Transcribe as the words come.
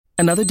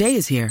Another day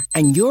is here,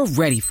 and you're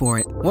ready for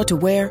it. What to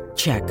wear?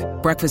 Check.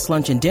 Breakfast,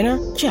 lunch, and dinner?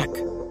 Check.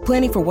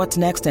 Planning for what's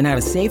next and how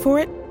to save for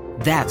it?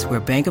 That's where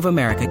Bank of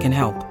America can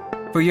help.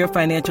 For your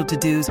financial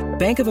to-dos,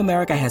 Bank of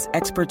America has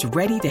experts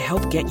ready to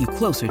help get you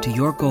closer to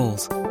your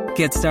goals.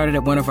 Get started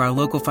at one of our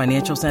local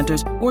financial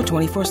centers or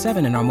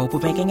 24/7 in our mobile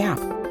banking app.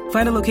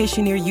 Find a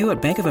location near you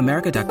at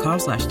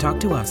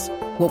bankofamerica.com/talktous.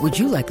 What would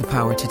you like the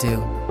power to do?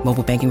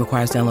 Mobile banking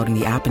requires downloading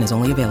the app and is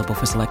only available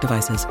for select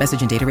devices.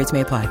 Message and data rates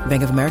may apply.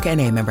 Bank of America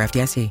N.A., member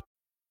FDIC.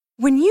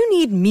 When you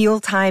need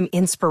mealtime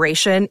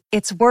inspiration,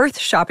 it's worth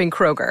shopping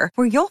Kroger,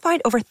 where you'll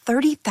find over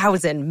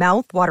 30,000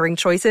 mouth-watering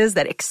choices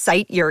that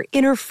excite your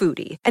inner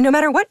foodie. And no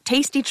matter what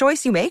tasty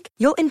choice you make,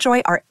 you'll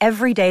enjoy our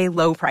everyday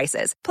low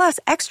prices, plus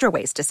extra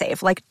ways to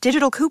save, like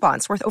digital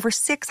coupons worth over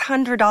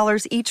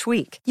 $600 each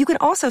week. You can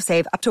also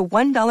save up to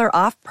 $1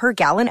 off per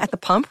gallon at the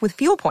pump with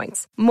fuel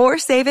points. More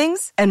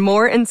savings and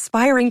more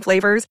inspiring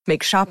flavors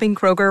make shopping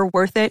Kroger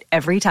worth it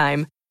every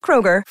time.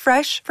 Kroger,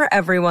 fresh for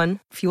everyone.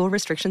 Fuel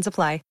restrictions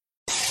apply.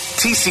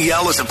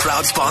 TCL is a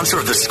proud sponsor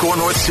of the Score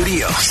North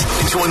Studios.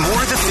 Enjoy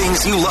more of the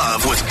things you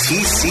love with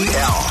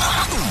TCL.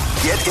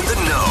 Get in the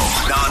know.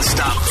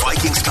 Non-stop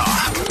Vikings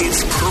talk.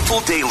 It's Purple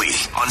Daily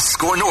on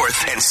Score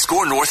North and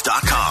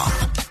ScoreNorth.com.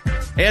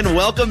 And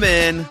welcome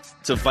in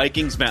to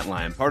Vikings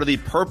Ventline, part of the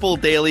Purple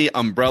Daily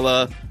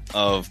umbrella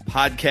of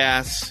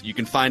podcasts. You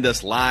can find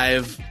us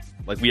live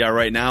like we are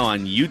right now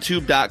on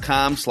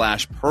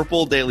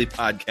youtube.com/Purple Daily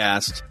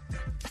Podcast.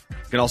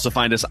 You can also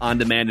find us on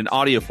demand in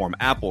audio form,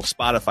 Apple,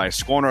 Spotify,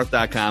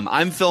 ScoreNorth.com.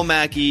 I'm Phil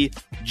Mackey.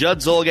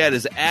 Judd Zolgad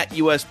is at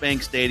US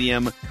Bank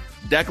Stadium.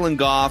 Declan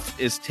Goff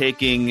is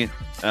taking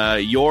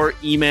your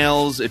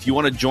emails. If you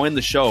want to join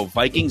the show,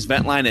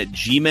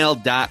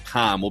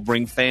 VikingsVentline@gmail.com. We'll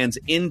bring fans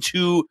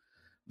into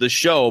the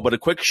show, but a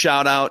quick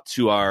shout out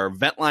to our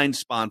Ventline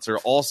sponsor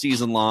all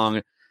season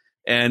long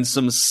and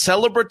some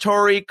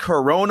celebratory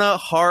Corona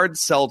hard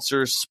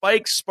seltzer,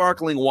 spiked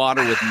sparkling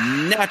water with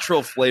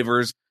natural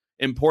flavors,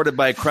 imported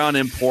by Crown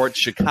Imports,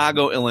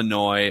 Chicago,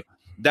 Illinois.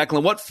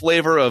 Declan, what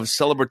flavor of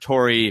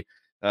celebratory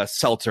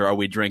seltzer are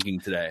we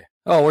drinking today?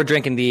 Oh, we're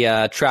drinking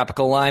the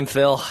tropical lime,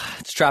 Phil.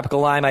 It's tropical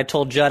lime. I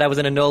told Judd I was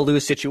in a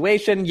no-lose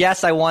situation.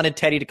 Yes, I wanted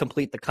Teddy to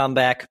complete the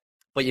comeback,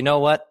 but you know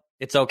what?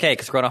 It's okay,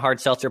 because Corona Hard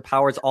Seltzer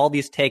powers all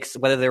these takes,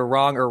 whether they're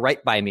wrong or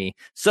right by me.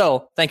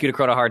 So, thank you to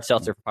Corona Hard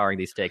Seltzer for powering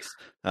these takes.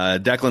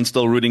 Declan's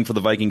still rooting for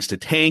the Vikings to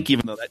tank,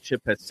 even though that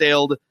ship has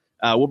sailed.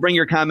 We'll bring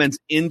your comments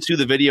into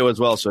the video as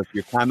well. So if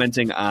you're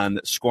commenting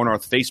on Score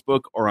North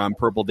Facebook or on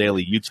Purple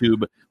Daily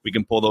YouTube, we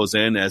can pull those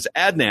in, as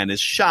Adnan is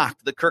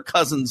shocked that Kirk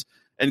Cousins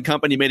and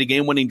company made a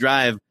game-winning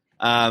drive.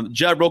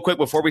 Judd, real quick,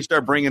 before we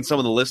start bringing some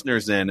of the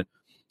listeners in,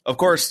 of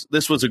course,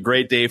 this was a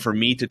great day for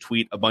me to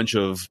tweet a bunch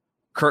of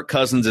Kirk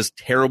Cousins'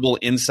 terrible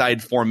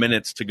inside 4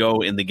 minutes to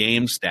go in the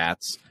game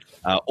stats.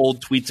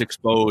 Old Tweets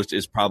Exposed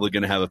is probably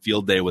going to have a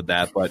field day with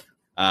that, but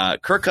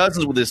Kirk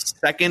Cousins with his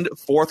second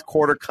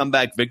fourth-quarter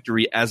comeback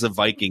victory as a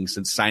Viking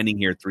since signing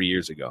here 3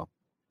 years ago.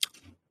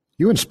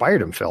 You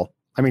inspired him, Phil.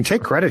 I mean,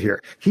 take credit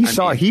here.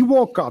 He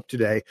woke up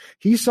today,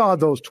 he saw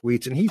those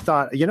tweets, and he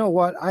thought, you know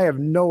what? I have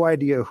no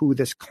idea who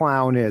this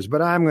clown is,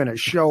 but I'm going to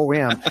show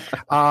him.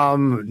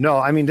 No,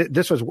 I mean,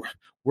 this was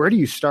 – where do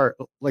you start?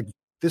 Like,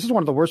 this is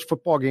one of the worst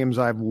football games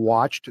I've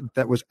watched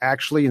that was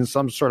actually in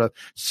some sort of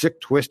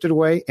sick, twisted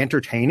way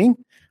entertaining.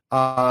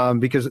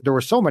 Because there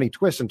were so many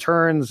twists and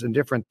turns and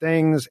different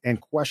things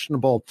and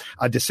questionable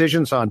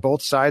decisions on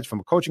both sides from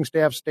a coaching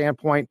staff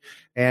standpoint,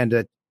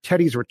 and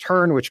Teddy's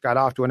return, which got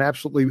off to an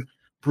absolutely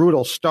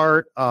brutal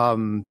start.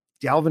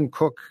 Dalvin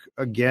Cook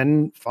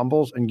again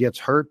fumbles and gets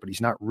hurt, but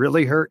he's not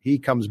really hurt. He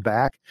comes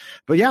back.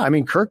 But yeah, I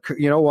mean, Kirk,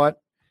 you know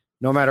what?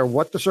 No matter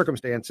what the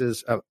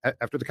circumstances,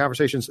 after the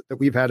conversations that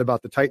we've had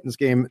about the Titans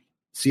game,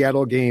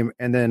 Seattle game,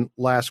 and then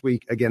last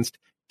week against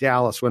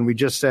Dallas, when we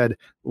just said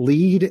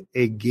lead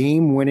a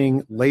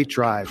game-winning late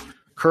drive,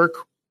 Kirk,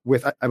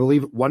 with I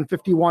believe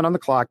 1:51 on the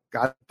clock,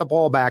 got the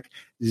ball back,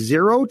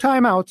 0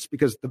 timeouts,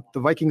 because the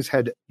Vikings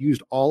had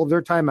used all of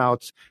their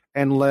timeouts,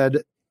 and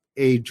led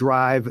a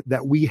drive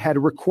that we had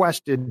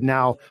requested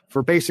now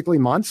for basically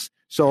months.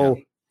 So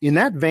in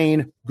that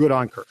vein, good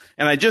on Kirk.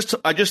 And I just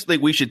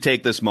think we should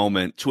take this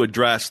moment to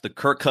address the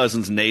Kirk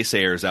Cousins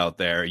naysayers out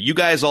there. You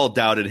guys all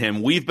doubted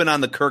him. We've been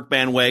on the Kirk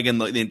bandwagon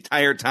the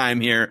entire time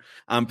here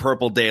on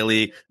Purple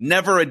Daily.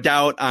 Never a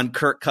doubt on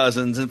Kirk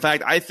Cousins. In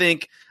fact, I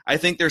think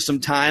there's some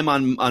time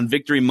on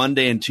Victory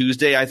Monday and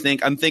Tuesday.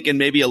 I'm thinking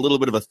maybe a little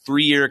bit of a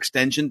 3-year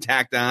extension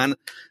tacked on.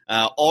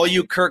 All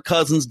you Kirk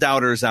Cousins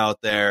doubters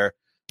out there,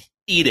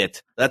 eat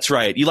it. That's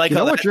right. You like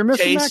how that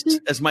tastes, Mackie?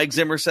 As Mike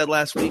Zimmer said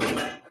last week?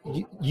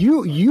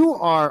 You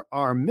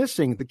are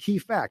missing the key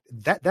fact.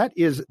 That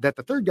is that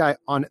the third guy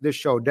on this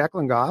show,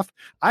 Declan Goff,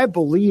 I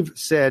believe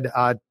said,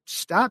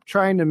 stop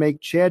trying to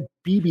make Chad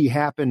Beebe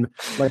happen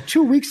like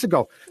 2 weeks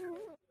ago.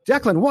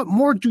 Declan, what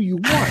more do you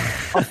want?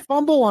 A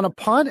fumble on a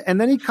punt, and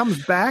then he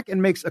comes back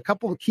and makes a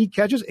couple of key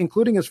catches,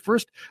 including his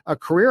first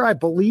career, I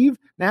believe,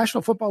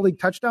 National Football League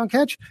touchdown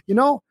catch. You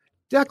know,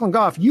 Declan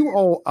Goff, you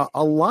owe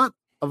a lot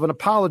of an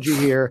apology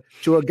here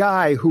to a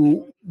guy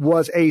who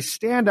was a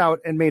standout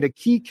and made a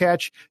key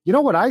catch. You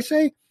know what I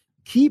say?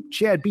 Keep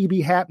Chad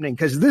Beebe happening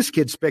because this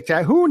kid's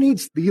spectacular. Who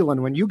needs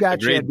Thielen when you got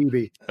Chad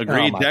Beebe?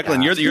 Agreed.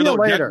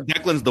 Declan,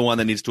 Declan's the one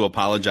that needs to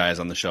apologize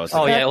on the show.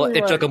 Oh, yeah. Well,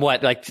 it took him,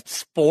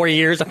 4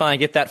 years to finally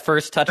get that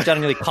first touchdown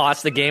and really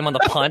cost the game on the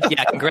punt?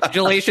 Yeah,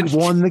 congratulations.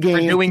 Won the game.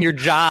 For doing your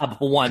job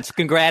once.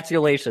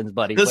 Congratulations,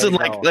 buddy. Listen,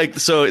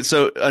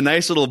 so a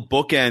nice little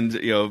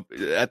bookend,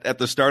 at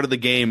the start of the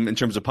game in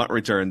terms of punt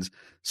returns.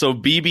 So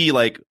Beebe,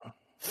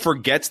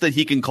 forgets that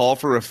he can call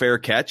for a fair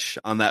catch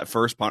on that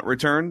first punt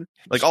return.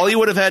 All he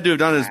would have had to have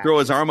done is throw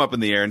his arm up in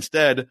the air.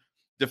 Instead,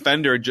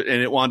 defender, and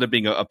it wound up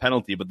being a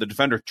penalty, but the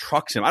defender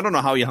trucks him. I don't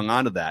know how he hung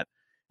on to that.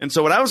 And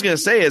so what I was going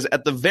to say is,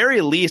 at the very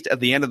least, at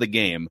the end of the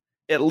game,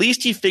 at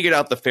least he figured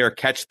out the fair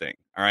catch thing.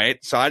 All right.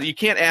 So you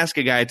can't ask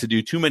a guy to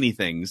do too many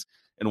things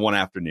in one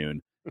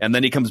afternoon. And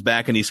then he comes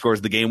back and he scores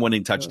the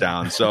game-winning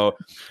touchdown. So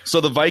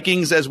the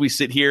Vikings, as we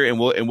sit here, and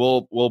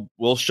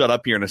we'll shut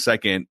up here in a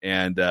second,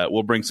 and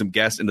we'll bring some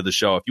guests into the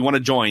show. If you want to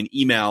join,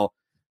 email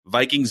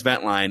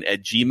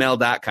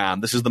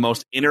VikingsVentline@gmail.com. This is the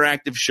most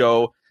interactive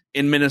show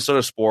in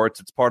Minnesota sports.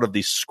 It's part of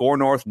the Score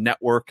North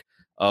network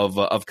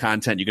of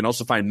content. You can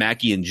also find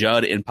Mackie and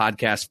Judd in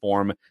podcast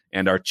form,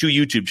 and our 2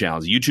 YouTube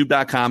channels: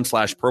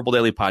 YouTube.com/Purple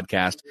Daily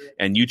Podcast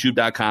and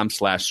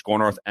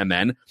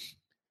YouTube.com/ScoreNorthMN.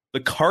 The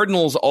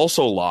Cardinals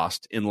also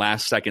lost in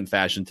last-second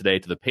fashion today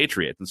to the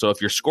Patriots. And so if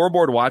you're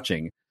scoreboard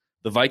watching,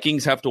 the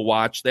Vikings have to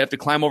watch. They have to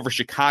climb over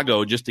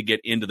Chicago just to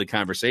get into the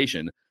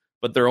conversation.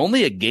 But they're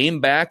only a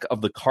game back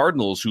of the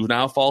Cardinals, who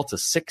now fall to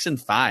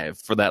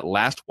 6-5 for that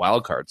last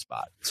wild card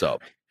spot. So,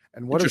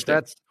 and what does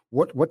that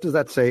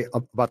say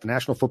about the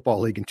National Football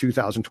League in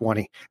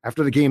 2020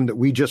 after the game that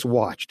we just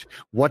watched?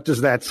 What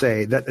does that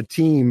say? That a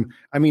team,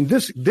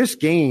 this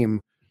game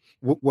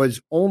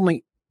was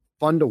only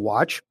fun to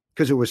watch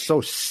because it was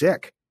so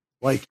sick,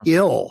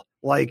 ill,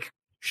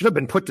 should have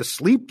been put to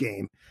sleep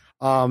game.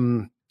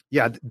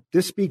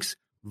 This speaks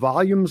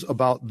volumes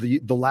about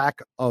the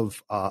lack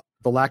of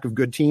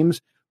good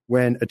teams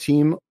when a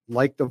team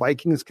like the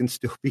Vikings can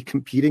still be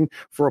competing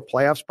for a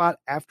playoff spot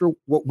after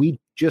what we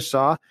just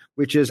saw,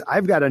 which is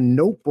I've got a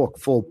notebook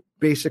full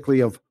basically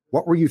of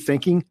what were you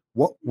thinking?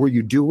 What were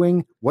you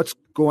doing? What's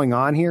going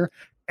on here?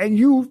 And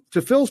you,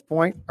 to Phil's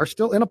point, are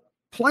still in a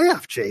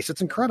playoff chase.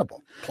 It's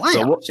incredible.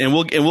 Playoffs. So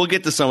we'll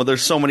get to some of.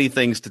 There's so many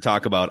things to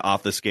talk about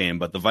off this game,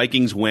 but the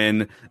Vikings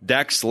win.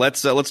 Dex,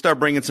 let's start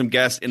bringing some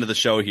guests into the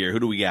show here. Who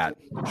do we got?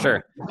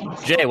 Sure,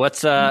 Jay.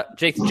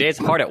 Jay's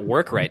hard at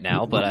work right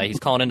now, but he's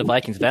calling into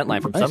Vikings Vent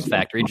Line from some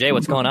factory. Jay,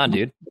 what's going on,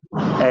 dude?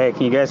 Hey,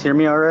 can you guys hear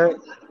me all right?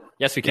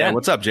 Yes, we can. Yeah,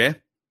 what's up, Jay?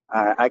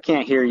 I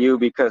can't hear you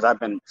because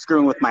I've been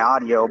screwing with my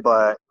audio,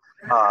 but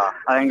I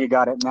think you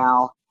got it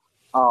now.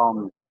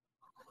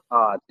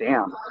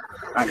 Damn.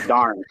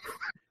 Darn.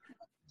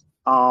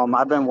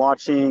 I've been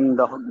watching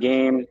the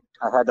game.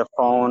 I've had the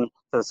phone to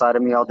the side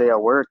of me all day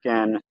at work,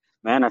 and,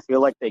 man, I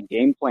feel like they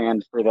game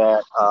planned for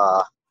that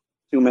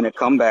 2-minute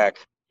comeback.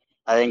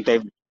 I think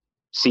they've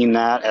seen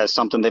that as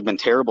something they've been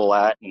terrible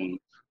at, and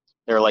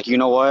they're like, you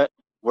know what?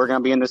 We're going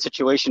to be in this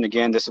situation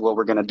again. This is what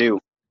we're going to do.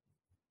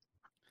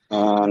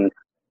 And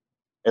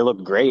it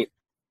looked great.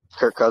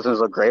 Kirk Cousins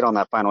looked great on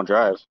that final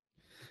drive.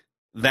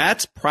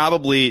 That's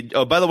probably.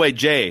 Oh, by the way,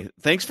 Jay,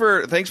 thanks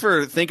for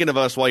thinking of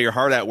us while you're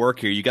hard at work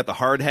here. You got the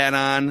hard hat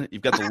on.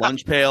 You've got the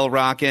lunch pail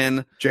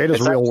rocking. Jay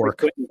does real work.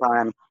 Quitting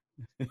time.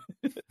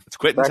 It's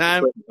quitting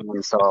time.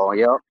 So,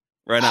 yep.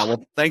 Right on.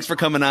 Well, thanks for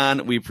coming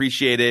on. We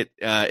appreciate it.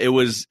 It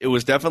was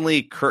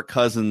definitely Kirk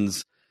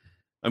Cousins.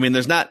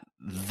 There's not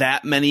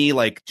that many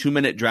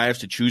 2-minute drives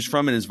to choose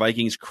from in his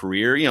Vikings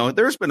career.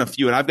 There's been a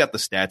few, and I've got the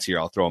stats here.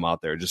 I'll throw them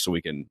out there just so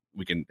we can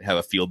have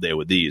a field day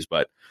with these,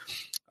 but.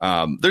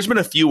 There's been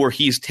a few where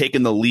he's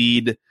taken the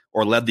lead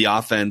or led the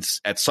offense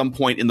at some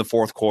point in the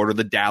fourth quarter,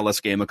 the Dallas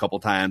game a couple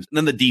times, and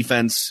then the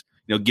defense,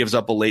 gives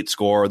up a late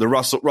score. The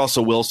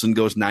Russell Wilson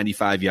goes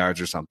 95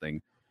 yards or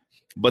something.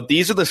 But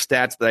these are the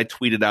stats that I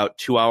tweeted out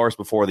 2 hours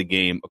before the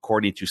game,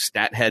 according to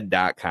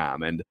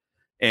stathead.com.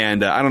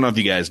 And I don't know if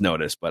you guys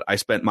noticed, but I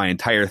spent my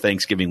entire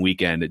Thanksgiving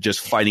weekend just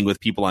fighting with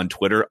people on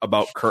Twitter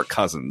about Kirk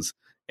Cousins.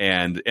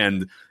 And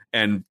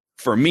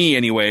for me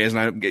anyways,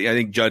 and I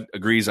think Judd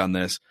agrees on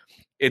this,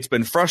 it's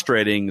been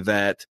frustrating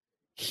that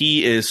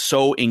he is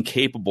so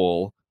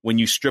incapable when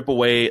you strip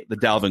away the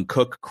Dalvin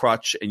Cook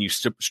crutch and you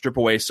strip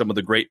away some of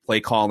the great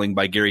play calling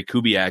by Gary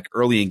Kubiak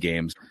early in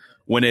games,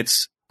 when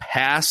it's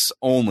pass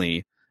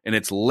only and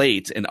it's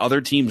late and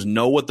other teams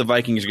know what the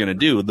Vikings are going to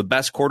do, the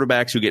best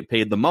quarterbacks who get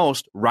paid the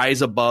most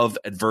rise above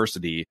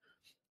adversity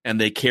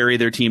and they carry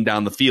their team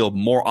down the field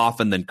more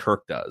often than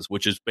Kirk does,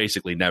 which is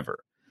basically never.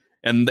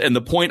 And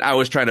the point I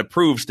was trying to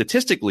prove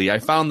statistically, I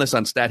found this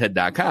on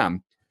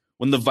stathead.com.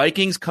 When the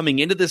Vikings coming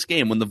into this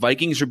game, when the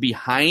Vikings are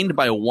behind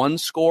by 1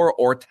 score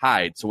or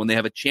tied, so when they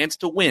have a chance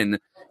to win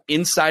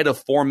inside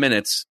of 4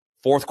 minutes,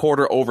 fourth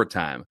quarter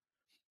overtime,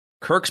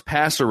 Kirk's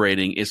passer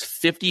rating is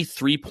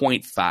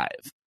 53.5,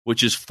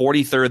 which is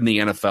 43rd in the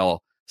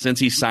NFL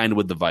since he signed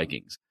with the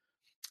Vikings.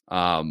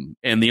 And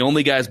the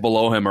only guys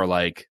below him are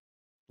like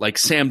Like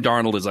Sam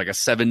Darnold is like a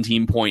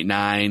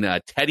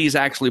 17.9. Teddy's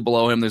actually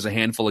below him. There's a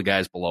handful of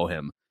guys below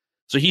him.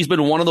 So he's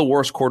been one of the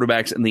worst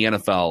quarterbacks in the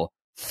NFL.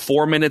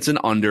 4 minutes and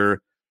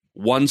under,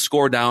 one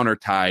score down or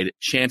tied,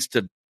 chance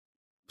to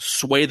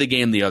sway the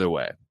game the other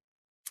way.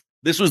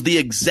 This was the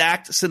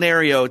exact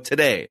scenario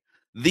today.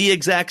 The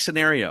exact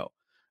scenario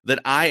that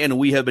I and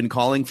we have been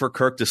calling for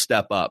Kirk to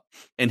step up.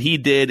 And he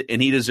did,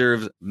 and he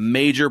deserves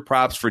major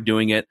props for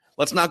doing it.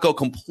 Let's not go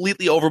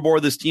completely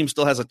overboard. This team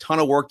still has a ton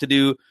of work to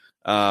do.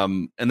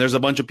 And there's a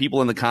bunch of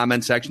people in the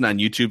comment section on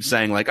YouTube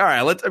saying like, all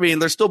right,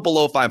 they're still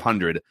below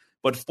 500.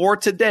 But for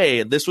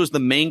today, this was the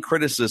main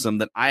criticism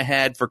that I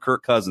had for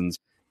Kirk Cousins.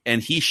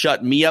 And he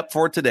shut me up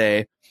for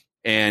today.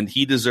 And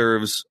he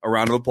deserves a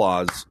round of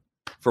applause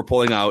for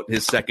pulling out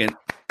his second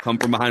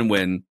come-from-behind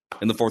win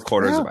in the fourth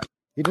quarter. Yeah,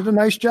 he did a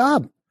nice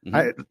job.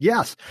 Mm-hmm.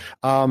 Yes.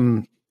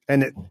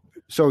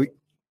 So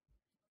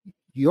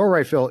you're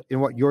right, Phil, in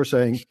what you're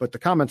saying, but the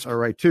comments are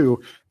right,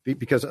 too,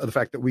 because of the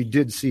fact that we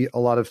did see a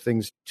lot of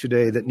things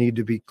today that need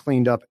to be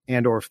cleaned up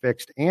and or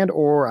fixed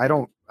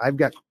I've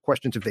got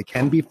questions if they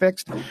can be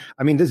fixed.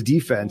 I mean, this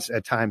defense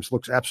at times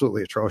looks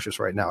absolutely atrocious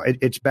right now.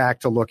 It's back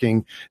to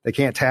looking, they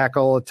can't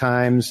tackle at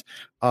times.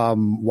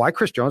 Why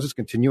Chris Jones is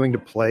continuing to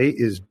play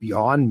is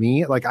beyond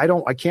me. Like,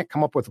 I can't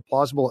come up with a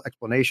plausible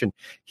explanation.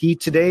 He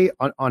today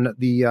on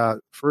the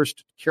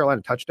first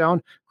Carolina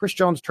touchdown, Chris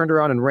Jones turned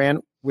around and ran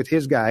with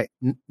his guy,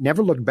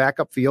 never looked back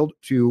upfield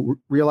to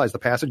realize the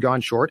pass had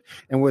gone short,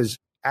 and was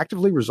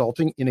actively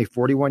resulting in a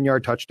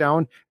 41-yard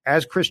touchdown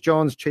as Chris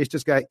Jones chased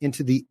this guy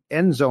into the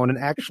end zone and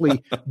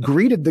actually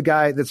greeted the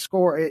guy that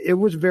scored. It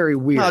was very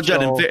weird. Well,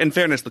 Judd, in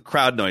fairness, the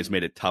crowd noise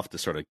made it tough to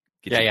sort of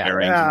get your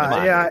bearings.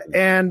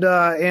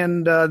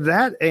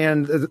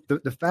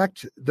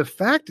 The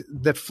fact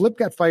that Flip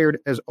got fired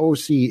as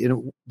OC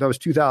that was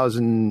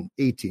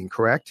 2018,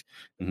 correct?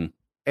 Mm-hmm.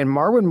 And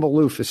Marvin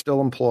Maloof is still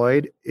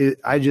employed.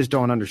 I just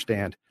don't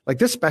understand. Like,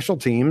 this special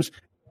teams,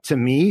 to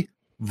me,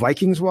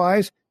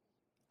 Vikings-wise,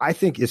 I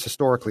think is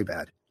historically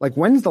bad. Like,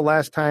 when's the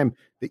last time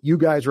that you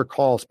guys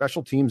recall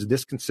special teams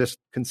this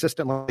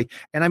consistently?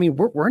 And I mean,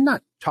 we're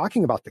not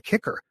talking about the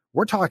kicker.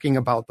 We're talking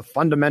about the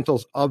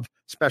fundamentals of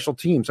special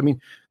teams. I mean,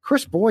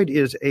 Chris Boyd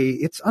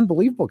it's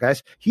unbelievable,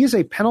 guys. He is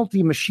a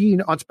penalty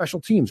machine on special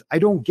teams. I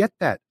don't get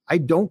that.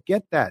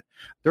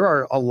 There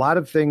are a lot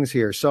of things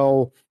here.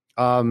 So,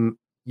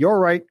 you're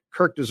right.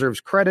 Kirk deserves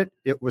credit.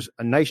 It was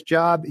a nice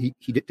job. He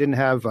didn't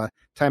have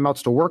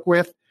timeouts to work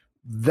with.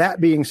 That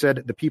being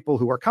said, the people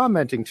who are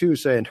commenting too,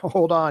 saying,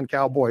 hold on,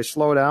 Cowboys,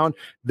 slow down,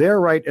 they're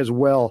right as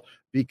well,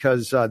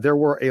 because there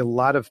were a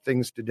lot of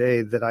things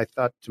today that I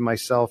thought to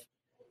myself,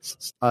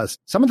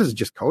 some of this is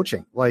just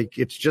coaching. Like,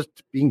 it's just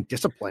being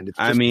disciplined. It's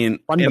just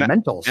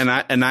fundamentals. And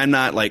I'm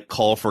not like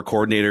call for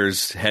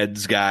coordinators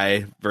heads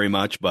guy very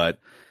much, but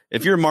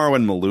if you're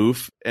Marvin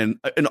Maloof and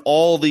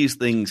all these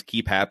things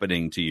keep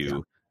happening to you, yeah.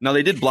 Now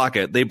they did block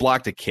it. They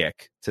blocked a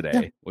kick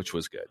today, which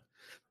was good.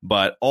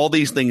 But all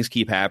these things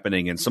keep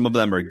happening, and some of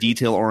them are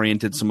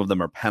detail-oriented, some of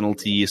them are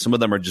penalties, some of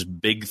them are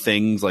just big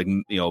things like,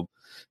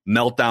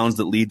 meltdowns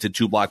that lead to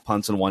 2 block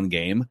punts in one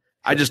game.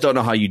 I just don't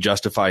know how you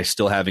justify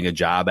still having a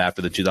job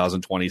after the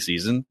 2020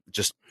 season.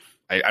 Just,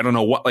 I don't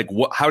know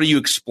how do you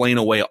explain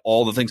away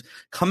all the things?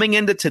 Coming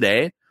into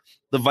today,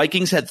 the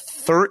Vikings had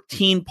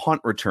 13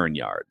 punt return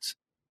yards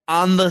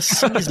on the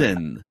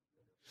season.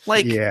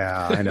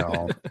 Yeah, I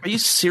know. Are you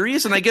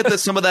serious? And I get that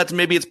some of that's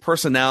maybe it's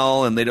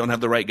personnel and they don't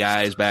have the right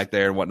guys back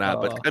there and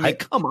whatnot. But I mean,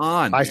 come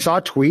on. I saw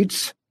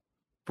tweets.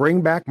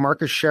 Bring back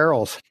Marcus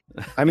Sherrills.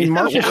 I mean,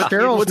 Marcus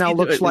Sherrills now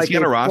looks like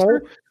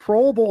a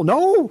Pro Bowl.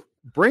 No,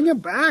 bring him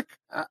back.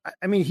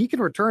 I mean, he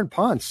can return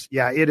punts.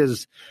 Yeah, it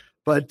is.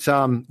 But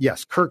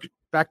yes, Kirk.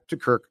 Back to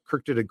Kirk.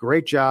 Kirk did a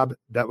great job.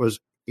 That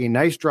was a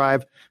nice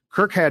drive.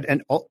 Kirk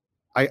had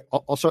I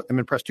also am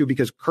impressed too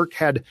because Kirk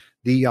had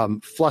the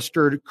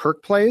flustered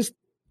Kirk plays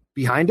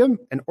behind him,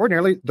 and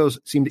ordinarily those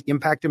seem to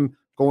impact him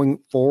going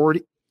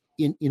forward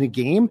in a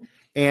game,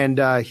 and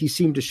he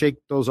seemed to shake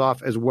those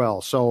off as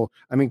well. So,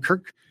 I mean,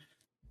 Kirk,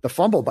 the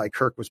fumble by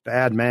Kirk was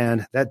bad,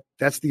 man.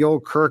 That's the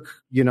old Kirk,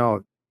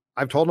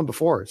 I've told him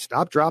before,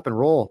 stop, drop, and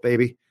roll,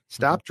 baby.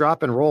 Stop,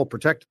 drop, and roll.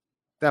 Protect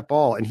that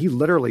ball. And he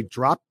literally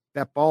dropped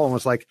that ball and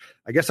was like,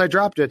 I guess I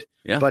dropped it.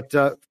 Yeah. But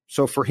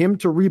so for him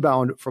to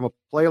rebound from a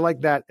play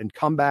like that and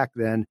come back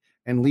then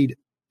and lead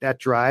that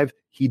drive,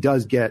 he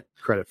does get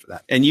credit for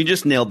that. And you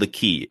just nailed the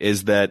key,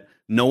 is that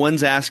no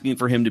one's asking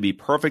for him to be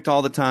perfect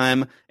all the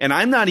time. And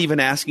I'm not even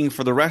asking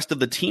for the rest of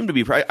the team to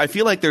be. I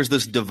feel like there's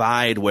this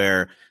divide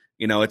where,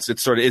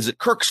 it's sort of, is it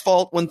Kirk's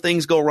fault when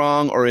things go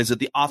wrong, or is it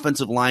the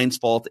offensive line's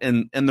fault?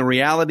 And the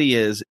reality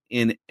is,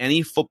 in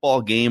any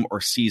football game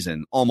or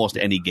season, almost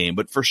any game,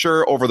 but for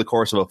sure over the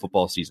course of a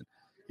football season,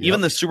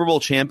 even the Super Bowl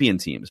champion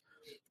teams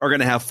are going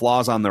to have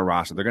flaws on their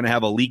roster. They're going to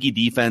have a leaky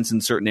defense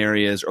in certain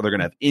areas, or they're going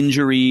to have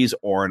injuries,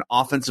 or an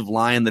offensive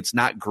line that's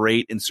not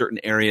great in certain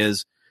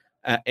areas.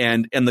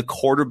 And the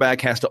quarterback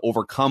has to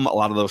overcome a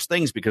lot of those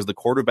things because the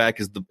quarterback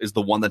is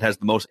the one that has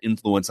the most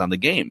influence on the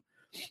game.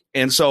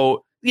 And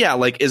so, yeah,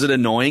 like, is it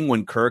annoying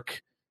when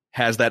Kirk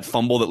has that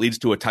fumble that leads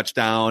to a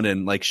touchdown,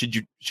 and like should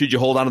you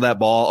hold on to that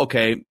ball?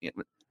 Okay,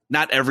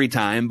 not every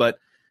time, but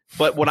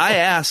what I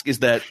ask is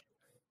that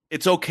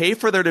it's okay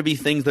for there to be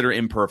things that are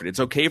imperfect. It's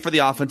okay for the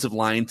offensive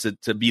line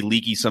to be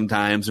leaky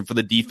sometimes, and for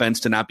the defense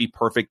to not be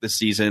perfect this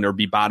season or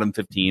be bottom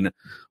 15.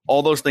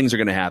 All those things are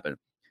going to happen.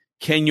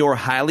 Can your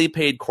highly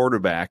paid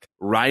quarterback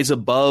rise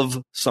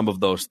above some of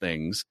those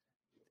things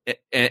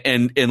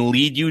and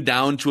lead you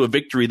down to a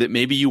victory that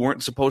maybe you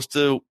weren't supposed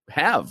to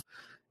have?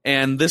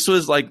 And this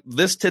was like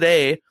this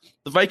today.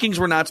 The Vikings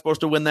were not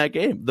supposed to win that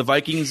game. The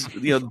Vikings,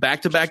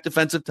 back-to-back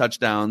defensive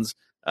touchdowns.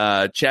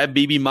 Chad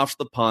Beebe muffs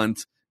the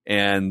punt.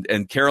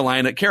 And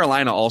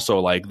Carolina also,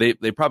 like,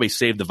 they probably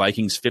saved the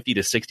Vikings 50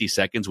 to 60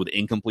 seconds with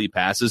incomplete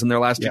passes in their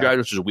last two drives,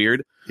 which is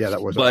weird. Yeah,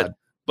 that was odd. Odd.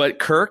 But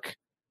Kirk,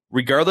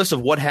 regardless of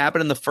what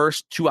happened in the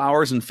first 2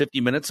 hours and 50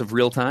 minutes of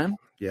real time,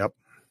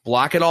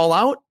 block it all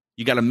out.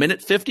 You got a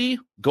minute 50,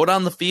 go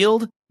down the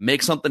field,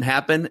 make something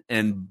happen,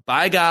 and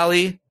by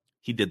golly,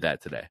 he did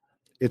that today.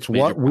 It's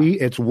what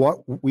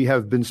we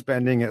have been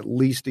spending at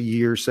least a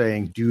year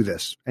saying, do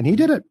this. And he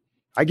did it.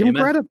 I give him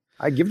credit.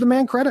 I give the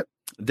man credit.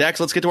 Dex,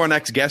 let's get to our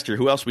next guest here.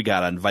 Who else we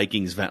got on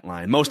Vikings Vent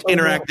Line? Most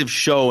interactive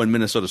show in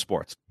Minnesota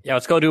sports. Yeah,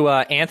 let's go to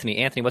Anthony.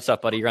 Anthony, what's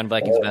up, buddy? You're on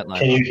Vikings Vent Line.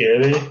 Can you hear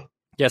me?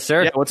 Yes,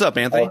 sir. Yeah, what's up,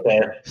 Anthony?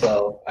 Okay,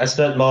 so I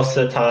spent most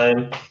of the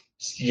time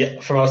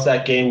for most of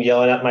that game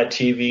yelling at my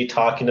TV,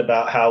 talking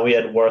about how we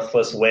had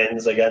worthless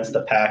wins against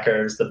the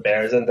Packers, the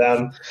Bears, and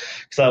them.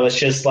 So I was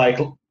just like,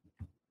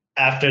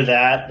 after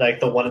that, like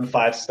the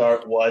 1-5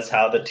 start was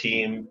how the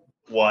team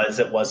was.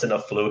 It wasn't a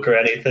fluke or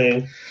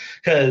anything.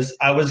 Because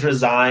I was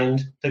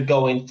resigned to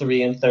going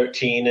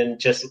 3-13 and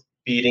just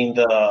beating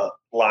the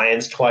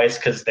Lions twice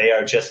because they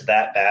are just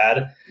that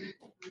bad.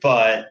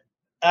 But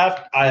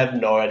I have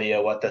no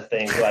idea what to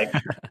think. Like,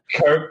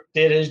 Kirk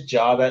did his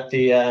job at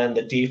the end.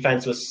 The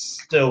defense was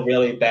still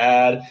really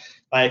bad.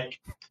 Like,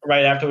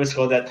 right after we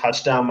scored that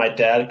touchdown, my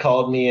dad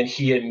called me and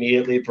he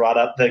immediately brought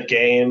up the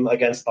game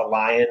against the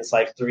Lions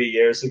like 3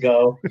 years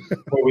ago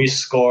where we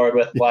scored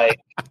with like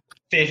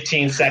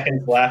 15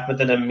 seconds left, but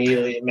then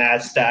immediately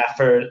Matt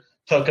Stafford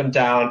took him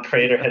down.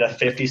 Prater hit a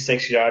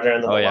 56-yarder,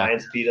 and then the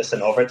Lions beat us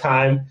in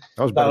overtime.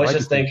 I was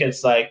just thinking,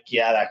 it's like,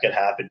 yeah, that could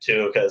happen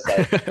too. Because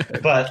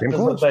but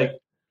like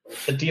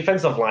the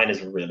defensive line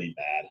is really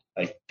bad.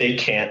 Like they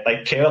can't.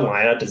 Like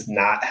Carolina does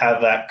not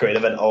have that great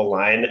of an O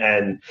line,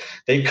 and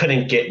they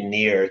couldn't get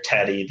near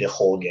Teddy the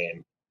whole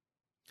game.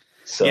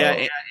 So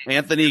yeah,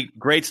 Anthony,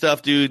 great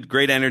stuff, dude.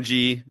 Great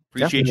energy.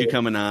 Appreciate you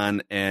coming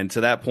on. And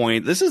to that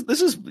point, this is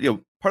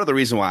part of the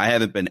reason why I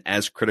haven't been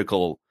as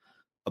critical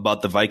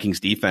about the Vikings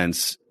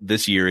defense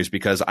this year is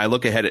because I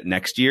look ahead at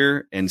next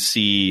year and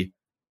see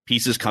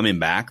pieces coming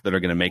back that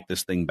are going to make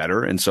this thing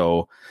better. And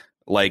so,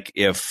 like,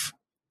 if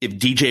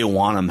DJ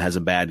Wanham has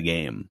a bad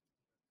game,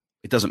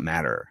 it doesn't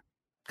matter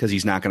because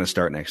he's not going to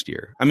start next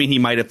year. I mean, he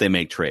might if they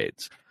make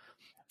trades.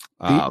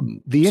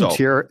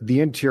 The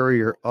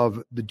interior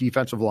of the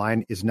defensive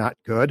line is not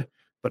good,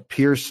 but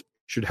Pierce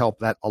should help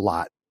that a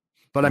lot.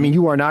 But I mean,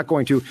 you are not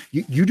going to,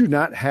 you do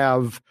not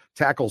have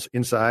tackles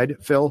inside,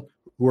 Phil,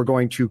 who are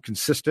going to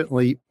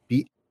consistently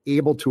be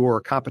able to or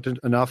competent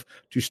enough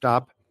to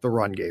stop the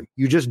run game.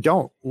 You just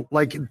don't.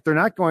 Like, they're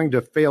not going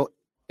to fail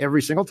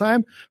every single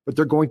time, but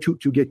they're going to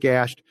get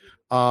gashed.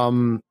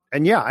 And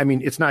yeah, I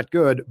mean, it's not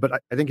good,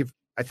 but I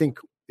think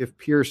if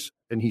Pierce,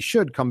 and he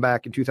should come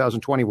back in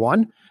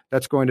 2021,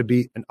 that's going to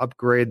be an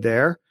upgrade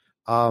there.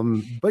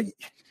 But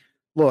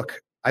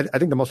look, I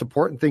think the most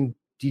important thing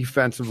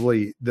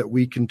defensively that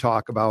we can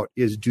talk about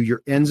is, do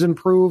your ends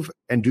improve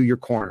and do your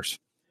corners?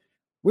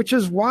 Which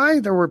is why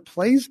there were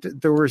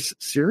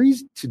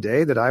series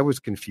today that I was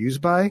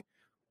confused by.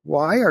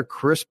 Why are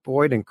Chris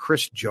Boyd and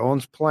Chris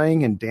Jones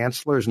playing and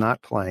Dantzler's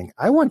not playing?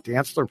 I want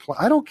Dantzler play.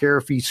 I don't care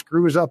if he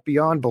screws up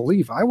beyond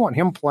belief. I want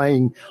him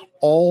playing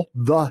all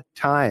the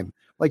time.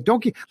 Like,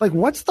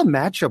 what's the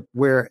matchup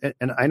where,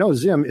 and I know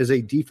Zim is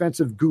a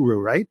defensive guru,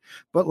 right?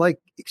 But like,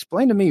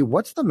 explain to me,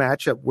 what's the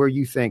matchup where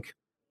you think,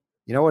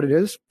 you know what it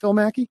is, Phil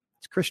Mackey?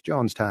 It's Chris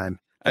Jones time.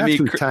 That's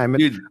whose time.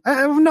 Dude,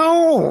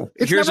 no,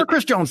 it's never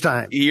Chris Jones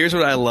time. Here's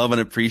what I love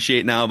and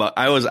appreciate now about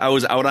I was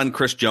out on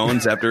Chris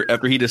Jones after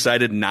he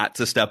decided not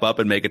to step up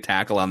and make a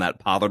tackle on that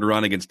Pollard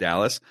run against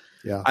Dallas.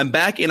 Yeah, I'm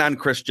back in on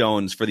Chris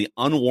Jones for the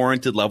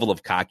unwarranted level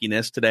of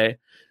cockiness today.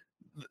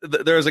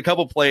 There was a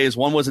couple plays.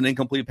 One was an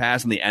incomplete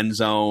pass in the end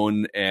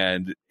zone,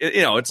 and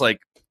it's like,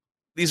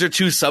 these are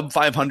two sub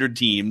 500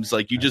 teams.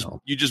 Like, you just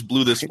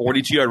blew this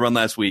 42-yard run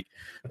last week.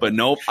 But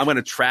nope, I'm going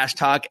to trash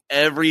talk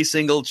every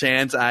single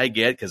chance I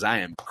get because I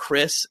am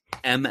Chris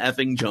M.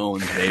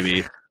 Jones,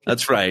 baby.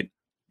 That's right.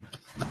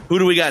 Who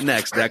do we got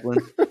next, Declan?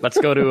 Let's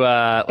go to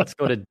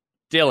Dylan.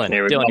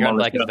 Dylan, you're on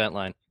Vikings Vent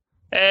Line.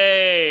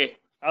 Hey,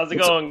 how's it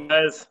going,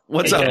 guys?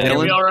 What's up, Dylan?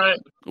 We all right?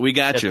 We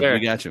got you. Sir. We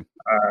got you.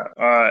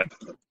 All right.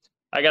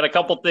 I got a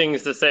couple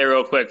things to say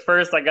real quick.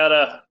 First,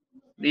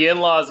 the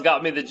in-laws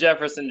got me the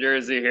Jefferson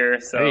jersey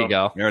here. So there you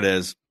go. There it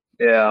is.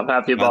 Yeah, I'm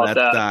happy about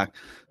that.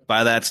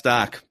 Buy that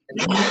stock.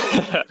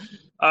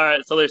 All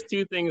right, so there's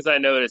two things I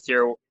noticed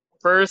here.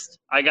 first,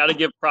 I got to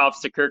give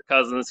props to Kirk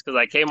Cousins because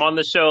I came on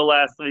the show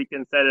last week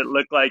and said it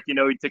looked like, he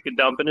took a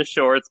dump in his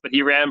shorts, but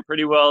he ran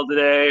pretty well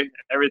today.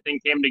 Everything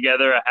came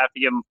together. I have to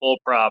give him full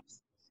props.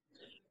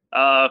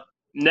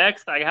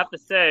 Next, I have to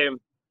say,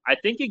 I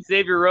think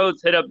Xavier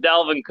Rhodes hit up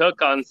Dalvin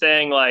Cook on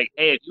saying, like,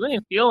 hey, if you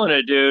ain't feeling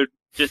it, dude,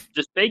 just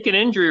fake an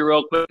injury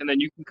real quick, and then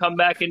you can come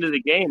back into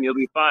the game. You'll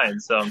be fine.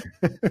 So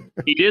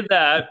he did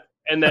that.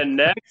 And then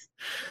next,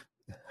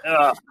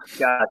 oh,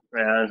 gosh,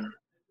 man.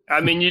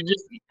 I mean,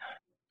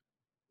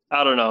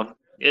 I don't know.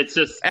 It's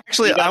just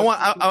actually, I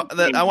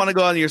want to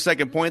go on to your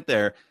second point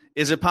there.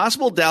 Is it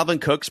possible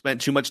Dalvin Cook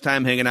spent too much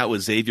time hanging out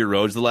with Xavier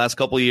Rhodes the last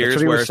couple of years?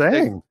 That's what he was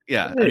saying.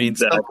 Yeah, I mean,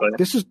 exactly.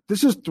 This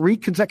is 3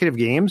 consecutive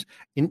games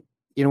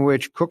in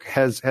which Cook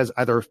has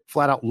either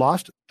flat out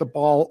lost the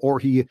ball or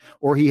he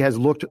has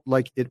looked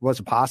like it was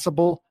a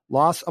possible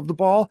loss of the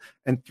ball,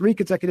 and 3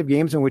 consecutive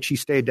games in which he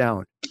stayed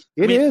down.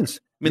 I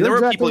mean, there were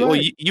exactly people.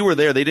 right. Well, you were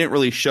there. They didn't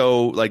really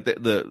show like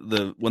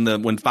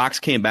when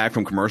Fox came back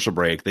from commercial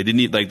break. They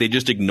didn't they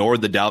just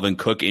ignored the Dalvin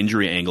Cook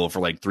injury angle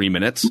for like 3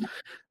 minutes.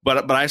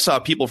 But I saw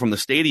people from the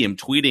stadium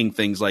tweeting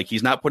things like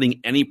he's not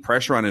putting any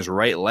pressure on his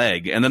right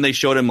leg, and then they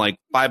showed him like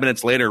 5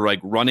 minutes later,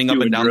 like running up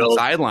and down the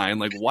sideline.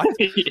 Like what?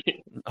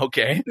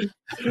 Okay.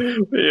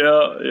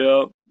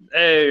 Yeah.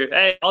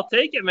 Hey, I'll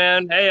take it,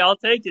 man. Hey, I'll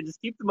take it.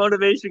 Just keep the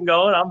motivation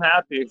going. I'm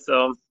happy.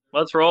 So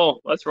let's roll.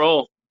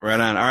 Right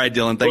on. All right,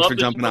 Dylan. Thanks for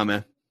jumping on,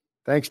 man.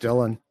 Thanks,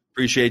 Dylan.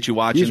 Appreciate you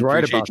watching. He's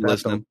right Appreciate about you that,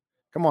 listening. though.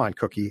 Come on,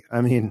 Cookie.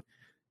 I mean,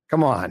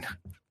 come on.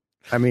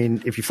 I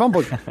mean, if you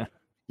fumble,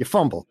 you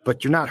fumble,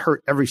 but you're not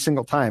hurt every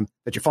single time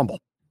that you fumble.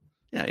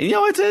 Yeah,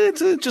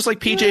 it's just like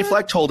PJ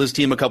Fleck told his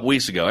team a couple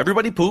weeks ago.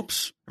 Everybody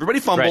poops. Everybody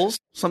fumbles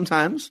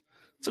sometimes.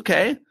 It's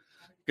okay.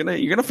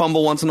 You're gonna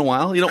fumble once in a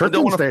while. You don't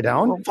want to stay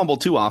down. Don't fumble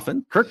too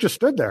often. Kirk just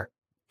stood there.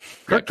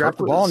 Kirk dropped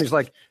the ball, and he's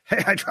like,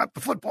 "Hey, I dropped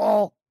the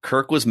football."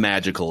 Kirk was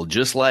magical,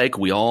 just like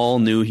we all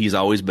knew he's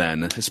always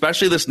been.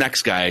 Especially this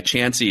next guy,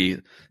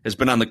 Chancey, has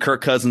been on the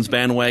Kirk Cousins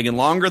bandwagon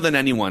longer than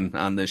anyone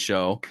on this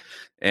show.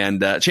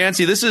 And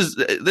Chancey, this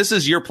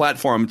is your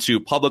platform to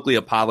publicly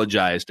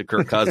apologize to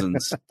Kirk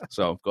Cousins.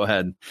 So go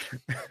ahead.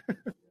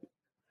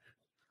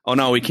 Oh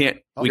no, we can't.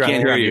 We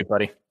can't hear you,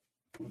 buddy.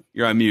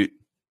 You're on mute.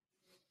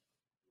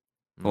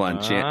 Hold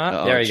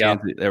on, there you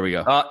Chancey. There we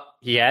go. Oh,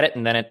 he had it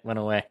and then it went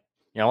away.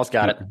 You almost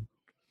got it.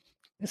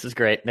 This is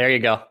great. There you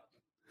go.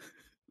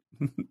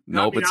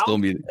 Nope, it's still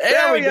muted.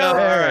 There we go. All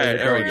right,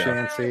 there we go.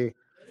 Chancey.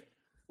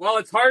 Well,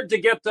 it's hard to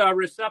get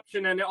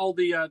reception and all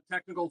the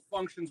technical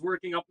functions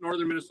working up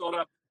northern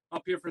Minnesota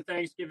up here for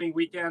Thanksgiving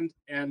weekend.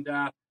 And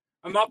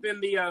I'm up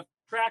in the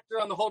tractor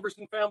on the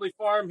Hulverson family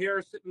farm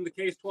here, sitting in the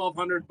Case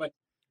 1200, but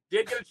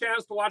did get a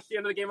chance to watch the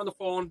end of the game on the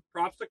phone.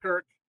 Props to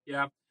Kirk.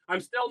 Yeah,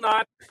 I'm still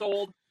not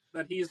sold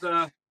that he's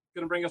going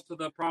to bring us to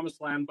the promised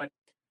land, but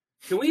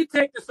can we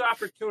take this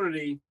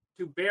opportunity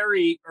to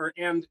bury or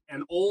end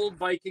an old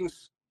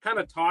Vikings kind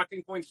of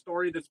talking point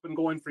story that's been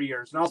going for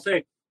years? And I'll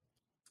say,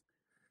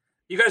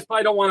 you guys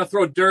probably don't want to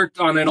throw dirt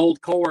on an old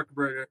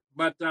coworker,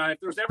 but if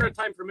there's ever a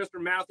time for Mr.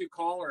 Matthew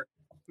Call or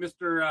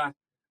Mr.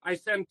 I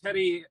send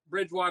Teddy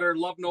Bridgewater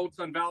love notes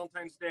on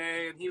Valentine's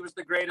Day, and he was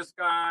the greatest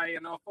guy,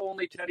 and if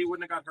only Teddy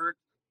wouldn't have got hurt.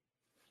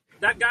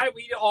 That guy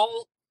we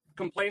all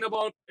complain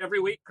about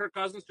every week, Kirk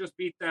Cousins, just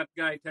beat that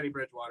guy, Teddy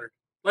Bridgewater.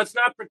 Let's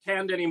not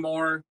pretend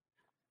anymore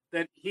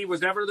that he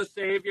was ever the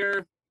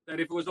savior, that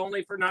if it was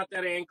only for not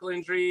that ankle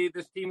injury,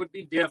 this team would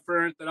be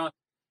different.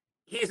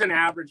 He's an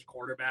average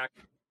quarterback.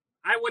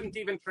 I wouldn't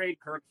even trade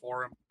Kirk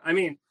for him. I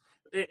mean,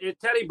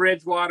 Teddy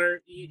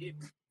Bridgewater, he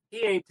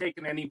ain't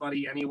taking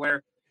anybody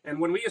anywhere. And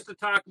when we used to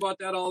talk about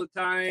that all the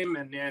time,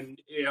 and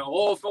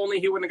if only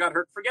he wouldn't have got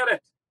hurt, forget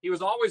it. He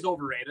was always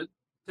overrated.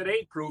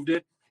 Today proved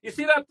it. You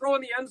see that throw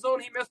in the end zone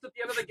he missed at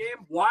the end of the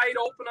game? Wide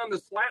open on the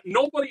slant.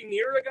 Nobody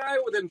near a guy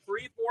within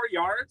 3-4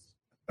 yards.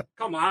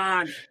 Come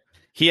on.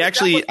 He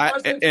actually,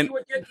 he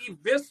would get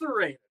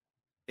eviscerated.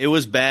 It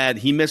was bad.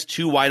 He missed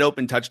 2 wide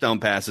open touchdown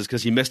passes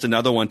because he missed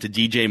another one to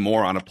DJ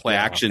Moore on a play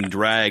action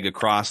drag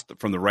across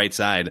from the right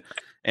side.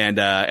 And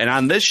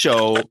on this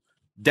show,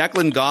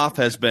 Declan Goff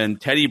has been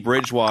Teddy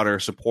Bridgewater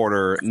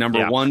supporter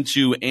number 1,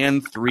 2,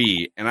 and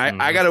 3. And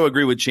I got to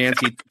agree with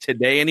Chancey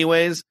today.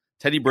 Anyways,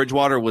 Teddy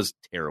Bridgewater was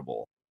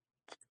terrible.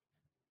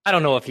 I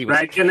don't know if he was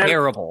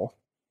terrible.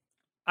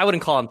 I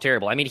wouldn't call him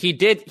terrible. I mean, he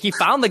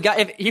found the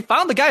guy. He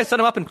found the guy who set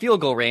him up in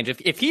field goal range.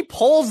 If he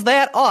pulls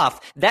that off,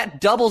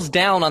 that doubles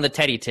down on the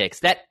Teddy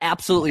ticks. That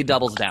absolutely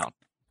doubles down.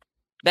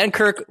 Then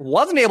Kirk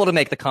wasn't able to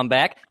make the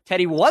comeback.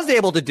 Teddy was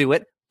able to do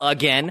it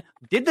again.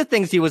 Did the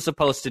things he was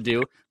supposed to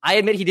do. I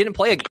admit he didn't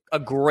play a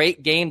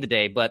great game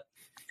today, but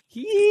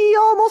he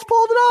almost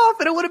pulled it off,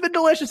 and it would have been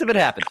delicious if it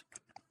happened.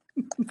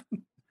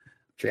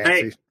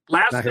 Hey,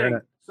 last thing.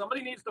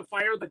 Somebody needs to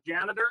fire the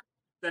janitor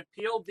that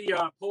peeled the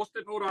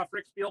Post-it note off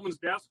Rick Spielman's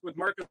desk with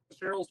Marcus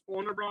Sherrill's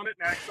phone number on it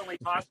and accidentally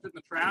tossed it in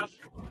the trash,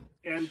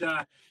 and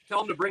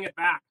tell him to bring it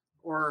back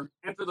or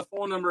enter the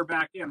phone number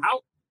back in.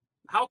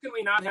 How can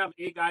we not have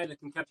a guy that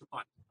can catch a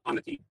punt on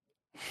the team?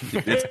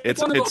 It's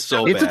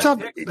so bad. It's a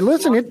tough.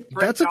 Listen,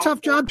 that's a tough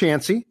job,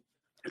 Chancey.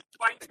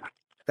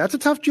 That's a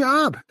tough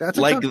job. That's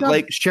a tough job.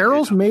 Like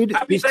Cheryl's made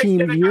his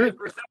team year.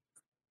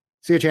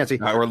 See you, Chancey.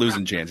 We're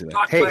losing Chancey.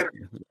 Hey,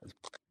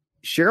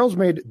 Cheryl's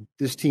made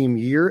this team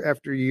year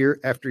after year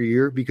after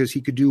year because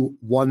he could do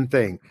one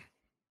thing: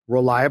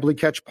 reliably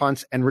catch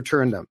punts and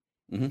return them.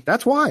 Mm-hmm.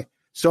 That's why.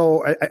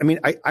 So,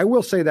 I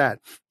will say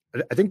that.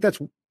 I think that's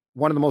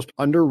one of the most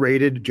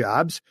underrated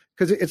jobs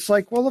because it's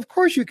like, well, of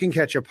course you can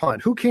catch a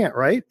punt. Who can't,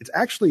 right? It's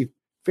actually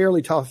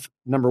fairly tough,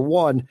 number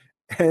one.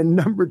 And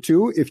number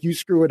two, if you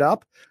screw it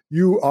up,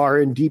 you are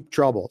in deep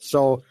trouble.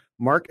 So,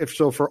 Mark,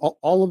 for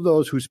all of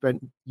those who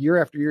spent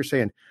year after year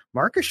saying,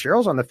 Marcus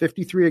Cheryl's on the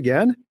 53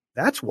 again,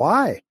 that's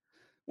why.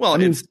 Well,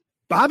 it's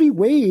Bobby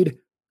Wade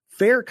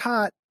fair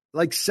caught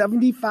like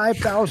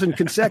 75,000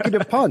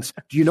 consecutive punts.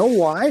 Do you know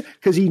why?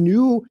 Because he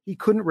knew he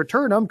couldn't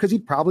return them because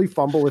he'd probably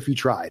fumble if he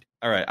tried.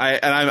 All right.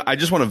 I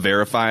just want to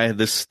verify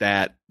this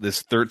stat,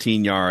 this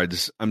 13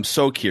 yards. I'm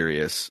so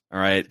curious. All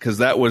right. Because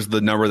that was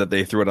the number that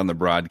they threw it on the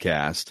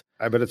broadcast.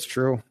 I bet it's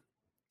true.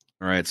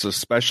 All right. So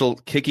special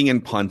kicking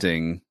and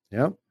punting.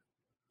 Yep.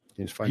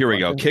 Here we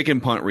go. Kick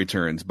and punt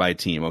returns by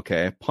team.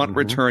 Okay. Punt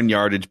return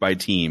yardage by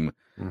team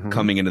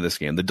coming into this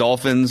game. The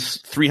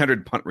Dolphins,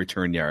 300 punt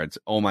return yards.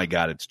 Oh my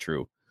God. It's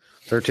true.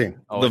 13.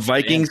 The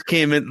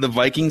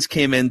Vikings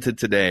came into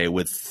today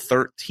with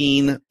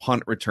 13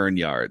 punt return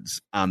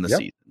yards on the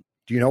season.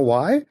 Do you know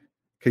why?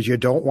 Because you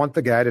don't want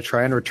the guy to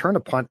try and return a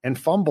punt and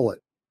fumble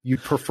it. You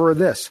prefer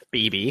this.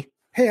 BB.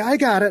 Hey, I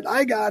got it.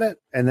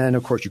 And then,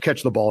 of course, you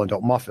catch the ball and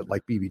don't muff it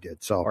like BB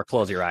did. So, or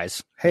close your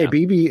eyes. Hey, yeah.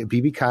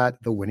 BB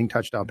caught the winning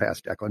touchdown pass.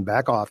 Declan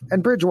back off.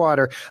 And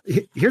Bridgewater.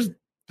 Here's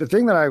the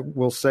thing that I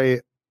will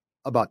say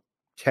about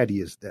Teddy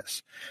is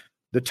this.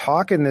 The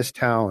talk in this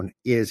town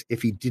is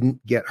if he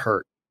didn't get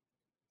hurt.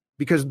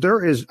 Because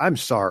I'm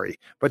sorry,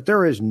 but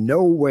there is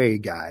no way,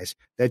 guys,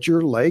 that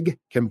your leg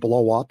can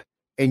blow up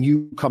and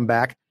you come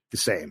back the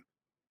same.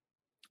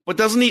 But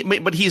doesn't he?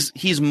 But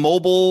he's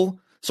mobile.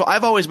 So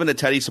I've always been a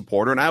Teddy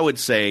supporter, and I would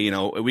say,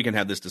 we can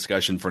have this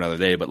discussion for another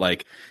day, but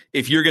like,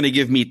 if you're going to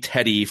give me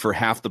Teddy for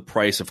half the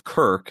price of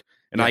Kirk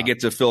and I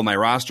get to fill my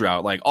roster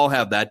out, like, I'll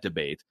have that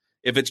debate.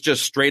 If it's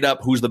just straight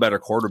up who's the better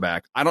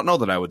quarterback, I don't know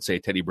that I would say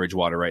Teddy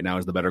Bridgewater right now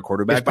is the better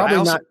quarterback. But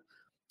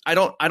I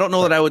don't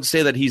know that I would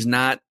say that he's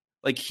not.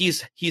 Like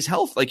he's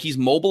healthy, like he's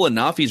mobile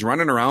enough. He's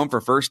running around for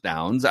first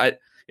downs. It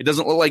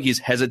doesn't look like he's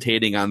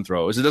hesitating on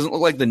throws. It doesn't look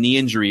like the knee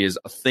injury is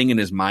a thing in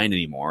his mind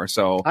anymore.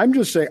 So I'm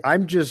just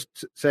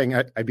saying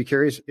I'd be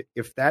curious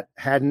if that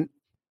hadn't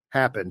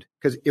happened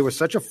because it was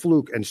such a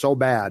fluke and so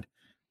bad.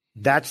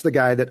 That's the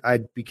guy that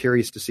I'd be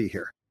curious to see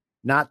here.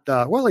 Not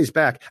he's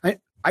back.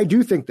 I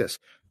do think this.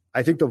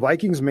 I think the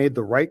Vikings made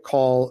the right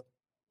call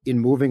in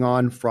moving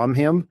on from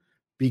him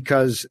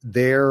because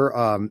their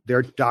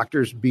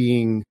doctors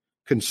being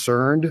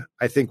concerned,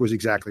 I think was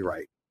exactly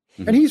right.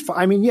 Mm-hmm. And he's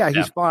fine.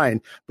 He's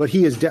fine, but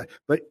he is,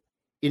 but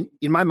in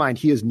my mind,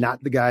 he is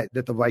not the guy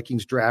that the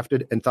Vikings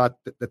drafted and thought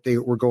that they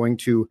were going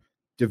to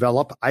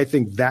develop. I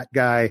think that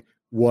guy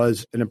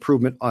was an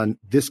improvement on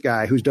this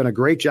guy who's done a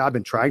great job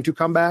in trying to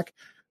come back,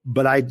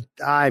 but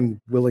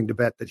I'm willing to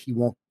bet that he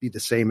won't be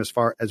the same as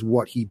far as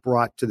what he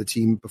brought to the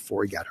team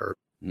before he got hurt.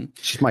 Mm-hmm.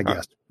 Just my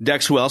guess.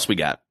 Dex, who else we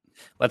got?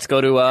 Let's go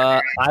to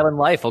Island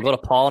Life. We'll go to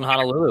Paul in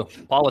Honolulu.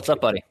 Paul, what's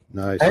up, buddy?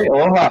 Nice. Hey,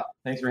 aloha.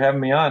 Thanks for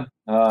having me on.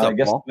 Up,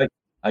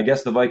 I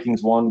guess the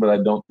Vikings won, but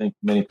I don't think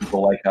many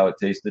people like how it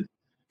tasted.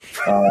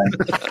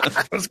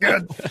 That's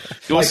good.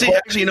 Well, see,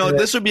 actually,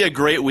 this would be a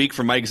great week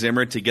for Mike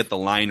Zimmer to get the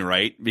line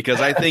right because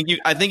I think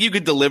you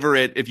could deliver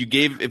it if you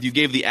gave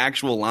the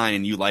actual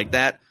line you like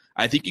that.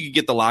 I think you could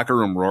get the locker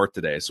room roar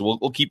today. So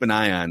we'll keep an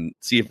eye on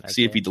see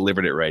if he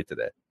delivered it right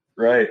today.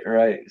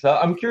 Right. So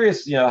I'm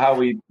curious, how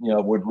we,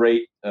 would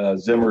rate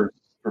Zimmer's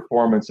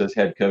performance as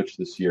head coach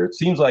this year. It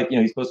seems like,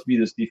 he's supposed to be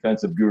this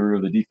defensive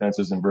guru. The defense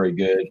isn't very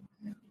good.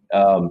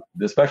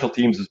 The special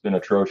teams has been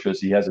atrocious.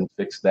 He hasn't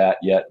fixed that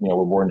yet.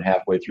 We're more than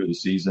halfway through the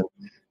season.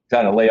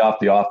 Kind of lay off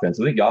the offense.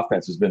 I think the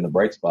offense has been the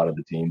bright spot of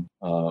the team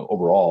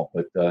overall.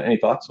 But any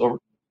thoughts? Over.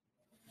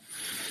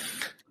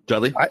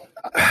 Dudley?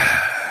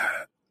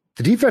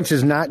 The defense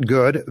is not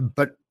good,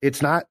 but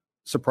it's not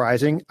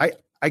surprising.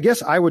 I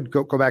guess I would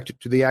go back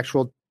to the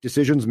actual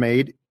decisions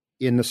made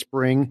in the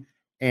spring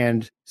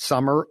and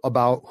summer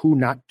about who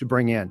not to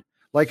bring in.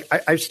 Like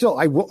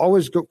I will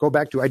always go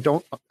back to I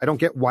don't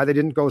get why they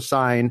didn't go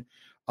sign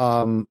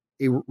a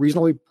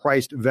reasonably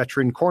priced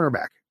veteran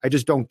cornerback. I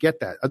just don't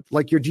get that.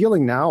 Like you're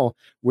dealing now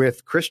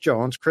with Chris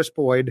Jones, Chris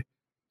Boyd,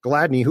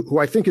 Gladney, who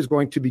I think is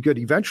going to be good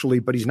eventually,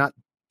 but he's not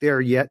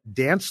there yet.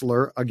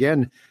 Dantzler,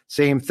 again,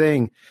 same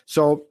thing.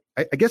 So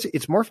I guess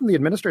it's more from the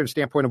administrative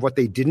standpoint of what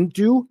they didn't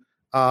do.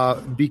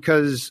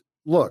 Because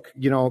look,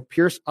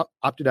 Pierce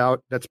opted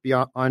out. That's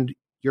beyond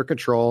your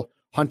control.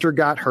 Hunter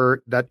got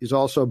hurt. That is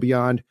also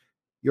beyond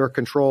your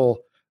control.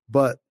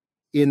 But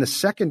in the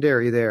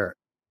secondary there,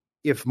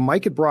 if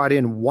Mike had brought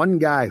in one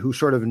guy who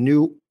sort of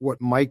knew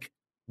what Mike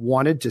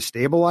wanted to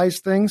stabilize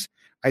things,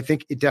 I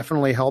think it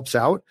definitely helps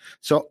out.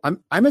 So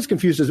I'm as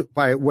confused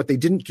by what they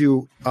didn't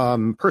do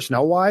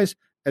personnel wise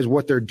as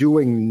what they're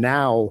doing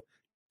now,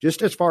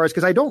 just as far as,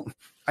 because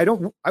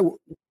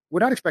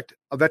would not expect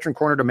a veteran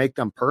corner to make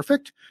them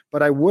perfect,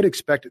 but I would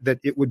expect that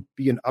it would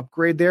be an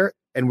upgrade there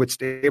and would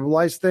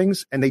stabilize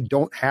things, and they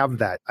don't have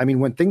that. I mean,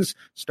 when things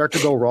start to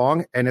go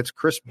wrong and it's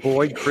Chris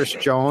Boyd, Chris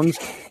Jones,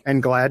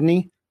 and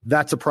Gladney,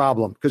 that's a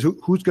problem because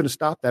who's going to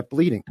stop that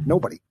bleeding?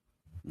 Nobody.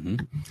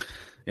 Mm-hmm.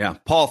 Yeah.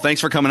 Paul, thanks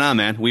for coming on,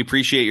 man. We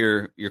appreciate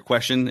your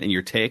question and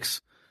your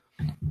takes.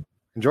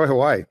 Enjoy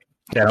Hawaii.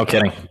 Yeah, no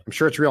kidding. I'm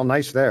sure it's real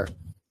nice there.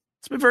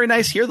 It's been very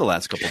nice here the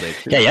last couple of days.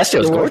 Yeah,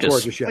 yesterday was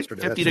gorgeous.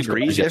 Yesterday. Like 50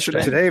 degrees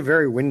yesterday. Today,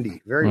 very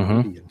windy. Very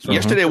windy.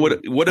 Yesterday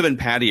would have been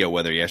patio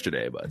weather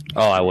yesterday, but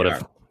I would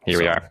have. Here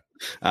we are.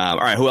 All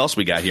right, who else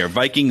we got here?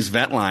 Vikings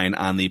Vent Line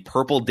on the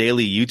Purple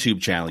Daily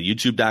YouTube channel,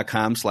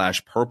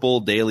 youtube.com/Purple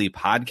Daily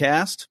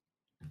Podcast.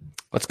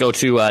 Let's go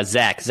to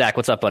Zach. Zach,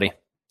 what's up, buddy?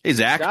 Hey,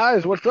 Zach.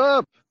 Guys, what's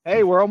up?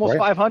 Hey, we're almost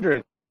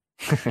 500.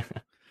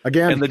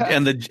 Again.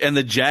 And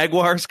the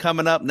Jaguars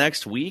coming up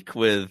next week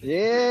with who's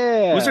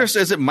there?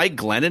 Is it Mike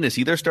Glennon? Is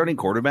he their starting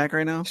quarterback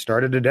right now?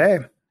 Started today.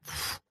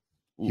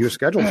 He was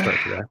scheduled to start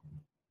today.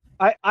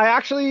 I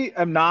actually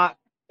am not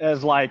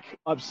as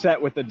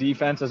upset with the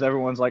defense as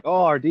everyone's like,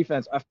 oh, our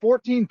defense.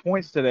 14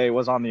 points today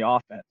was on the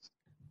offense.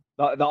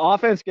 The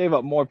offense gave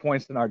up more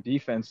points than our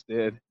defense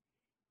did,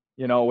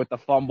 with the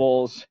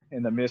fumbles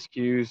and the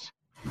miscues.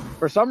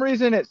 For some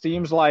reason, it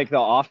seems like the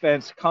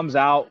offense comes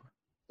out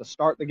to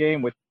start the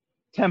game with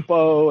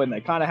tempo and they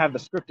kind of have the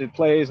scripted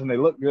plays and they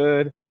look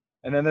good.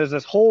 And then there's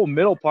this whole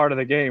middle part of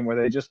the game where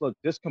they just look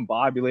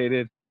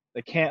discombobulated.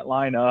 They can't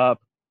line up.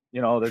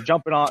 They're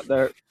jumping on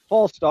their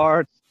false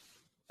starts.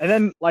 And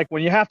then,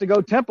 when you have to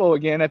go tempo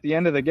again at the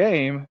end of the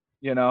game,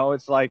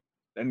 it's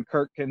then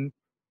Kirk can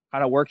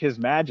kind of work his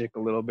magic a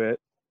little bit.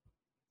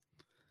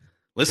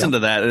 Listen to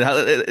that.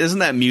 Isn't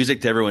that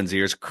music to everyone's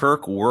ears?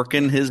 Kirk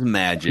working his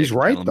magic. He's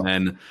right,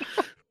 though.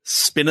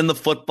 Spinning the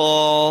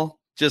football,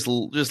 just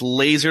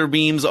laser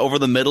beams over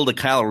the middle to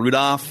Kyle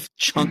Rudolph,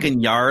 chunking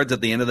yards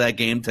at the end of that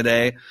game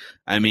today.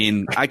 I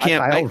mean,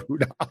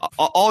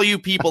 all you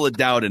people that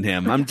doubted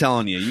him, I'm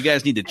telling you, you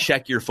guys need to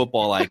check your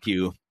football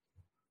IQ.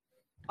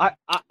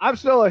 I'm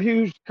still a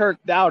huge Kirk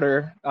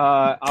doubter.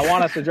 I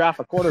want us to draft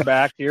a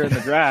quarterback here in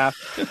the draft.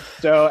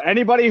 So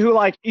anybody who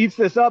eats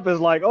this up is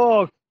like,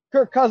 oh,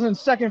 Kirk Cousins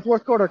second,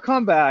 fourth quarter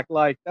comeback.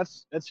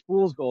 That's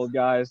fool's gold,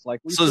 guys.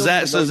 So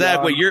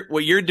Zach,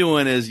 what you're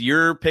doing is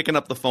you're picking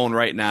up the phone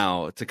right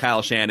now to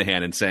Kyle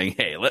Shanahan and saying,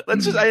 hey,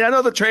 let's just. I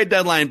know the trade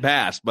deadline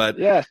passed, but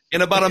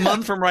in about a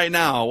month from right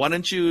now, why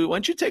don't you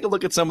take a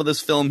look at some of this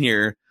film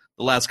here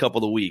the last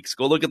couple of weeks?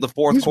 Go look at the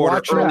fourth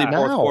quarter, early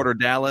fourth quarter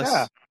Dallas.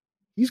 Yeah.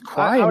 He's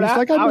crying. I would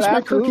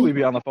absolutely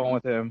be on the phone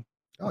with him.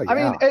 Oh, yeah. I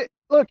mean,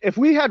 look, if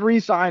we had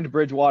re-signed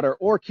Bridgewater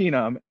or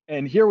Keenum,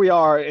 and here we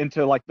are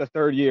into the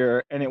third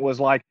year, and it was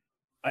an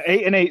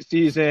 8-8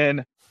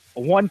 season,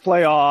 one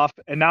playoff,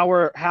 and now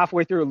we're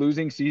halfway through a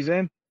losing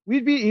season,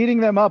 we'd be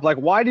eating them up.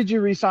 Why did you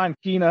re-sign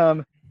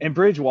Keenum and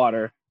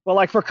Bridgewater?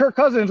 But for Kirk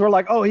Cousins, we're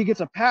like, oh, he gets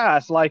a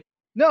pass.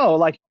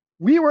 No,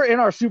 we were in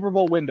our Super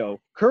Bowl window.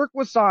 Kirk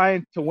was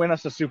signed to win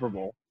us a Super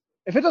Bowl.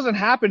 If it doesn't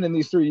happen in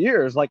these 3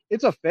 years,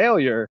 it's a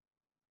failure.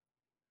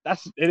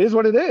 It is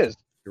what it is.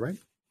 You're right.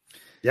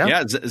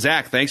 Yeah,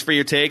 Zach, thanks for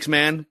your takes,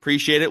 man.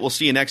 Appreciate it. We'll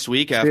see you next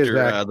week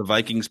after the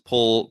Vikings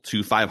pull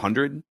to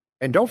 500.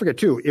 And don't forget,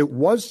 too, it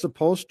was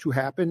supposed to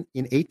happen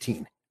in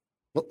 18.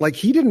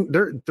 He didn't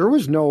 – there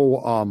was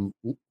no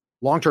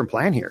long-term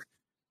plan here.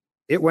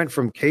 It went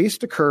from Case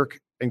to Kirk,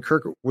 and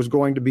Kirk was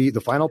going to be the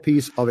final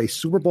piece of a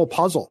Super Bowl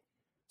puzzle.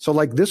 So,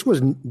 this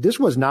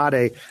was not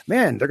a –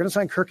 man, they're going to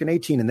sign Kirk in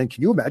 18, and then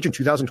can you imagine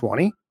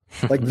 2020?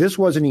 This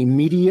was an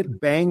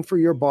immediate bang for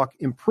your buck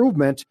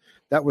improvement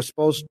that was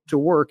supposed to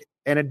work,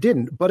 and it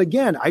didn't. But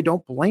again, I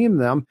don't blame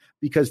them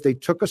because they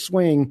took a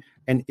swing,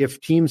 and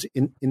if teams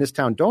in this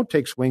town don't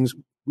take swings,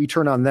 we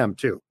turn on them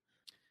too.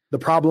 The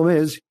problem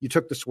is you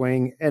took the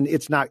swing, and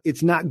it's not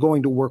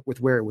going to work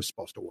with where it was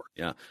supposed to work.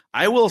 Yeah,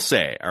 I will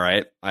say, all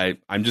right,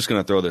 I'm just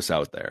going to throw this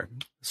out there.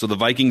 So the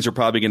Vikings are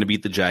probably going to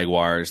beat the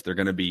Jaguars. They're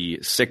going to be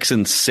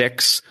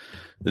 6-6.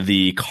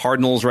 The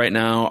Cardinals right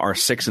now are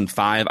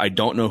 6-5. I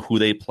don't know who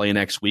they play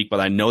next week,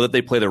 but I know that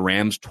they play the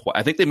Rams.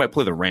 I think they might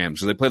play the Rams.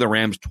 So they play the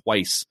Rams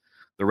twice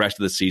the rest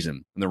of the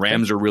season, and the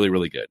Rams are really,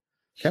 really good.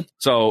 Okay.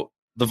 So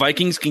the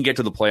Vikings can get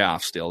to the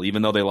playoffs still,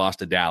 even though they lost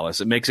to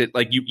Dallas. It makes it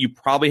you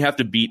probably have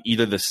to beat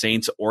either the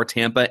Saints or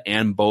Tampa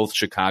and both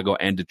Chicago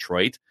and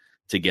Detroit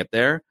to get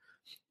there.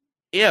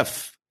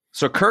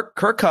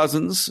 Kirk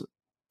Cousins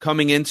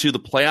coming into the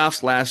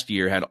playoffs last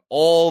year had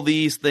all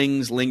these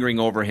things lingering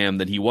over him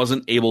that he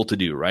wasn't able to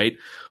do, right?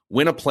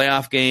 Win a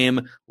playoff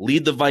game,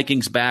 lead the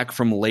Vikings back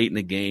from late in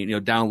the game,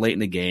 down late in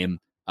the game,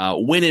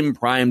 win in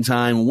prime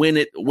time, win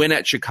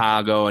at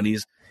Chicago, and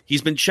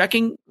he's been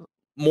checking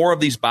more of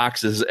these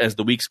boxes as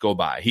the weeks go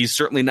by. He's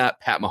certainly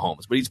not Pat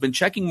Mahomes, but he's been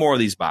checking more of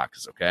these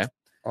boxes, okay?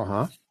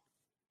 Uh-huh.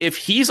 If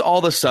he's all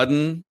of a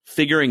sudden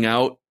figuring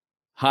out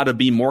how to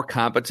be more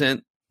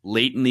competent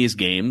late in these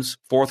games,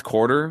 fourth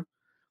quarter,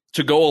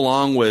 to go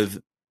along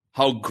with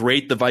how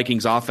great the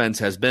Vikings offense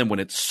has been when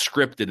it's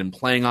scripted and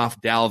playing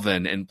off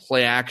Dalvin and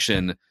play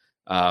action,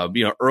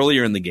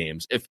 earlier in the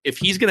games. If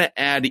he's going to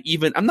add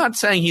even, I'm not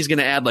saying he's going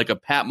to add like a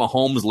Pat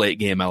Mahomes late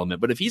game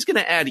element, but if he's going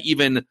to add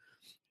even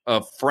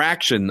a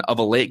fraction of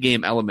a late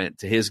game element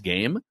to his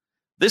game,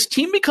 this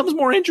team becomes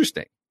more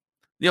interesting.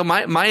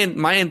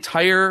 My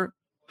entire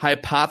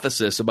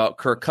hypothesis about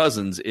Kirk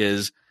Cousins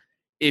is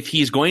if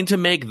he's going to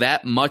make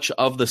that much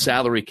of the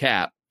salary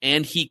cap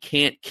and he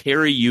can't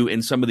carry you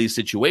in some of these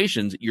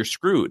situations, you're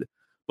screwed.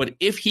 But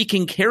if he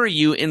can carry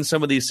you in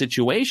some of these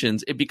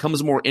situations, it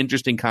becomes a more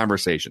interesting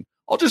conversation.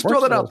 I'll just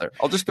throw that out there.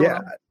 It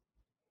out.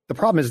 The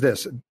problem is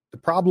this. The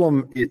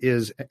problem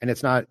is, and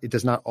it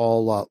does not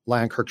all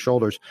lie on Kirk's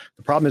shoulders.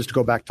 The problem is, to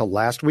go back to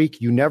last week,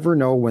 you never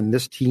know when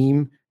this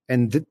team,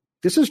 and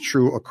this is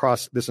true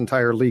across this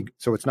entire league,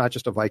 so it's not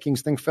just a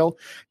Vikings thing, Phil.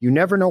 You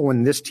never know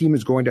when this team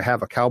is going to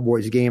have a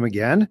Cowboys game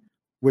again,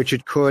 which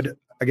it could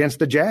against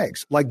the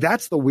Jags. Like,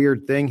 that's the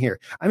weird thing here.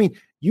 I mean,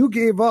 you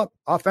gave up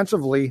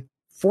offensively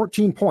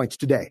 14 points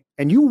today,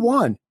 and you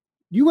won.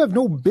 You have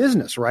no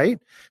business, right?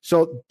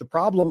 So the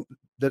problem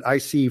that I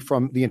see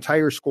from the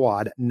entire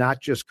squad,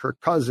 not just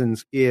Kirk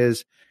Cousins,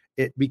 is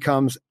it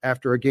becomes,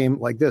 after a game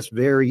like this,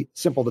 very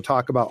simple to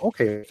talk about,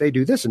 okay, if they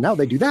do this and now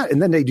they do that,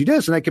 and then they do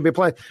this, and that could be a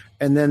play,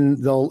 and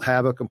then they'll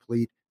have a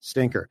complete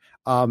stinker.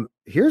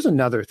 Here's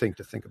another thing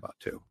to think about,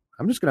 too.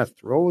 I'm just going to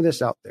throw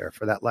this out there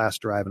for that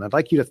last drive, and I'd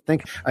like you to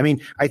think,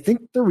 I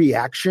think the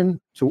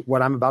reaction to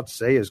what I'm about to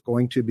say is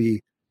going to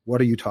be, what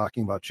are you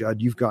talking about,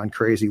 Judd? You've gone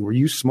crazy. Were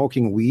you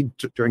smoking weed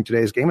during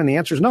today's game? And the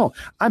answer is no.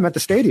 I'm at the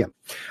stadium.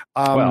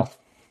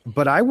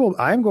 But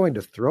I'm going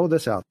to throw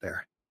this out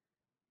there.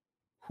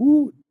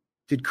 Who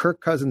did Kirk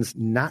Cousins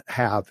not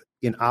have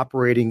in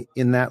operating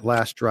in that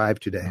last drive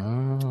today?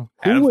 Adam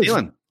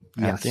Thielen.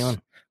 Yes.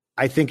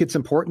 I think it's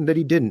important that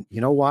he didn't. You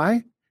know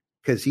why?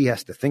 Because he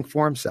has to think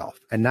for himself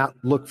and not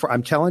look for,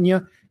 I'm telling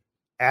you,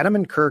 Adam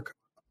and Kirk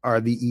are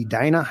the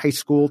Edina High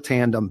School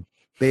tandem,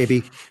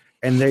 baby.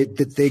 And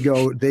they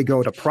go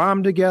to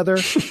prom together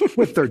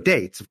with their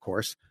dates, of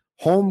course.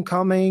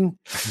 Homecoming,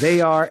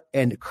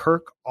 and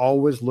Kirk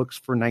always looks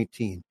for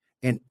 19.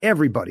 And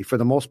everybody, for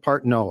the most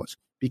part, knows,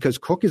 because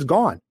Cook is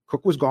gone.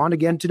 Cook was gone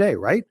again today,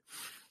 right?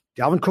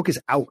 Dalvin Cook is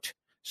out.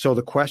 So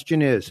the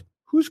question is,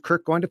 who's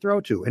Kirk going to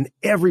throw to? And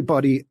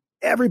everybody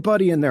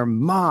and their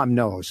mom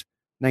knows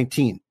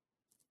 19.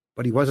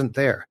 But he wasn't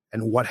there.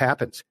 And what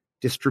happens?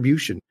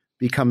 Distribution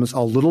becomes a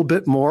little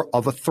bit more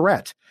of a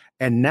threat.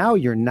 And now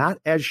you're not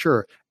as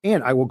sure.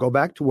 And I will go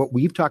back to what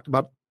we've talked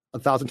about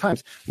 1,000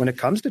 times. When it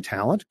comes to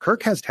talent,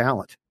 Kirk has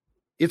talent.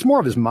 It's more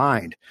of his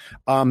mind.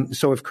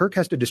 So if Kirk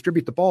has to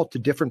distribute the ball to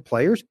different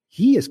players,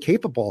 he is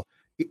capable,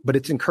 but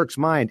it's in Kirk's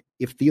mind.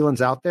 If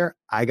Thielen's out there,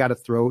 I got to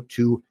throw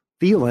to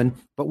Thielen.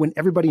 But when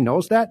everybody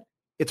knows that,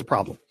 it's a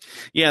problem.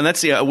 Yeah, and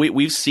that's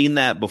we've seen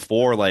that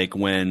before, like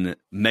when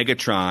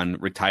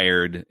Megatron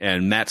retired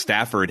and Matt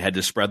Stafford had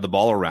to spread the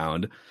ball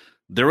around.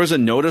 There was a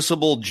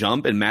noticeable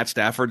jump in Matt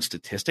Stafford's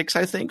statistics,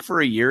 I think, for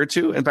a year or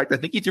two. In fact, I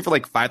think he threw for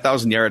like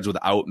 5,000 yards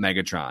without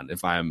Megatron,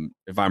 if I'm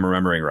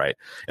remembering right.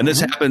 And this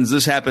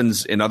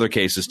happens in other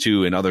cases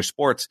too, in other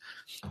sports.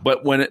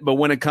 But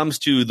when it comes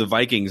to the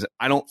Vikings,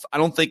 I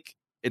don't think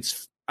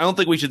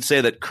we should say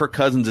that Kirk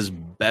Cousins is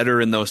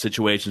better in those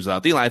situations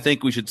without Thielen. I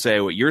think we should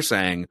say what you're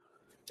saying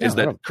is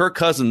that Kirk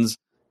Cousins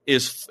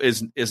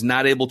is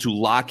not able to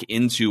lock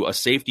into a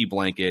safety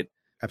blanket.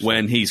 Absolutely.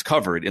 When he's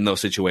covered in those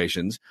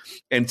situations.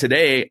 And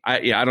today, I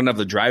don't have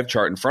the drive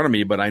chart in front of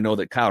me, but I know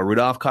that Kyle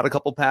Rudolph caught a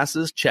couple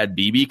passes. Chad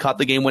Beebe caught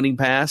the game-winning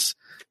pass.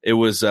 It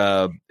was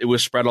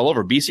spread all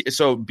over.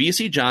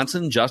 BC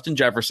Johnson, Justin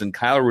Jefferson,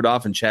 Kyle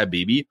Rudolph, and Chad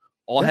Beebe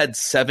all had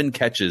 7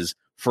 catches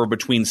for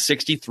between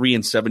 63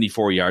 and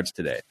 74 yards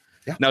today.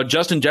 Yeah. Now,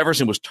 Justin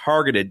Jefferson was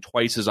targeted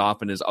twice as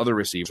often as other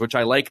receivers, which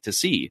I like to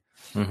see.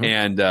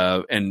 And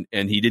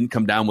he didn't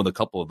come down with a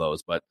couple of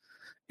those, but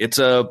it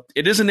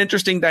is an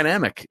interesting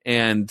dynamic,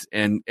 and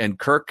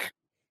Kirk,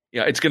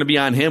 it's going to be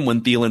on him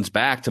when Thielen's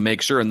back to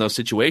make sure in those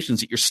situations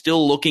that you're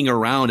still looking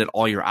around at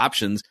all your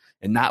options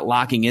and not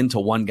locking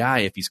into one guy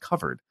if he's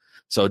covered.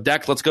 So,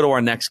 Deck, let's go to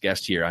our next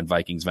guest here on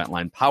Vikings Vent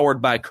Line,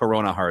 powered by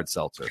Corona Hard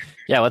Seltzer.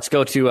 Yeah, let's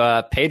go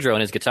to Pedro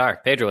and his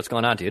guitar. Pedro, what's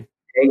going on, dude?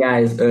 Hey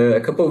guys,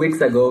 a couple of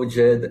weeks ago,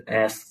 Judd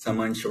asked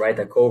someone to write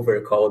a cover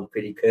called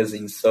Pretty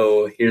Cousins,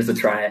 so here's a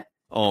try.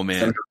 Oh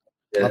man,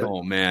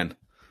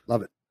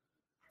 love it.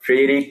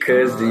 Pretty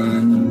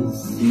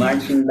cousins,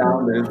 marching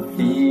down the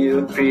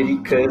field, pretty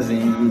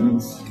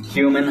cousins,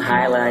 human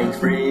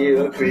highlights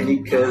reel,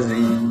 pretty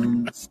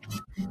cousins.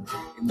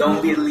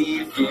 Don't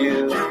believe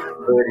you,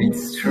 but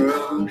it's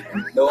true.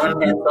 No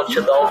one has touched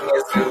a dog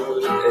as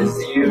good as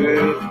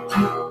you.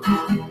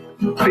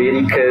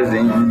 Pretty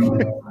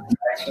cousins,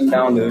 marching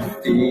down the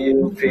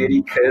field,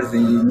 pretty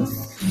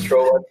cousins,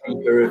 throw a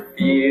finger a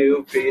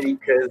field, pretty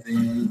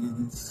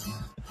cousins.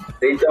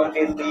 They don't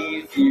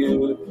believe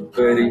you,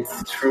 but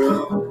it's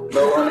true.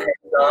 No one has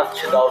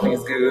touched a dog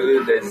as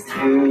good as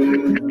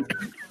you.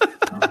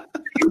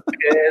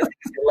 Because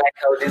you like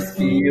how this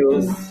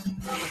feels.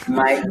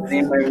 Mike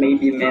Zimmer may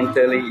be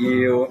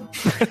mentally ill.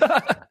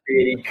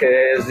 Pretty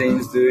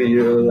cousins, do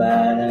you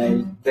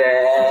like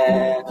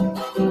that?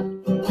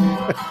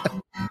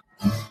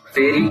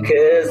 Pretty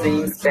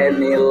Cousins fed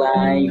me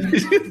life.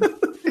 That's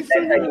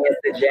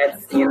against the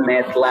Jets in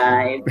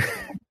MetLife.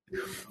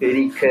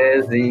 Pretty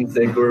Cousins,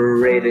 the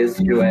greatest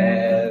you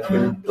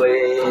ever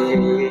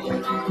played.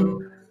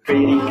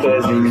 Pretty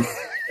Cousins.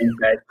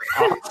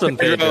 Awesome,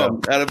 Pedro.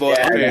 Attaboy,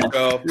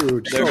 Pedro.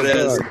 Dude, there so it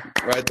is,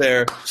 good. right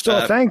there.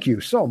 So thank you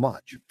so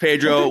much,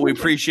 Pedro. We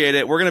appreciate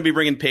it. We're going to be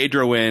bringing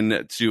Pedro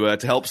in to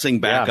help sing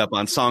backup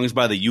on Songs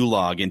by the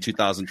U-Log in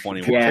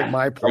 2021. Yeah.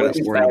 My We're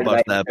pleasure. going to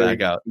bust that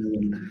back out.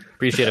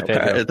 Appreciate it,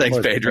 Pedro. Thanks,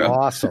 Was Pedro.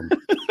 Awesome.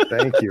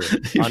 Thank you.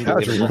 You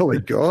guys are really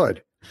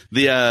good.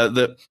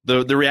 The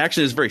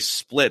reaction is very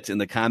split in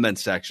the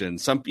comments section.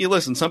 Some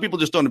people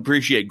just don't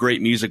appreciate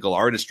great musical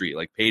artistry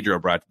like Pedro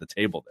brought to the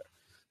table there.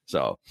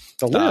 So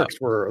the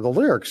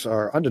lyrics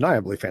are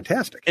undeniably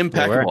fantastic,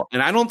 impeccable.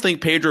 And I don't think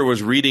Pedro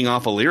was reading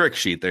off a lyric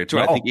sheet there too.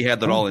 No. I think he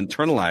had that all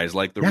internalized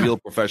like the real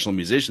professional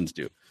musicians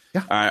do.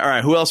 Yeah. All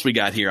right. Who else we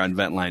got here on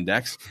Vent Line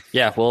Dex?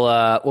 Yeah,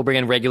 we'll bring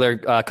in regular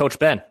Coach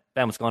Ben.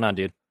 Ben, what's going on,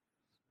 dude?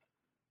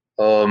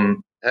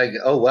 Oh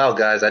wow,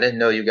 guys! I didn't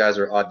know you guys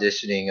were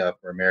auditioning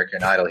for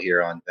American Idol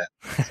here on Vent.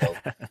 So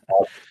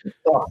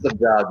awesome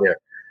job there.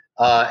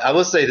 I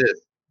will say this: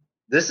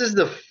 this is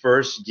the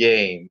first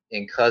game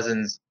in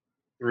Cousins'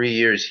 3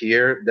 years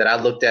here that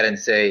I looked at and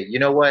say, you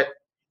know what?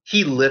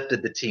 He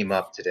lifted the team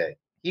up today.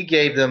 He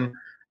gave them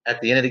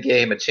at the end of the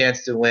game a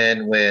chance to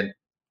win when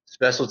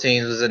special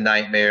teams was a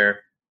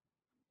nightmare.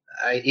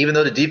 Even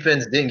though the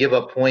defense didn't give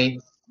up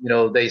points,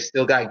 they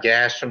still got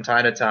gashed from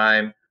time to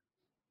time.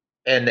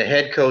 And the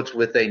head coach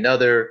with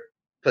another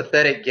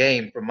pathetic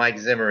game for Mike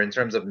Zimmer in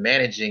terms of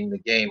managing the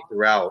game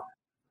throughout.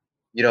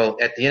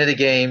 At the end of the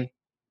game,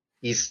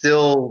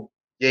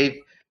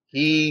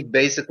 he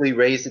basically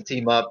raised the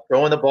team up,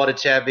 throwing the ball to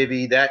Chad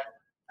Bibby. I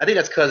think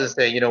that's Cousins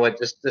saying, you know what,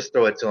 just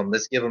throw it to him.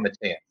 Let's give him a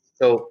chance.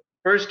 So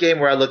first game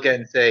where I look at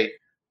it and say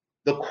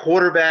the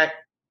quarterback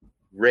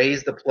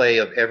raised the play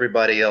of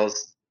everybody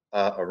else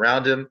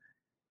around him.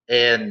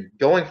 And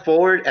going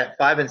forward at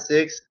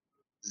 5-6,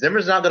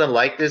 Zimmer's not going to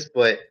like this,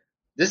 but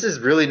this is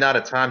really not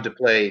a time to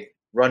play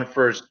run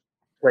first,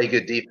 play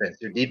good defense.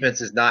 Your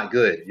defense is not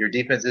good. Your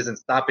defense isn't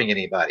stopping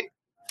anybody.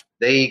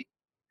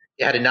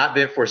 Had it not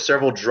been for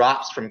several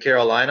drops from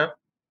Carolina,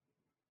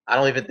 I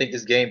don't even think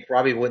this game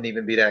probably wouldn't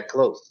even be that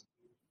close.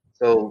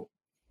 So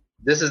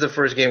this is the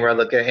first game where I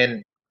look at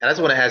and I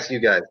just want to ask you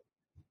guys,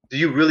 do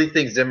you really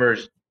think Zimmer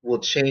will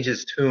change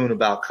his tune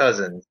about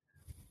Cousins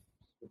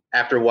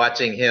after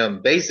watching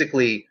him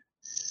basically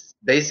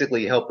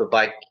help the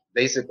Vikings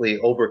basically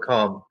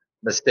overcome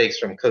mistakes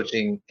from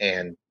coaching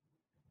and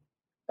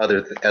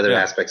other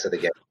aspects of the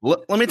game?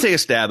 Let me take a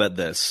stab at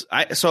this.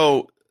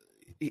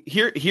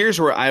 Here's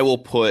where I will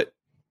put,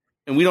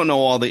 and we don't know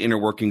all the inner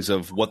workings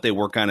of what they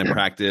work on in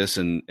practice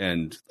and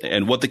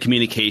what the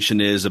communication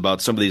is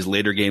about some of these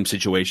later game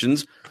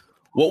situations.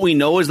 What we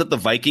know is that the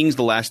Vikings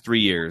the last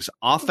 3 years,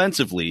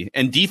 offensively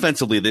and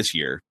defensively this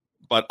year,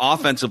 but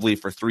offensively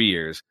for 3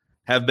 years,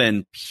 have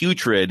been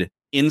putrid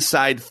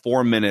inside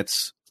 4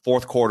 minutes,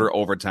 fourth quarter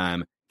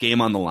overtime, game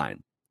on the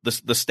line. The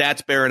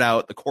stats bear it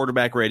out. The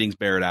quarterback ratings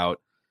bear it out.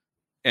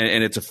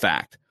 And it's a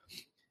fact.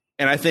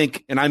 And I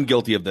think, and I'm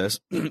guilty of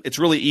this, it's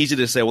really easy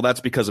to say, well,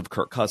 that's because of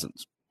Kirk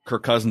Cousins.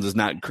 Kirk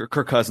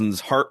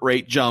Cousins' heart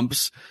rate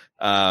jumps.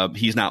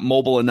 He's not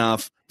mobile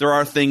enough. There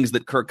are things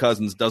that Kirk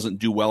Cousins doesn't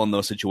do well in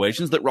those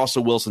situations that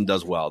Russell Wilson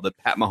does well, that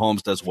Pat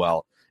Mahomes does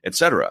well,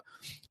 etc.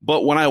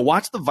 But when I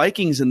watch the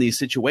Vikings in these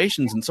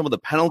situations and some of the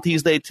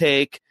penalties they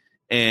take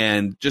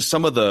and just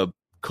some of the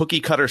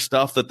cookie cutter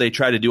stuff that they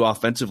try to do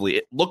offensively,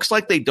 it looks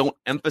like they don't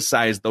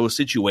emphasize those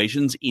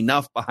situations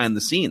enough behind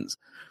the scenes.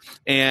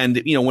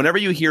 And, whenever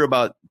you hear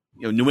about,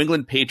 New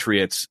England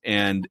Patriots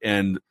and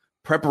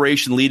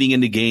preparation leading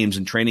into games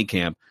and training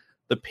camp,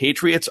 the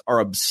Patriots are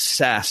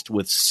obsessed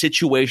with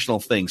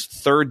situational things,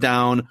 third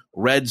down,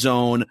 red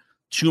zone,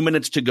 2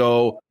 minutes to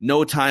go,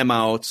 no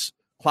timeouts,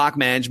 clock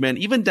management,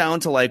 even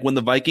down to like when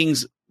the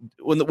Vikings,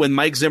 when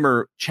Mike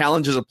Zimmer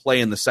challenges a play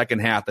in the second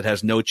half that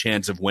has no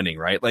chance of winning,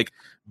 right? Like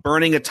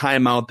burning a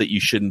timeout that you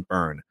shouldn't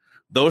burn.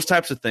 Those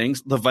types of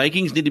things. The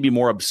Vikings need to be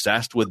more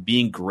obsessed with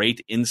being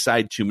great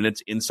inside 2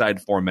 minutes,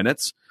 inside 4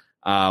 minutes.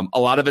 A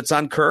lot of it's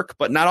on Kirk,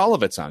 but not all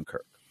of it's on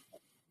Kirk.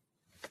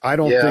 I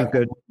don't think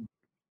that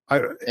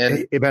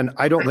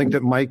I don't think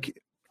that Mike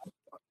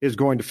is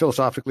going to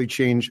philosophically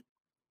change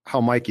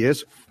how Mike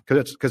is,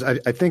 because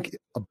I think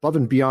above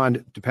and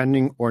beyond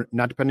depending or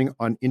not depending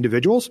on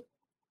individuals,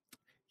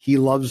 he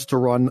loves to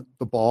run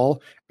the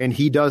ball, and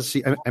he does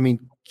see. I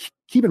mean,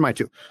 keep in mind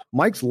too,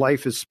 Mike's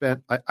life is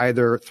spent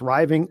either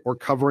thriving or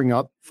covering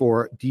up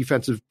for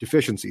defensive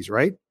deficiencies,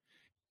 right?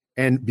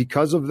 And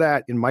because of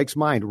that, in Mike's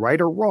mind, right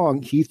or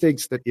wrong, he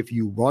thinks that if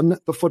you run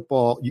the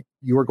football,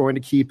 you are going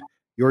to keep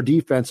your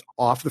defense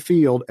off the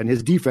field, and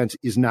his defense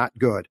is not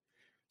good.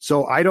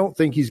 So I don't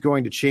think he's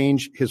going to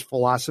change his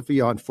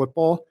philosophy on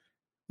football,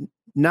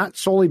 not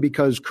solely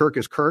because Kirk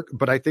is Kirk,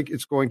 but I think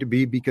it's going to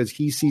be because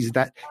he sees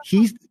that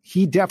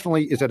he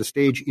definitely is at a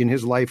stage in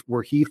his life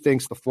where he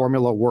thinks the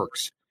formula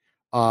works.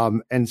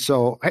 And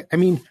so, I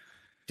mean,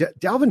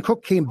 Dalvin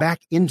Cook came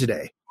back in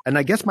today. And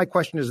I guess my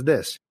question is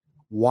this.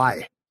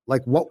 Why?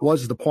 Like, what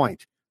was the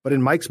point? But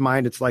in Mike's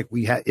mind, it's like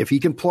if he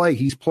can play,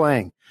 he's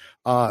playing.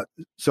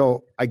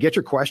 So I get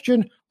your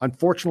question.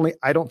 Unfortunately,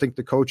 I don't think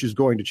the coach is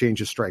going to change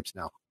his stripes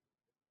now.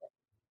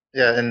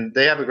 Yeah, and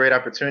they have a great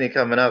opportunity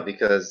coming up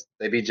because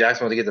they beat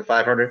Jacksonville to get to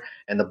 500,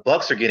 and the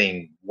Bucs are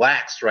getting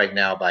waxed right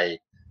now by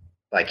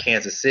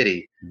Kansas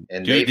City,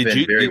 and have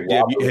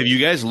you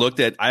guys looked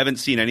at? I haven't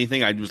seen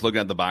anything. I was looking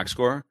at the box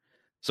score.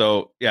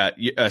 So yeah,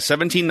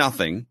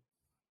 17-0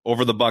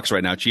 over the Bucs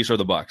right now. Chiefs are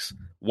the Bucs.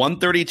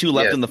 132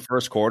 left in the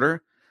first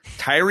quarter.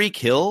 Tyreek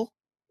Hill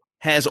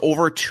has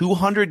over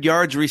 200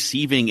 yards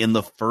receiving in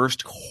the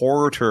first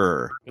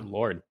quarter. Good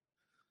Lord.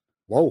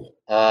 Whoa.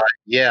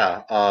 If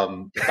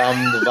I'm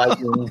the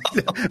Vikings,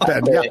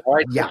 all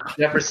right,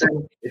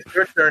 Jefferson, it's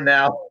your turn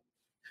now.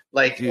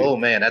 Like, dude. Oh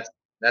man,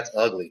 that's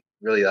ugly,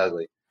 really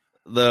ugly.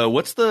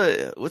 What's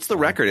the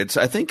record?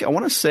 I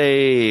want to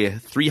say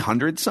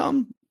 300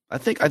 some. I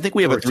think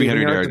we have a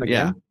 300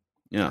 yard.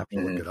 Yeah.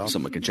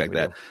 Someone can check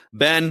that.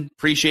 Ben,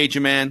 appreciate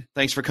you, man.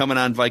 Thanks for coming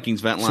on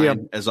Vikings Vent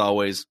Line. As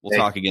always, we'll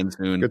talk again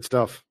soon. Good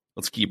stuff.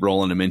 Let's keep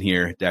rolling them in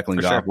here.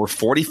 Declan Goff. Sure. We're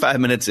 45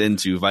 minutes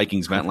into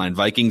Vikings Vent Line.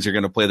 Vikings are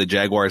going to play the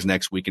Jaguars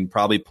next week and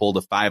probably pull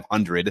to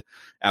 500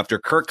 after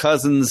Kirk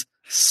Cousins'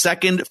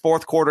 second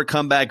fourth quarter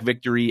comeback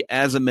victory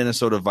as a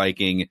Minnesota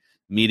Viking.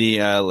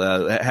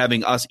 Media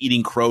having us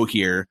eating crow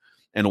here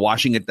and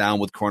washing it down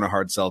with Corona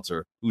Hard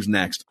Seltzer. Who's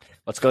next?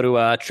 Let's go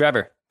to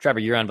Trevor. Trevor,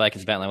 you're on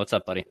Vikings Vent Line. What's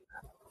up, buddy?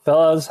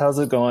 Fellas, how's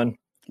it going?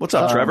 What's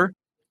up, Trevor?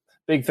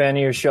 Big fan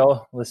of your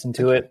show. Listen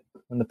to it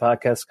when the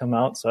podcasts come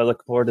out, so I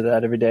look forward to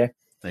that every day.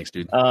 Thanks,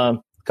 dude. A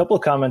couple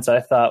of comments I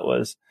thought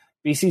was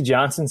BC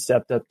Johnson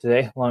stepped up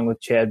today along with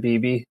Chad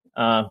Beebe.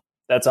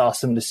 That's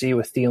awesome to see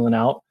with Thielen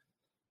out.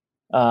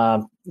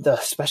 The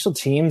special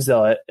teams,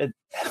 though, it's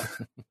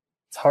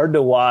hard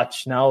to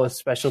watch now with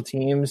special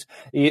teams.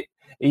 It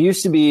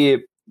used to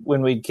be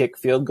when we'd kick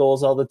field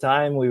goals all the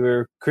time, we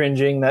were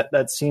cringing.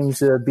 That seems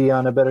to be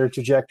on a better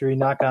trajectory,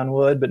 knock on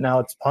wood, but now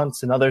it's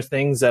punts and other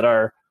things that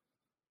are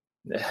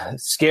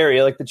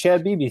scary, like the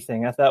Chad Beebe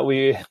thing. I thought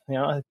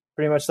I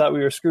pretty much thought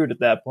we were screwed at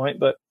that point,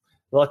 but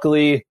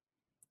luckily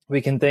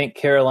we can thank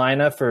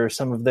Carolina for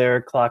some of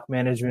their clock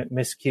management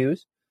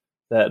miscues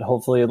that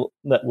hopefully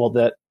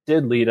that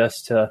did lead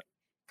us to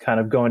kind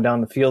of going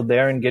down the field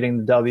there and getting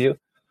the W.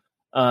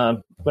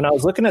 When I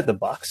was looking at the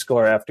box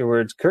score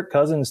afterwards, Kirk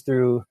Cousins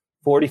threw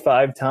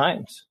 45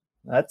 times.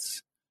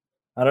 Is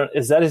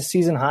that his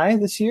season high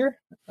this year?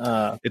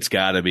 It's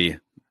gotta be.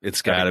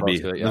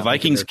 The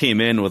Vikings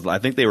came in with, I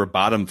think they were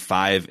bottom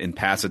 5 in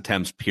pass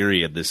attempts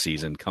period this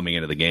season coming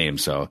into the game.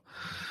 So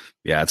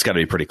yeah, it's gotta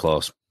be pretty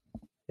close.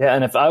 Yeah.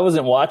 And if I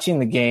wasn't watching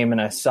the game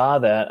and I saw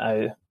that,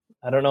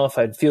 I don't know if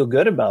I'd feel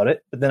good about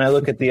it, but then I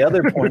look at the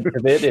other point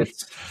of it.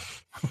 It's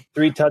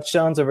 3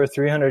 touchdowns over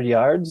 300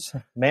 yards.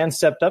 Man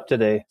stepped up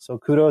today. So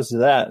kudos to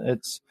that.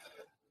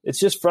 It's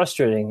just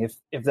frustrating.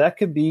 If that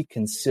could be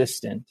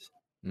consistent,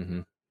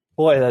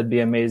 boy, that'd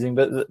be amazing.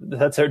 But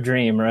that's our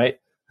dream, right?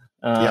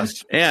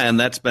 Yes. Yeah, and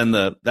that's been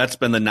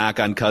the knock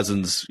on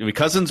Cousins. I mean,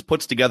 Cousins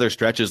puts together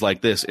stretches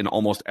like this in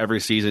almost every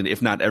season,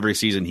 if not every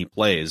season he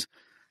plays.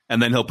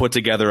 And then he'll put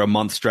together a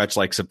month stretch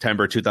like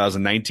September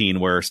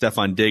 2019 where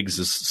Stephon Diggs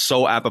is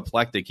so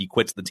apoplectic he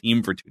quits the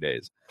team for 2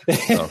 days.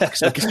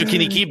 So can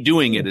he keep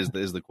doing it is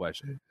the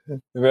question.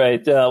 Right.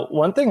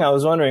 One thing I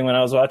was wondering when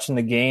I was watching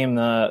the game,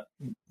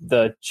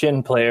 the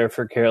chin player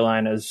for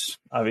Carolina is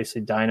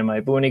obviously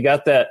dynamite. But when he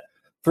got that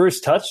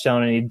first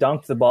touchdown and he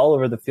dunked the ball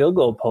over the field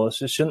goal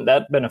post, shouldn't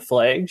that have been a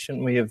flag?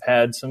 Shouldn't we have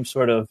had some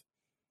sort of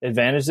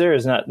advantage there?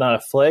 Is not a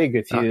flag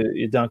if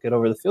you dunk it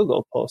over the field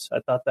goal post? I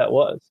thought that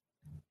was.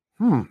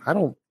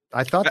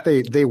 I thought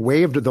they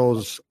waived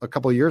those a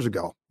couple of years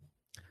ago.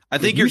 I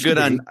think you're good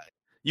on.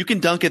 You can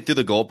dunk it through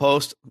the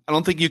goalpost. I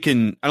don't think you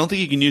can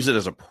use it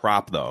as a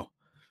prop though.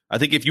 I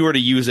think if you were to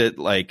use it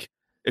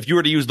if you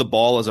were to use the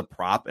ball as a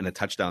prop in a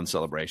touchdown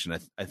celebration,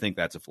 I think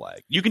that's a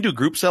flag. You can do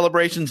group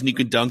celebrations and you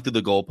can dunk through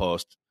the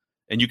goalpost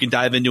and you can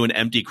dive into an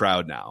empty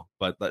crowd now.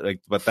 But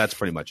that's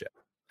pretty much it.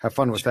 Have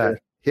fun with that.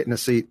 Hitting a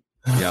seat.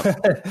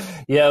 Yep.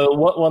 Yeah.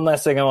 One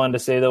last thing I wanted to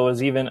say though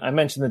was I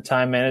mentioned the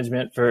time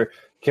management for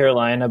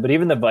Carolina, but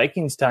even the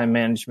Vikings time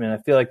management,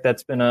 I feel like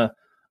that's been a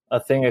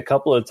thing a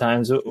couple of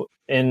times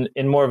in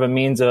more of a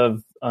means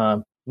of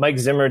Mike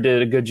Zimmer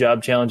did a good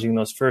job challenging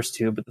those first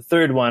two, but the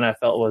third one I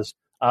felt was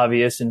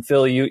obvious. And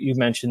Phil, you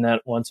mentioned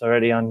that once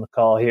already on the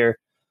call here,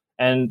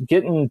 and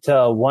getting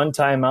to one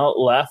timeout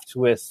left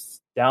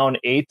with down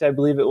 8, I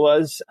believe it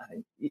was.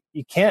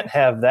 You can't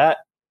have that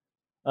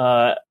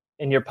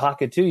in your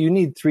pocket too. You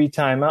need 3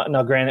 timeouts.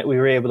 Now, granted, we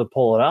were able to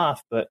pull it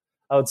off, but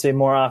I would say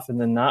more often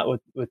than not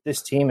with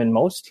this team and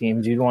most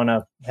teams, you'd want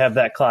to have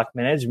that clock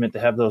management to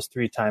have those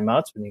 3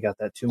 timeouts when you got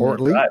that 2 minute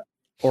drive.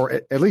 Or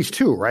at least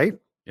 2, right?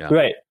 Yeah.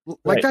 Right.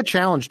 Like that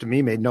challenge to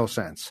me made no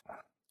sense.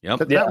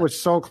 Yep. That was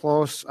so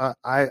close.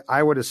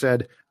 I would have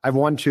said, I've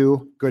won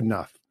 2, good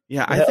enough.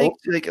 Yeah, I think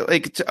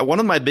like one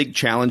of my big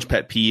challenge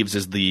pet peeves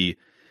is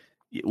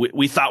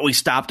we thought we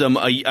stopped them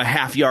a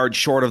half yard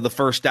short of the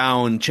first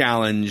down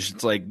challenge.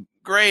 It's like,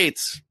 great.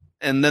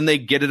 and then they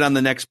get it on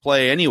the next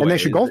play anyway. And they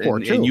should go for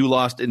it, too. And you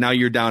lost, and now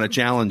you're down a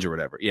challenge or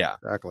whatever. Yeah.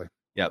 Exactly.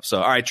 Yep.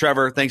 So, all right,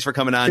 Trevor, thanks for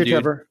coming on, Hey, dude.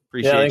 Trevor.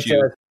 Appreciate you.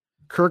 Trevor.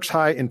 Kirk's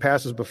high in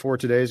passes before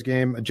today's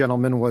game, a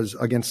gentleman, was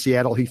against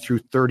Seattle. He threw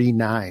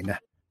 39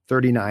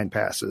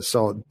 passes.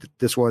 So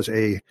this was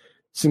a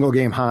single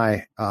game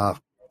high,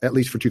 at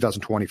least for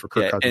 2020 for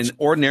Kirk Cousins. And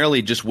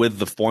ordinarily, just with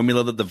the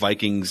formula that the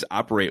Vikings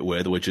operate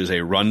with, which is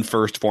a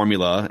run-first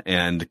formula,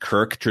 and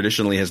Kirk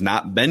traditionally has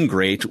not been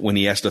great when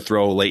he has to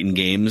throw late in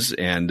games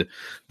and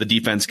the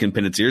defense can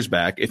pin its ears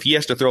back. If he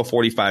has to throw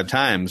 45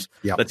 times,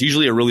 that's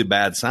usually a really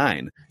bad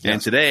sign. Yes.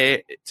 And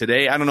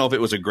today, I don't know if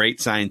it was a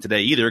great sign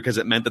today either, because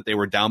it meant that they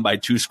were down by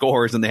 2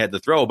 scores and they had to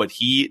throw, but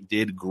he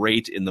did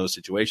great in those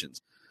situations.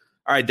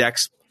 All right,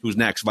 Dex, who's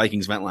next?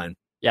 Vikings vent line.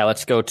 Yeah,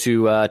 let's go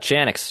to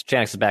Chanix.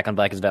 Chanix is back on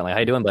Vikings Vent Line. How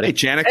you doing, buddy? Hey,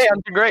 Chanix. Hey,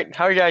 I'm doing great.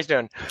 How are you guys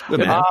doing? Good,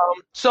 man.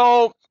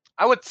 So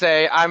I would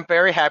say I'm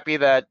very happy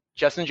that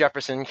Justin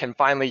Jefferson can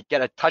finally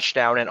get a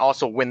touchdown and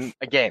also win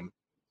a game.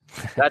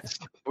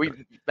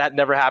 That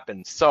never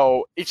happens.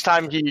 So each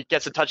time he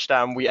gets a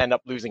touchdown, we end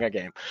up losing a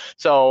game.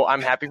 So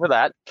I'm happy for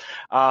that.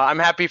 I'm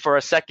happy for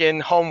a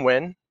second home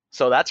win.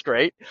 So that's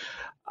great.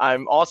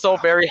 I'm also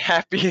very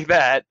happy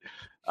that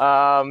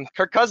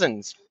Kirk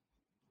Cousins.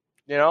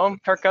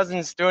 Kirk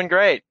Cousins doing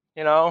great.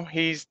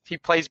 He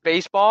plays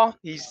baseball.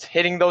 He's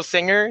hitting those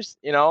singers,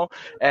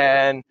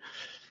 and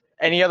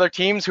any other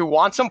teams who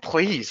wants him,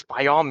 please,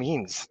 by all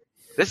means.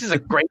 This is a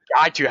great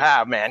guy to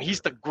have, man.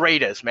 He's the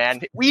greatest, man.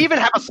 We even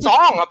have a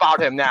song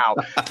about him now.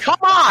 Come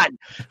on.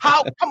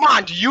 Come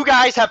on. Do you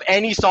guys have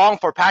any song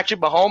for Patrick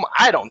Mahomes?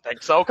 I don't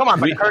think so. Come on,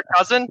 but Kirk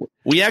Cousins.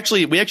 We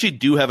actually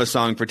do have a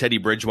song for Teddy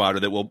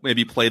Bridgewater that we'll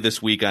maybe play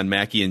this week on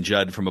Mackie and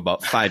Judd from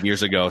about 5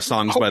 years ago,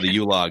 songs by the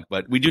U-Log,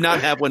 but we do not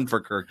have one for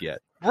Kirk yet.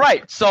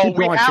 Right. So Keep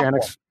we going, have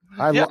Chanix.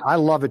 one. I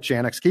love it,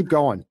 Chanix. Keep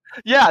going.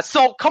 Yeah.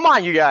 So come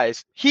on, you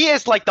guys. He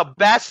is like the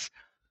best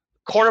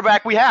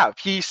quarterback we have.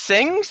 He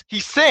sings,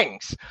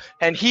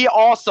 and he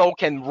also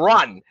can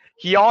run.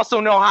 He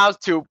also knows how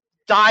to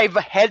dive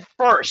head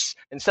first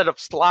instead of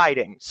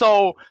sliding.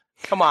 So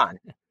come on.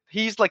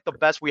 He's like the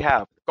best we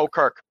have. Go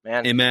Kirk,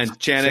 man. Amen.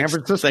 Chanix, San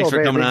Francisco, thanks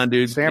for coming baby. on,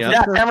 dude. San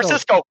San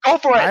Francisco. Go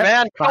for it,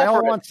 man. Go Kyle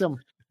for it. wants him.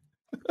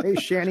 Hey,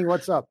 Shanny,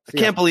 what's up? I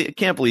can't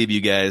believe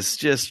you guys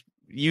just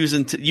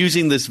using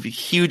this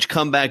huge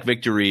comeback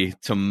victory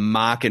to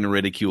mock and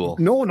ridicule.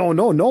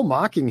 No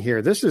mocking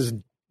here. This is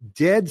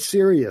dead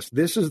serious.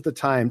 This is the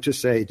time to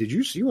say, did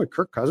you see what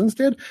Kirk Cousins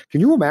did? Can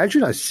you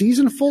imagine a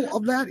season full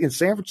of that in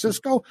San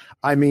Francisco?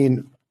 I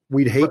mean,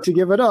 we'd hate to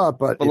give it up,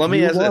 but let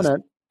me ask this.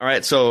 It, all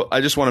right, so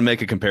I just want to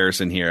make a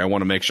comparison here. I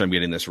want to make sure I'm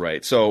getting this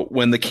right. So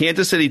when the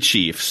Kansas City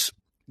Chiefs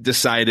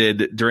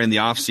decided during the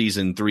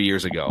offseason 3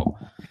 years ago,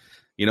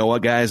 you know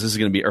what, guys, this is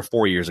going to be, or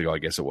 4 years ago, I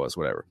guess it was,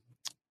 whatever.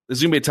 This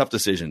is going to be a tough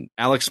decision.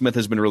 Alex Smith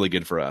has been really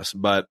good for us,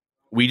 but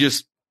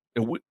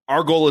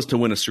our goal is to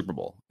win a Super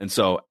Bowl. And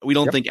so we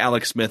don't think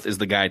Alex Smith is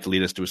the guy to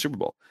lead us to a Super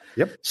Bowl.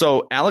 Yep.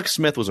 So Alex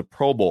Smith was a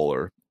Pro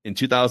Bowler in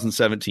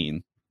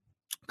 2017,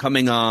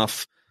 coming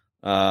off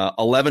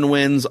 11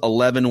 wins,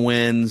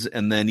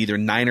 and then either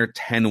 9 or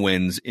 10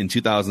 wins in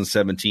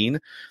 2017.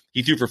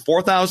 He threw for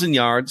 4,000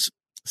 yards,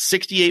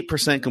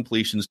 68%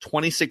 completions,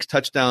 26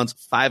 touchdowns,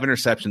 5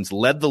 interceptions,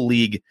 led the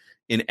league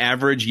in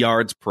average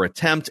yards per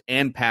attempt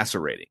and passer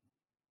rating.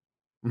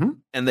 Mm-hmm.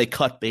 And they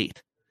cut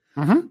bait.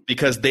 Mm-hmm.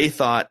 Because they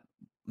thought,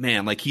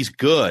 man, like he's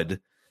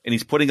good and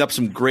he's putting up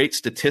some great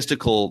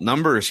statistical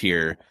numbers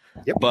here.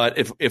 Yep. But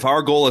if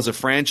our goal as a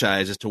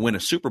franchise is to win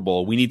a Super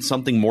Bowl, we need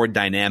something more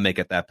dynamic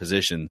at that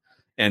position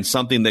and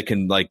something that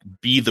can like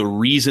be the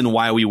reason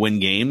why we win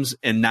games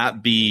and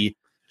not be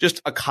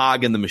just a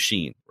cog in the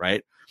machine,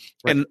 right?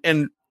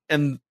 And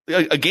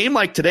a game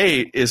like today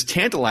is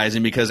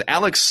tantalizing because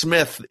Alex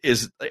Smith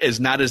is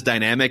not as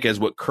dynamic as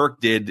what Kirk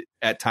did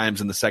at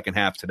times in the second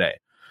half today.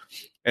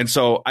 And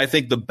so I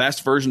think the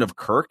best version of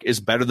Kirk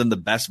is better than the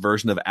best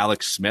version of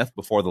Alex Smith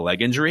before the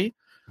leg injury,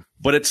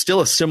 but it's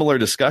still a similar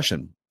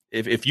discussion.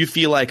 If you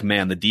feel like,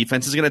 man, the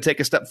defense is going to take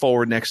a step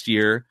forward next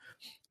year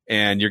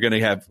and you're going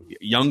to have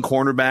young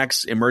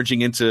cornerbacks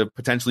emerging into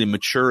potentially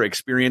mature,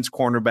 experienced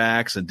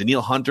cornerbacks, and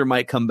Danielle Hunter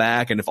might come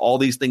back, and if all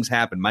these things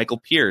happen, Michael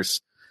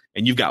Pierce,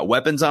 and you've got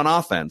weapons on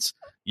offense,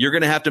 you're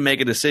going to have to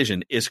make a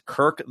decision. Is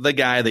Kirk the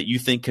guy that you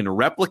think can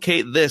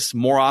replicate this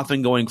more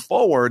often going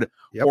forward,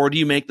 or do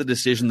you make the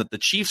decision that the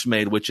Chiefs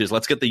made, which is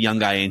let's get the young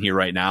guy in here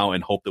right now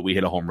and hope that we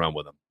hit a home run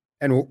with him?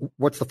 And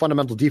what's the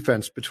fundamental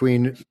difference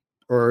between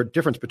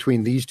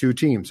these two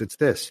teams? It's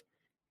this.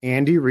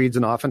 Andy Reid's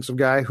an offensive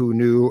guy who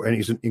knew, and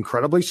he's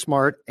incredibly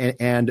smart,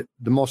 and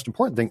the most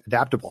important thing,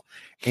 adaptable.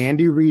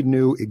 Andy Reid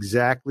knew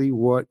exactly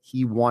what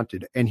he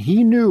wanted, and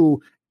he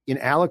knew in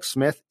Alex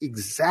Smith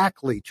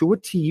exactly to a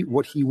T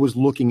what he was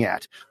looking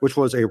at, which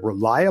was a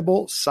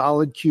reliable,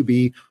 solid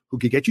QB who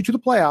could get you to the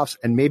playoffs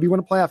and maybe win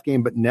a playoff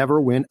game, but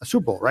never win a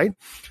Super Bowl, right?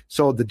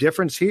 So the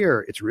difference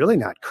here, it's really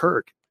not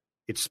Kirk.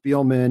 It's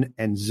Spielman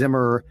and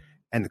Zimmer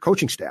and the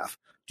coaching staff.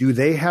 Do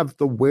they have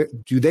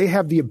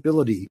the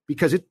ability?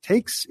 Because it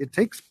takes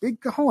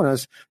big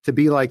cojones to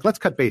be like, let's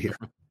cut bait here,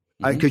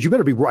 because you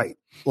better be right.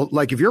 Well,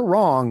 like if you're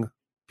wrong,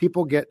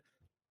 people get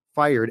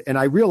fired, and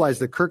I realize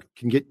that Kirk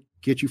can get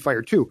you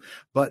fired too,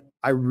 but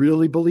I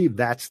really believe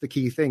that's the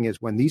key thing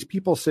is when these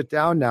people sit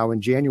down now in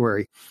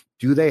January,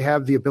 do they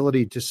have the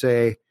ability to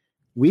say,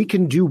 we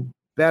can do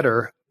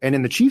better? And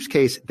in the Chiefs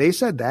case, they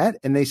said that,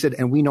 and they said,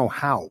 and we know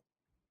how.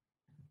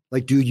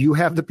 Like, do you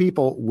have the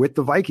people with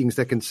the Vikings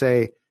that can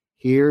say,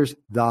 here's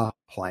the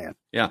plan?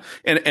 Yeah.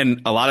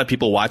 And a lot of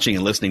people watching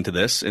and listening to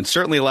this, and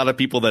certainly a lot of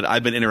people that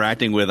I've been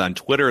interacting with on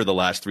Twitter the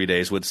last 3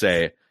 days would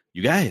say,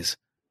 you guys,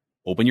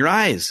 open your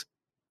eyes.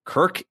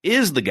 Kirk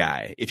is the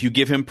guy if you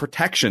give him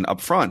protection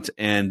up front,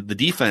 and the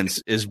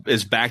defense is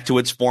back to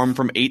its form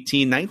from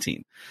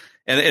 18-19.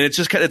 And it's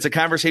a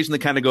conversation that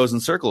kind of goes in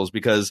circles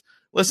because,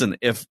 listen,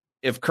 if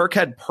Kirk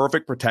had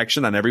perfect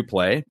protection on every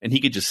play and he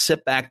could just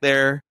sit back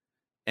there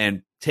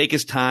and take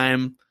his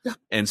time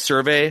and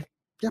survey,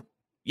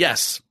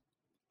 yes,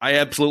 I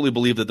absolutely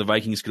believe that the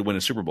Vikings could win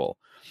a Super Bowl.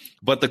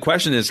 But the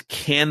question is,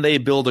 can they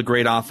build a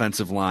great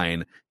offensive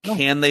line? No.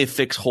 Can they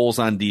fix holes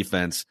on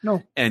defense?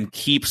 No. And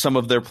keep some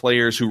of their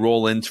players who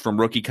roll in from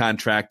rookie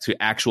contract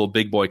to actual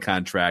big boy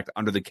contract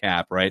under the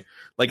cap, right?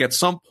 Like at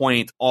some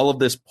point, all of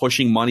this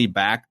pushing money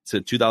back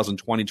to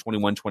 2020,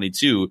 21,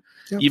 22,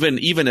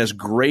 even as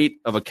great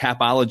of a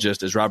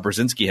capologist as Rob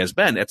Brzezinski has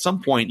been, at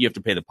some point you have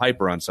to pay the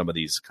piper on some of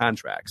these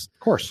contracts. Of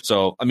course.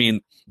 So, I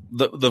mean,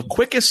 the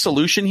quickest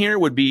solution here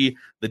would be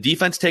the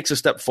defense takes a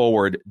step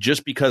forward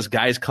just because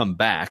guys come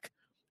back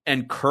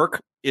and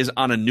Kirk is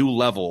on a new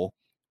level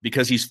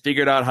because he's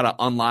figured out how to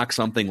unlock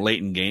something late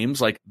in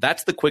games. Like,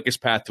 that's the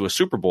quickest path to a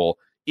Super Bowl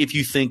if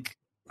you think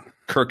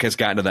Kirk has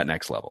gotten to that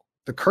next level.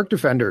 The Kirk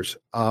defenders,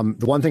 the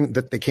one thing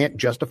that they can't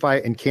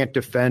justify and can't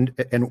defend,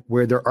 and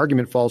where their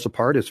argument falls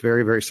apart, is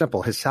very, very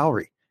simple. His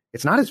salary.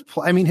 It's not his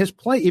play. I mean, his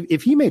play,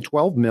 if he made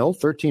 12 mil,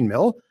 13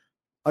 mil,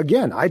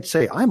 again, I'd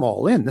say I'm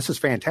all in. This is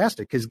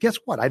fantastic. Because guess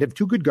what? I'd have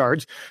 2 good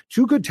guards,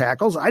 2 good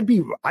tackles. I'd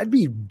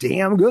be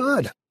damn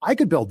good. I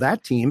could build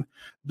that team.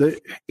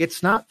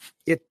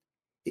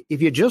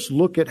 If you just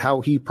look at how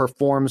he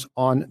performs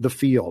on the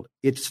field,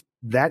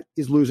 that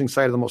is losing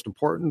sight of the most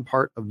important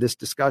part of this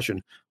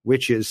discussion,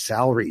 which is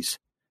salaries.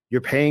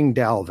 You're paying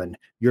Dalvin,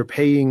 you're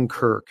paying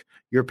Kirk,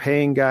 you're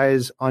paying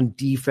guys on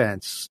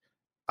defense.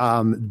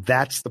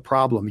 That's the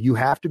problem. You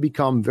have to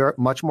become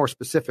much more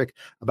specific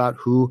about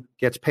who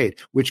gets paid,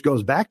 which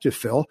goes back to,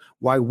 Phil,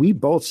 why we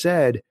both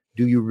said,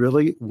 do you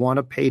really want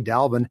to pay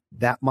Dalvin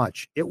that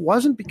much? It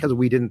wasn't because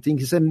we didn't think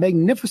he's a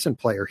magnificent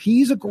player.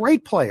 He's a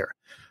great player,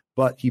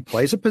 but he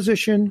plays a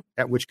position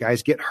at which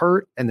guys get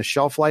hurt and the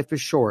shelf life is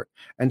short.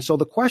 And so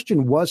the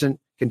question wasn't,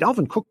 can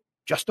Dalvin Cook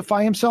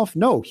justify himself?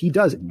 No, he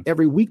does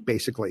every week,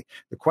 basically.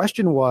 The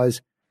question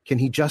was, can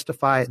he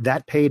justify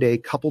that payday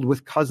coupled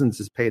with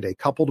Cousins' payday,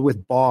 coupled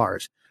with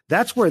Barr's?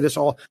 That's where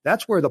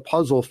the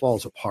puzzle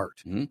falls apart.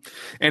 Mm-hmm.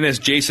 And as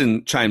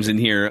Jason chimes in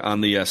here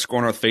on the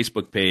Score North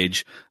Facebook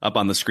page up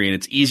on the screen,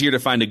 it's easier to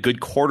find a good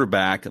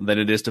quarterback than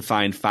it is to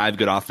find 5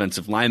 good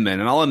offensive linemen.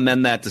 And I'll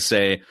amend that to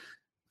say,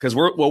 because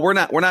we're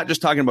not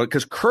just talking about,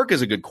 because Kirk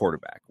is a good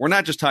quarterback. We're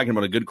not just talking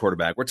about a good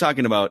quarterback. We're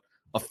talking about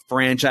a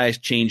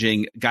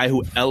franchise-changing guy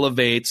who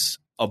elevates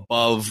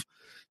above,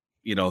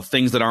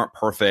 things that aren't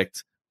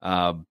perfect.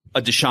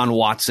 A Deshaun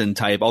Watson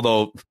type,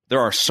 although there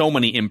are so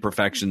many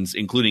imperfections,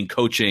 including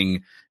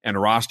coaching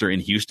and roster in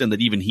Houston, that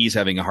even he's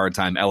having a hard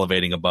time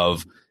elevating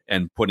above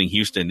and putting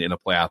Houston in a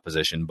playoff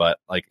position. But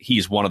like,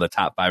 he's one of the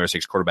top 5 or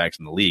 6 quarterbacks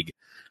in the league.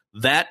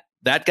 That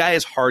guy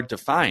is hard to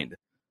find,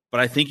 but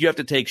I think you have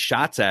to take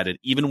shots at it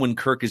even when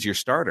Kirk is your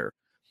starter.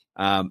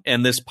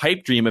 And this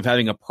pipe dream of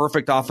having a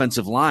perfect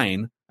offensive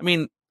line, I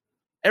mean,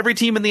 every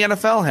team in the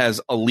NFL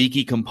has a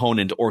leaky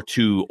component or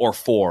 2 or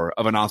 4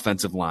 of an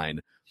offensive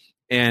line.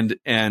 And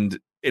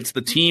it's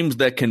the teams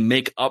that can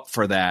make up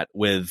for that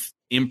with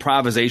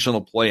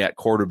improvisational play at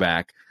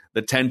quarterback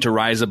that tend to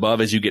rise above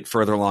as you get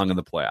further along in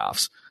the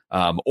playoffs.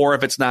 Or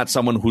if it's not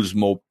someone who's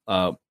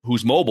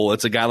mobile,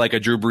 it's a guy like a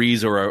Drew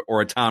Brees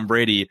or a Tom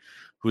Brady,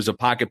 who's a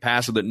pocket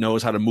passer that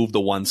knows how to move the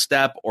one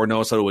step or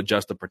knows how to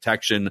adjust the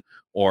protection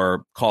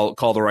or call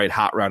the right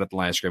hot route at the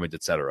line of scrimmage,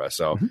 et cetera.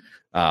 So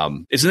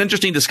it's an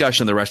interesting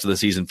discussion the rest of the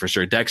season for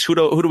sure. Dex, who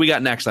do we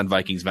got next on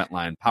Vikings Vent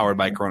Line, powered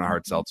by Corona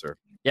Hard Seltzer?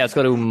 Yeah, let's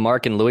go to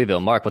Mark in Louisville.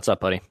 Mark, what's up,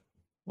 buddy?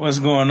 What's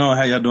going on?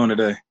 How y'all doing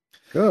today?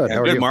 Good.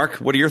 Good, Mark.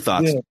 What are your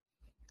thoughts? Yeah.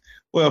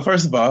 Well,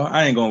 first of all,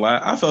 I ain't gonna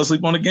lie. I fell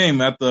asleep on the game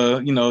after,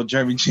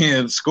 Jeremy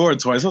Chin scored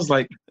twice. I was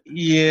like,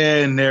 yeah,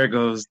 and there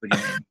goes the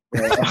game.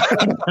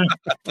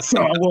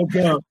 So I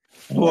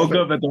woke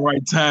up at the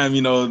right time.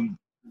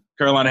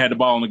 Carolina had the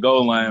ball on the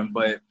goal line,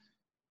 but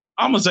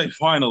I'm gonna say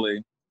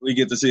finally we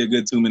get to see a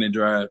good 2-minute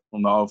drive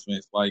from the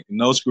offense. Like,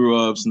 no screw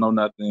ups, no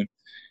nothing.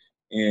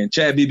 And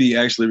Chad Beebe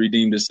actually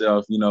redeemed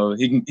himself. He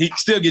can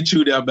still get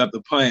chewed out about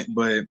the punt,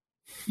 but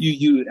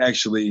you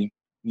actually,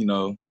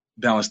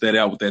 balance that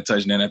out with that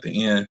touchdown at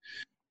the end.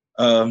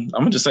 I'm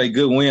going to just say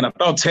good win. I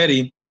thought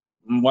Teddy,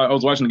 I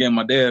was watching the game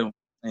with my dad,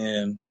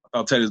 and I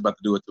thought Teddy was about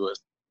to do it to us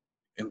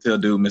until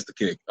dude missed the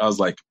kick. I was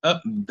like,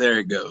 there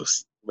it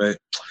goes. But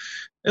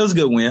it was a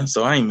good win,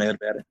 so I ain't mad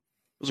about it.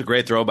 was a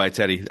great throw by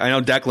Teddy. I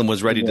know Declan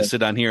was ready to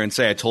sit on here and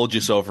say, I told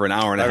you so for an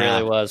hour and a half. I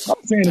really was. I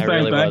was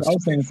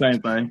saying the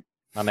same thing.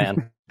 My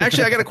man.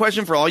 Actually, I got a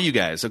question for all you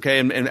guys, okay?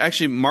 And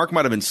actually, Mark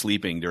might have been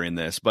sleeping during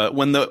this, but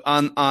when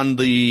on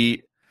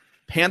the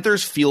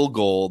Panthers field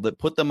goal that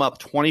put them up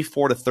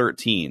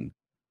 24-13,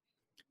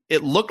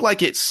 it looked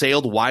like it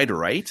sailed wide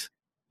right.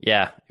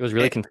 Yeah, it was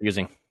really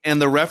confusing.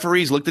 And the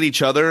referees looked at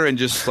each other and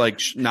just like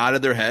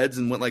nodded their heads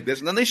and went like this.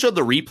 And then they showed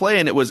the replay,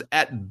 and it was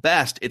at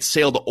best it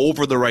sailed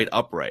over the right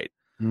upright.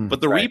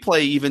 But the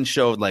replay even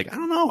showed like, I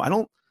don't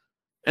know,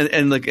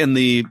 and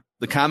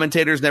the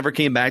commentators never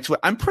came back to it.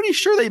 I'm pretty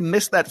sure they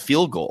missed that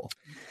field goal.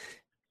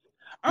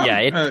 Yeah,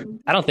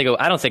 I don't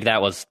think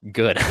that was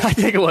good. I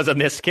think it was a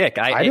missed kick.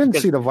 I didn't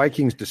see the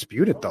Vikings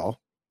dispute it though.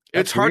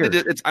 It's hard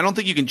to. I don't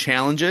think you can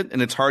challenge it,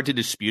 and it's hard to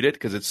dispute it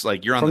because it's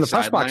like you're on the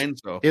sideline.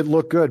 So it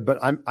looked good, but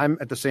I'm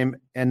at the same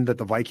end that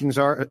the Vikings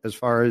are as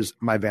far as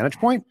my vantage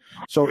point.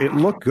 So it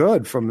looked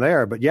good from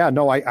there. But yeah,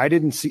 no, I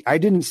didn't see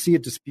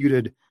it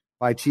disputed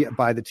by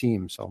the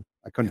team. So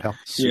I couldn't tell.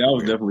 Yeah, I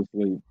was definitely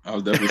asleep.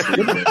 Good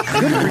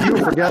for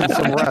you for getting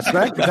some rest.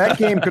 That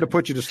game could have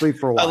put you to sleep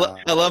for a while.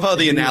 I love how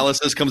the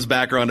analysis comes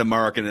back around to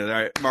Mark,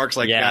 and Mark's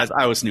like, guys,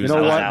 I was snoozing.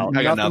 You know what?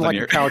 I got nothing like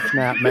here. A couch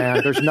nap,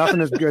 man. There's nothing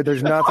as good.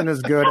 There's nothing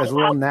as good as a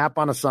little nap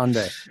on a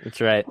Sunday.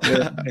 That's right.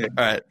 All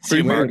right. See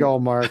you, Way Mark. to go,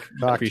 Mark.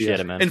 Appreciate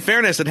it, man. In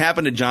fairness, it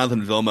happened to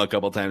Jonathan Vilma a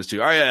couple times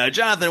too. All right,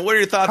 Jonathan, what are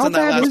your thoughts on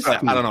that last play?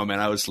 I don't know, man.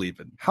 I was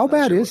sleeping. How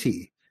bad is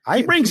he?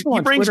 He brings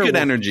good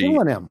energy.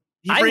 Him.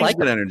 He brings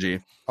good energy.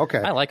 Okay.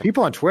 I like him.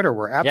 People on Twitter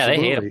were absolutely. Yeah,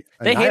 they hate him.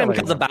 They hate him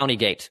because of Bounty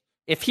Gate.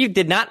 If he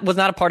was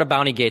not a part of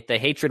Bounty Gate, the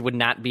hatred would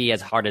not be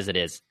as hard as it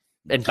is.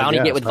 And Bounty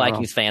Gate with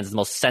Vikings fans is the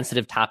most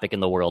sensitive topic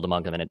in the world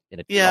among them.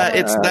 That's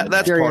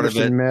Gary part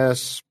Anderson of it.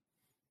 Miss.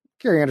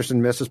 Gary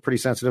Anderson miss is pretty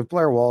sensitive.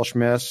 Blair Walsh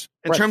miss.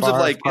 In terms of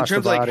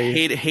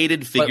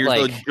hated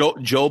figures,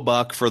 Joe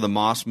Buck for the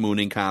Moss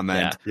Mooning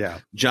comment. Yeah.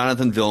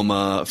 Jonathan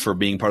Vilma for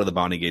being part of the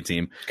Bounty Gate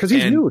team. Because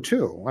he's new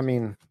too. I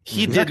mean,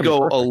 he did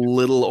go a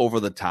little over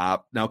the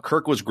top. Now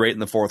Kirk was great in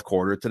the fourth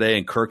quarter today,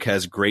 and Kirk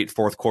has great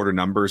fourth quarter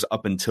numbers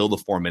up until the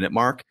 4-minute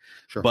mark.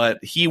 Sure.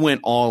 But he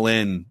went all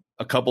in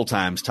a couple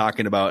times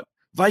talking about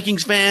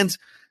Vikings fans,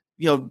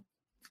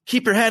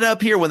 keep your head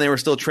up here when they were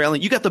still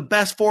trailing. You got the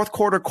best fourth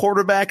quarter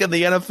quarterback in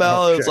the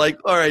NFL. It's like,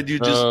 all right,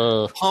 dude,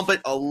 just pump it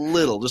a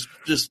little.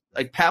 Just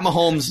like Pat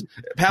Mahomes.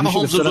 Pat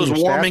Mahomes was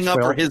warming up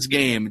for his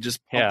game. Just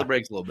pump the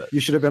brakes a little bit. You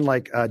should have been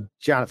like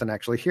Jonathan.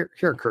 Actually, here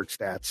are Kirk's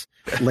stats.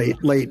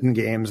 Late in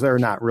games, they're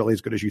not really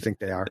as good as you think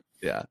they are.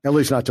 Yeah, at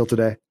least not till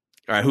today.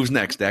 All right, who's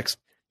next, Dex?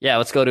 Yeah,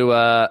 let's go to.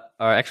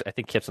 Actually, I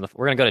think Kip's on the.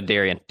 We're gonna go to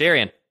Darian.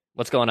 Darian,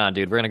 what's going on,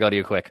 dude? We're gonna go to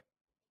you quick.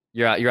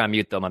 You're on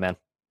mute though, my man.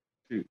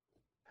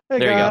 Hey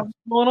there guys, you go.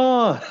 what's going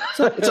on?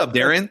 What's up,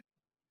 Darren?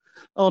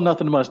 Oh,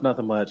 nothing much.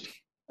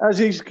 As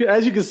you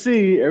can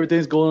see,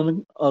 everything's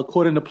going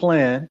according to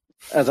plan,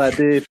 as I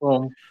did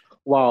from a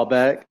while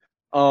back.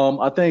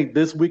 I think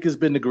this week has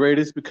been the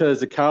greatest because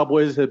the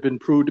Cowboys have been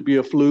proved to be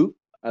a fluke,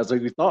 as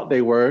we thought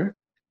they were.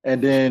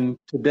 And then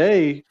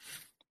today,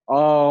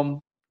 the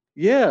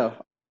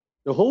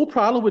whole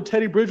problem with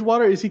Teddy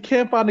Bridgewater is he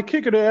can't find a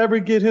kicker to ever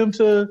get him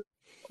to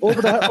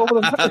over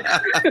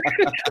the.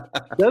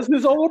 That's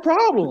his whole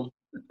problem.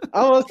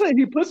 I was saying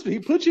he puts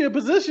you in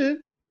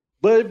position,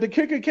 but if the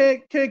kicker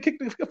can't kick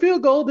the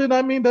field goal, then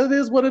I mean that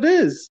is what it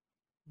is.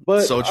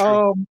 But so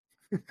true.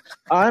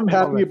 I'm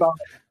happy about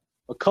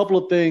a couple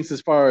of things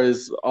as far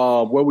as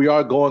where we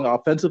are going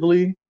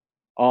offensively.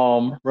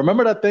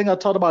 Remember that thing I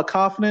talked about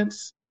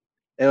confidence,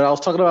 and I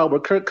was talking about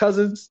with Kirk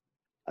Cousins.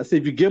 I said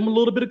if you give him a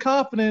little bit of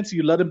confidence,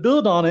 you let him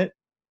build on it,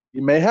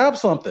 you may have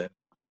something.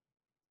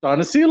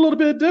 Starting to see a little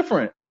bit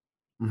different.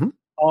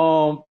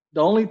 Mm-hmm.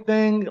 The only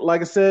thing,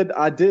 like I said,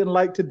 I didn't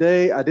like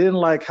today. I didn't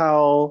like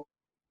how,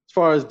 as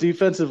far as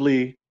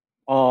defensively,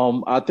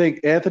 I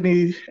think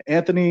Anthony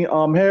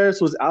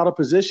Harris was out of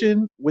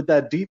position with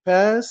that deep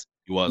pass.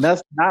 He was. And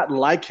that's not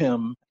like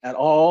him at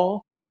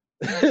all.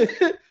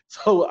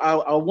 So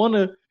I want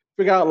to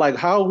figure out like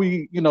how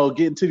we, get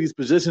into these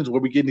positions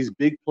where we get these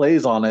big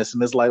plays on us,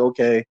 and it's like,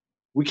 okay,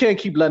 we can't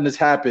keep letting this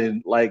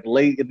happen like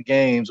late in the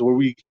games where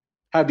we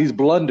have these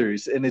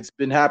blunders, and it's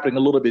been happening a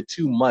little bit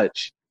too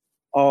much.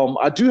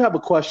 I do have a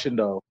question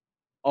though.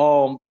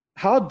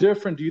 How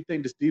different do you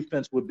think this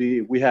defense would be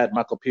if we had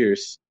Michael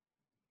Pierce?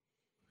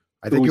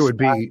 I think it would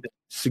be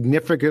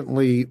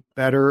significantly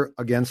better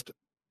against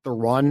the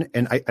run,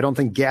 and I don't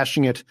think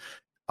gashing it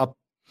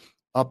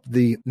up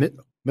the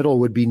middle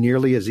would be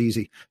nearly as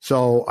easy.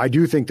 So I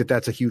do think that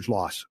that's a huge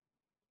loss.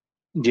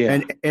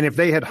 Yeah. And if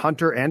they had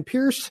Hunter and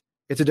Pierce,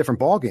 it's a different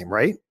ballgame,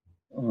 right?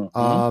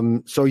 Mm-hmm.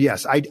 So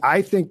yes,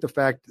 I think the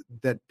fact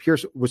that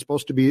Pierce was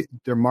supposed to be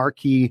their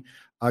marquee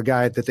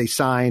guy that they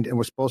signed and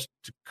was supposed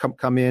to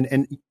come in,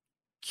 and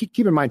keep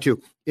in mind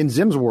too, in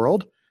Zim's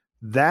world,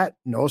 that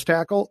nose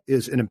tackle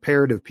is an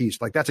imperative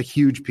piece. Like that's a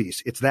huge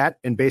piece. It's that,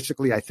 and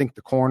basically I think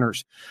the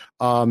corners.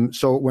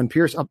 So when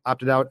Pierce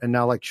opted out, and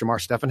now like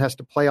Shamar Stephen has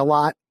to play a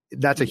lot,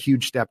 that's a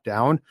huge step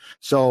down.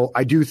 So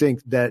I do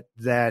think that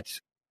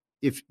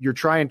if you're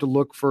trying to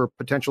look for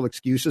potential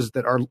excuses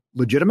that are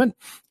legitimate,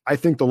 I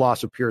think the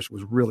loss of Pierce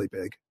was really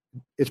big.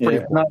 It's pretty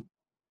important.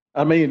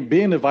 I mean,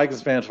 being a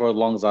Vikings fan for as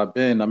long as I've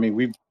been, I mean,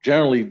 we've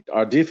generally,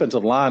 our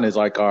defensive line is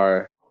like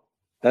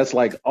that's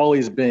like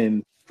always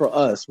been for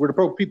us. We're the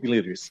pro people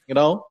leaders, you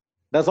know?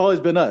 That's always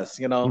been us,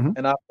 you know? Mm-hmm.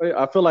 And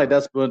I feel like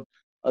that's been,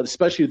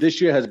 especially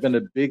this year, has been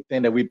a big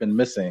thing that we've been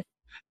missing.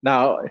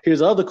 Now, here's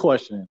the other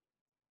question.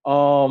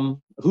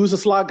 Who's the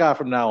slot guy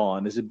from now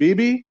on? Is it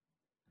BB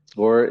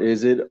or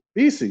is it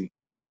BC?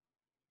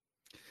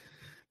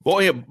 Well,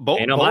 yeah,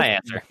 my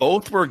answer.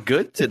 Both were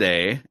good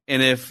today,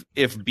 and if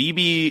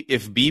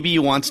BB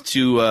wants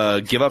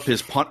to give up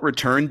his punt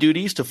return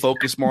duties to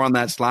focus more on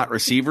that slot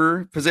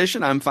receiver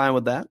position, I'm fine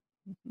with that.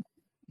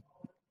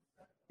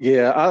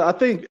 Yeah, I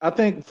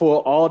think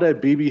for all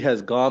that BB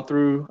has gone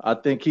through, I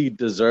think he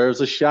deserves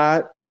a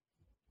shot.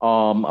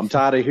 I'm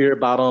tired of hearing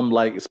about him,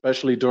 like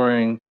especially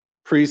during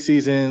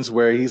preseasons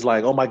where he's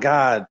like, "Oh my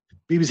God,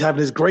 BB's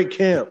having this great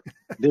camp."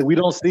 Then we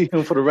don't see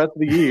him for the rest of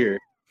the year.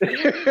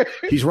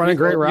 He's running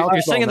great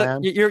routes.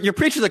 You're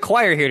preaching the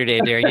choir here today,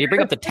 Darren. You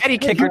bring up the Teddy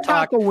kicker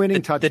talk, the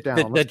winning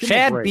touchdown, the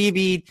Chad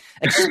Beebe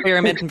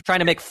experiment, and trying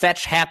to make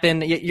fetch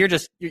happen. You're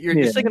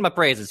singing my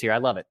praises here. I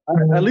love it.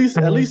 At least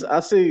I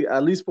say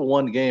at least for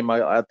one game,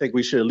 I think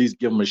we should at least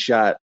give him a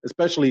shot.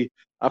 Especially,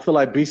 I feel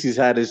like BC's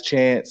had his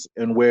chance,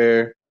 and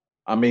where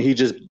I mean he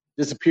just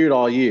disappeared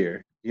all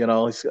year. You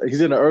know,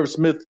 he's in the Irv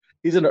Smith.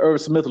 He's in the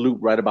Irv Smith loop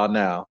right about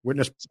now.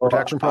 Witness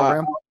protection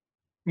program.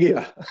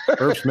 Yeah,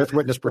 Irv Smith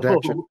witness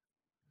protection.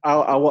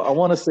 I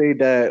want to say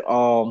that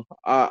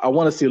I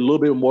want to see a little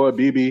bit more of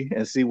BB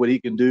and see what he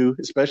can do,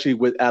 especially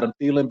with Adam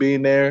Thielen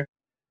being there,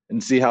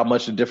 and see how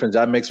much of a difference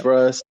that makes for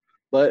us.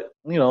 But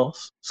you know,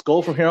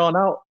 Skol from here on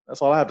out.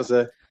 That's all I have to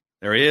say.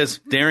 There he is,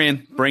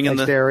 Darian, bringing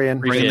the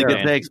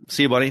good takes.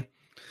 See you, buddy.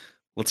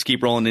 Let's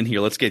keep rolling in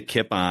here. Let's get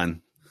Kip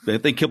on. I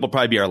think Kip will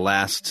probably be our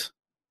last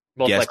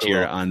guest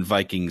here on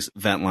Vikings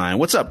Vent Line.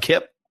 What's up,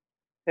 Kip?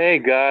 Hey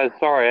guys,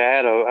 sorry,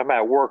 I'm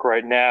at work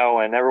right now,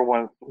 and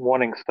everyone's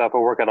wanting stuff. I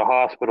work at a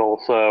hospital,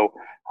 so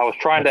I was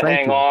trying to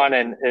hang on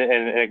and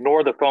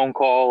ignore the phone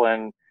call.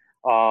 And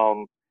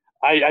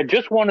I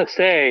just want to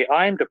say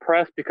I'm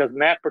depressed because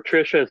Matt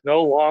Patricia is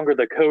no longer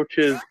the coach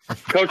of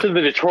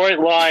the Detroit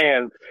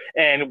Lions,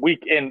 and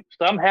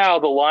somehow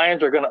the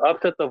Lions are going to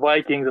upset the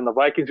Vikings, and the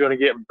Vikings are going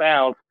to get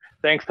bounced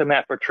thanks to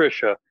Matt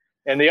Patricia.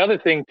 And the other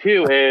thing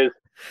too is,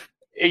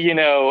 you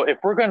know, if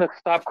we're going to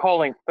stop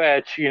calling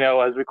fetch, you know,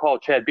 as we call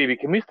Chad Beebe,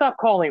 can we stop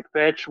calling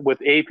fetch with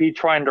AP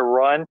trying to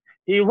run?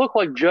 He looked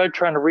like Judd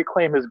trying to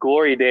reclaim his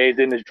glory days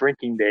in his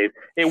drinking days.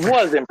 It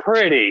wasn't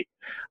pretty.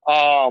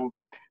 And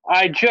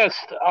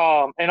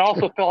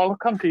also, Phil, I'll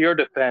come to your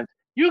defense.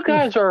 You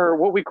guys are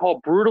what we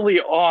call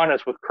brutally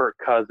honest with Kirk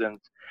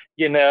Cousins.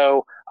 You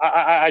know,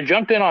 I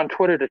jumped in on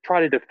Twitter to try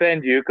to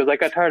defend you because I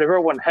got tired of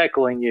everyone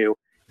heckling you.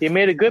 He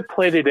made a good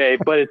play today,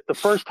 but it's the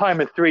first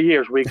time in 3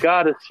 years. We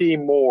got to see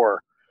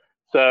more.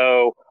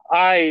 So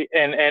I'm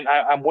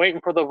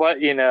waiting for they were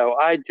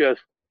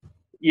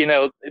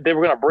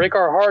going to break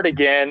our heart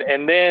again.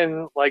 And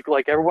then like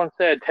everyone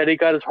said, Teddy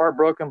got his heart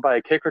broken by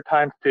a kicker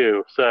times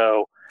 2.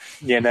 So,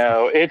 you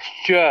know, it's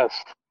just,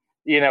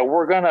 you know,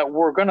 we're going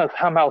to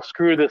somehow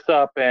screw this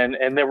up and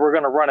then we're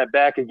going to run it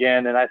back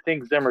again. And I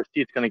think Zimmer's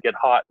seat's going to get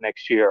hot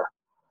next year.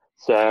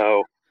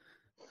 So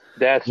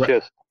that's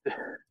just, I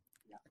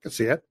can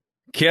see it.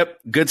 Kip,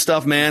 good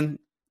stuff, man.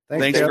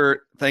 Thanks Kip.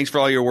 for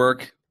all your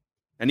work.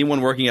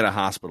 Anyone working at a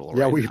hospital,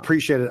 yeah, we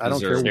appreciate it. I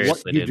don't care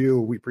what you do,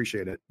 we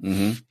appreciate it.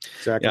 Mm-hmm.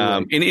 Exactly.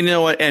 And you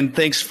know what? And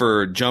thanks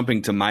for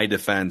jumping to my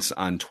defense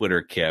on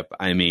Twitter, Kip.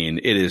 I mean,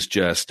 it is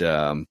just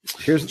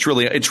it's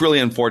really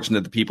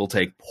unfortunate that people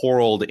take poor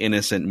old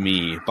innocent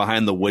me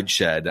behind the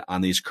woodshed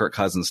on these Kirk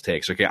Cousins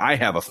takes. Okay, I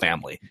have a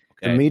family.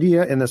 Okay? The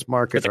media in this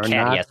market are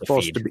not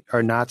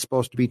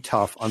supposed to be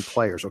tough on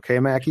players. Okay,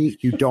 Mackie,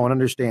 you don't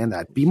understand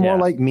that. Be more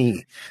like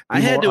me.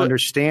 Be more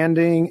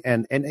understanding,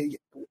 and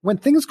when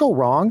things go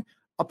wrong,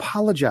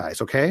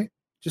 apologize. Okay,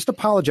 just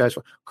apologize.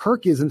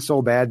 Kirk isn't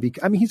so bad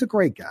because he's a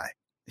great guy.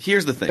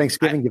 Here's the thing: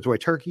 Thanksgiving gives away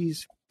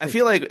turkeys. I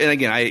feel like, and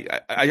again,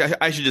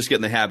 I should just get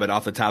in the habit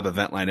off the top of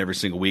Vent Line every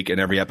single week and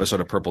every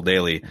episode of Purple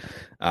Daily,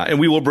 and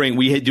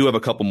we do have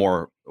a couple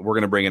more. We're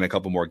going to bring in a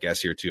couple more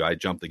guests here too. I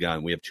jumped the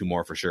gun. We have 2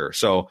 more for sure.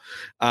 So,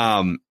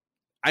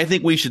 I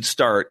think we should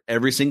start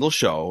every single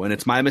show, and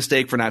it's my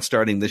mistake for not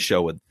starting this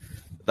show with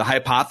the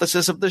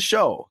hypothesis of the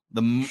show.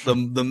 The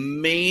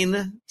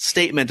main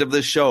statement of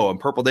this show on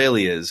Purple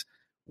Daily is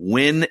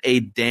win a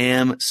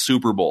damn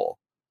Super Bowl.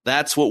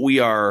 That's what we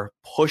are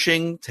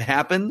pushing to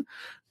happen.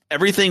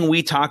 Everything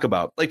we talk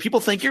about, like people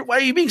think, why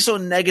are you being so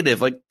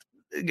negative? Like,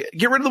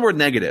 get rid of the word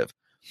negative.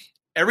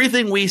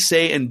 Everything we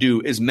say and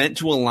do is meant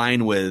to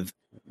align with,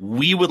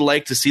 we would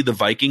like to see the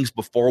Vikings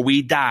before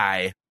we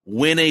die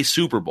win a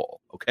Super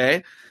Bowl.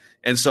 Okay.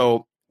 And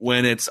so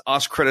when it's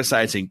us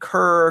criticizing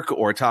Kirk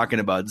or talking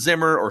about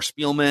Zimmer or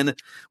Spielman,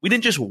 we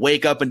didn't just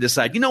wake up and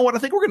decide, you know what, I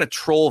think we're going to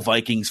troll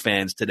Vikings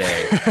fans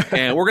today.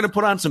 And we're going to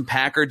put on some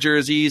Packer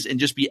jerseys and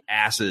just be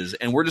asses.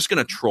 And we're just going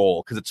to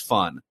troll because it's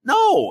fun.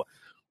 No.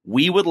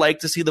 we would like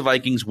to see the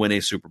Vikings win a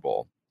Super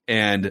Bowl.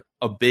 And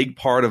a big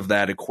part of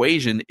that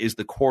equation is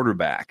the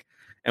quarterback.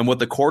 And what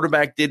the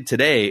quarterback did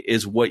today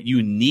is what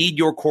you need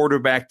your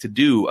quarterback to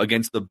do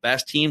against the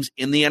best teams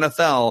in the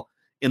NFL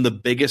in the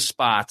biggest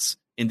spots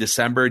in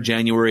December,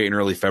 January, and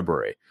early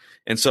February.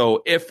 And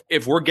so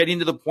if we're getting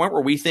to the point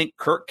where we think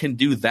Kirk can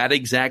do that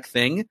exact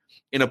thing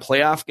in a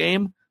playoff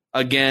game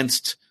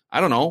against,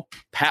 I don't know,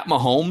 Pat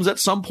Mahomes at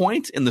some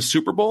point in the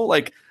Super Bowl,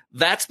 like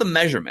that's the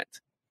measurement.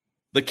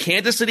 The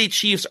Kansas City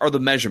Chiefs are the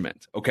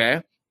measurement,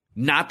 okay?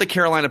 Not the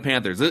Carolina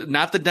Panthers,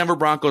 not the Denver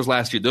Broncos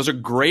last year. Those are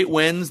great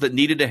wins that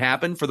needed to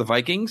happen for the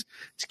Vikings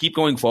to keep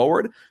going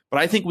forward.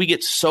 But I think we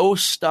get so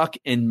stuck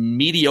in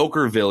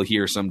Mediocreville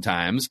here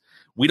sometimes.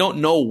 We don't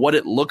know what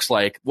it looks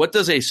like. What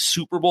does a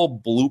Super Bowl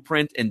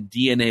blueprint and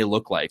DNA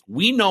look like?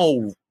 We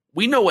know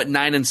what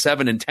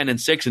 9-7 and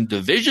 10-6 in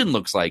division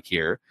looks like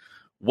here.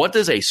 What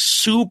does a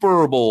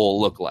Super Bowl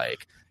look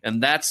like?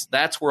 And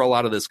that's where a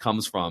lot of this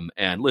comes from.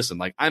 And listen,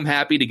 like I'm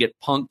happy to get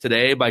punked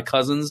today by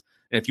Cousins.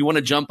 And if you want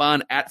to jump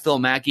on at Phil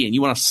Mackey and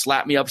you want to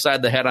slap me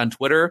upside the head on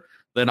Twitter,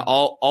 then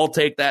I'll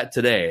take that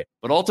today.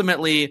 But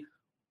ultimately,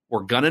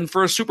 we're gunning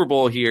for a Super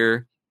Bowl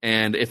here.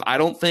 And if I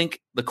don't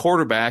think the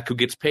quarterback who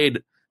gets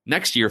paid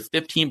next year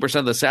 15%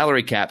 of the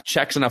salary cap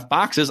checks enough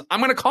boxes, I'm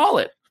going to call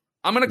it.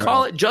 I'm going to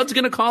call it. Judd's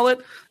going to call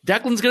it.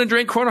 Declan's going to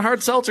drink Corona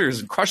Hard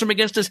Seltzers and crush him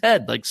against his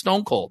head like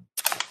Stone Cold.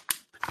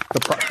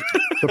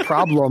 The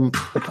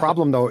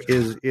problem though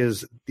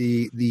is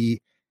the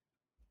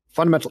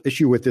fundamental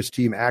issue with this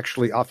team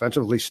actually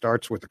offensively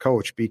starts with the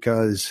coach,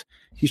 because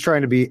he's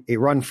trying to be a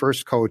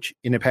run-first coach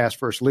in a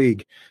pass-first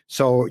league.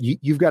 So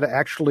you've got to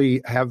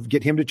actually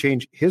get him to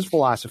change his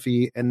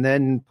philosophy and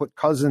then put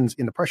Cousins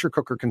in the pressure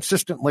cooker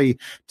consistently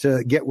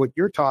to get what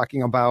you're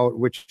talking about,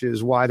 which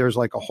is why there's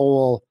like a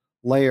whole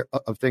layer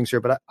of things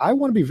here. But I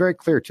want to be very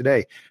clear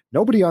today.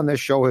 Nobody on this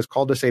show has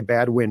called this a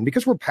bad win,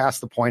 because we're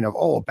past the point of,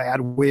 a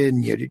bad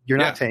win. You're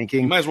not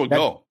tanking. You might as well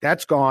go.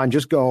 That's gone.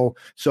 Just go.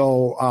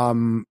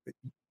 So,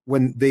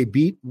 when they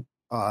beat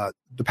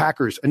the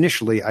Packers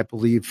initially, I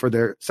believe, for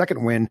their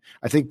second win,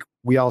 I think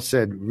we all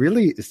said,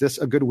 really, is this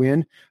a good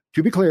win?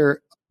 To be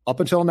clear,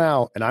 up until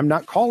now, and I'm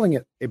not calling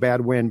it a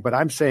bad win, but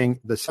I'm saying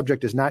the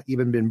subject has not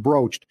even been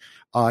broached.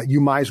 You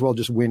might as well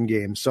just win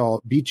games.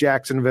 So beat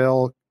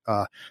Jacksonville.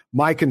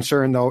 My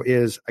concern, though,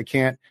 is I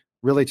can't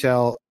really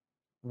tell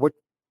what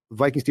the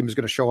Vikings team is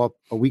going to show up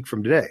a week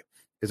from today.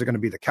 Is it going to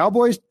be the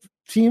Cowboys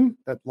team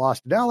that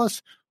lost to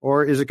Dallas,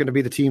 or is it going to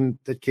be the team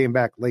that came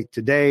back late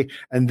today?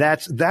 And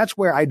that's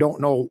where I don't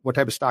know what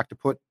type of stock to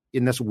put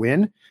in this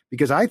win,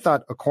 because I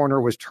thought a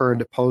corner was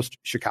turned post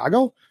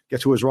Chicago.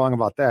 Guess who was wrong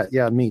about that?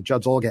 Yeah, me,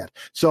 Judd Zolgad.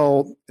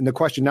 So, and the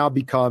question now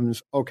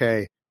becomes,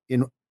 okay,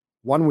 in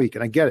 1 week,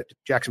 and I get it,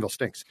 Jacksonville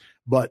stinks,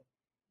 but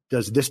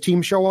does this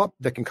team show up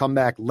that can come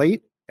back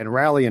late and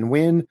rally and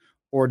win,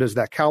 or does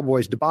that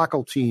Cowboys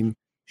debacle team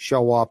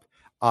show up?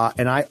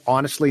 And I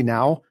honestly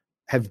now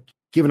have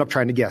given up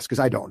trying to guess, because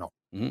I don't know.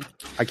 Mm-hmm.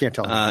 I can't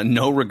tell.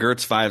 No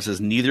Regerts 5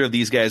 says neither of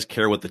these guys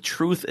care what the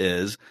truth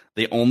is.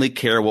 They only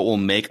care what will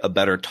make a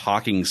better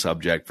talking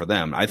subject for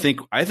them. I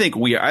think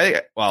we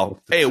love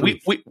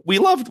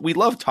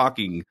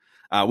talking.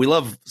 We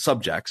love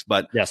subjects,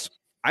 but yes,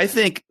 I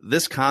think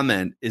this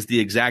comment is the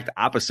exact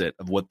opposite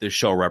of what this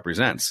show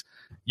represents.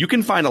 You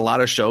can find a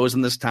lot of shows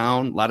in this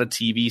town, a lot of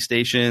TV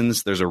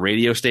stations. There's a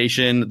radio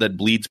station that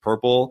bleeds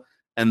purple,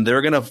 and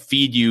they're going to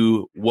feed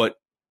you what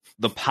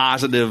the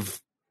positive,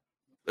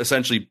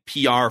 essentially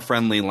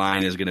PR-friendly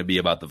line is going to be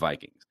about the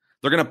Vikings.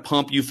 They're going to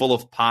pump you full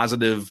of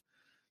positive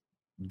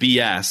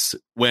BS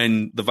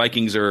when the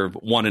Vikings are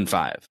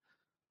 1-5.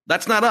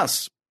 That's not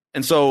us.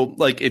 And so,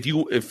 like, if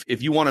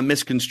you want to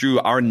misconstrue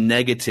our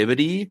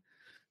negativity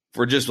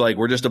for just like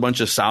we're just a bunch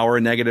of sour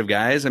negative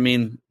guys, I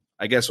mean,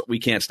 I guess we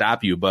can't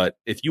stop you. But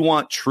if you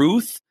want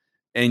truth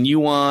and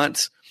you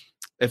want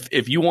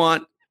if you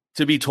want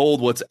to be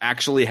told what's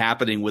actually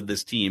happening with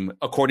this team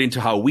according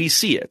to how we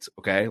see it,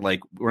 okay?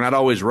 Like, we're not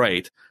always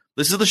right.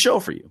 This is the show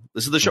for you.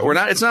 This is the show.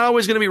 It's not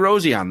always going to be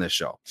rosy on this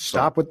show.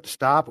 Stop with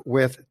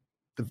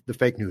the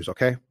fake news,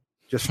 okay?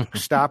 Just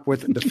stop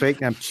with the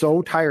fake. I'm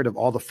so tired of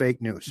all the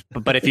fake news.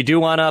 But if you do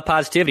want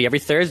positivity, every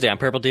Thursday on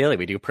Purple Daily,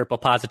 we do Purple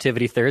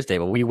Positivity Thursday.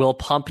 But we will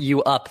pump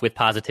you up with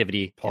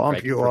positivity.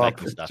 Pump you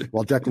up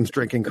while Declan's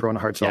drinking Corona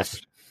Hard Seltzer.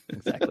 Yes,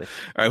 exactly.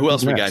 All right, who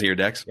else we got here,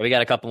 Dex? We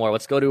got a couple more.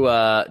 Let's go to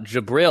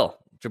Jabril.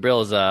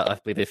 Jabril is, I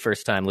believe, a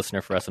first-time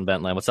listener for us in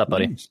Bentline. What's up,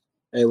 buddy?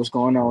 Hey, what's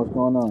going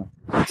on?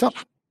 What's up?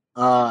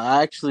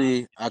 I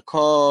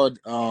called.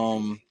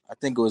 I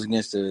think it was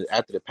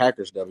after the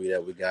Packers W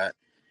that we got,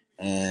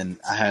 and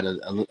I had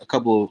a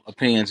couple of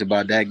opinions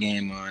about that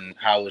game on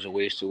how it was a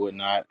waste or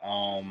whatnot.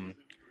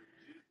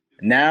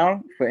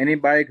 Now, for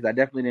anybody, because I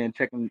definitely didn't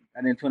check them,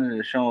 I didn't tune into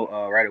the show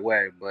right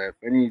away. But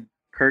for any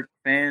Kirk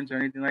fans or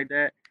anything like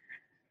that,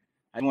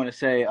 I want to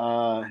say,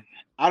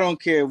 I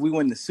don't care if we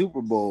win the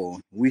Super Bowl,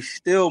 we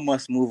still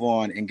must move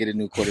on and get a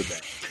new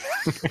quarterback.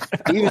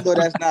 Even though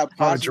that's not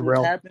possible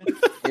to happen,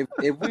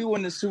 if we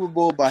win the Super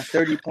Bowl by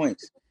 30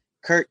 points,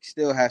 Kirk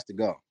still has to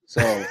go.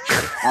 So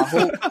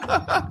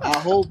I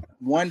hope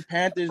one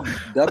Panthers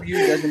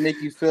W doesn't make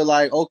you feel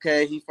like,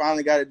 okay, he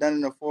finally got it done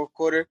in the fourth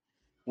quarter.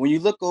 When you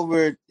look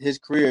over his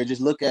career,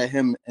 just look at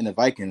him in the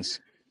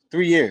Vikings.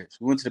 3 years,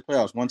 we went to the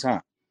playoffs one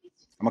time.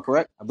 Am I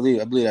correct? I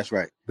believe that's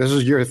right. This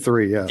is year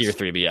 3, yes. Year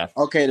 3, but yeah.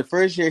 Okay, the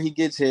first year he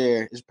gets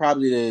here is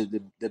probably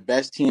the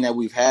best team that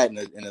we've had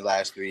in the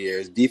last 3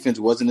 years. Defense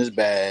wasn't as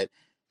bad.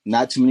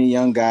 Not too many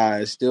young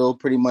guys. Still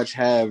pretty much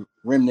have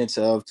remnants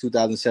of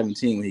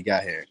 2017 when he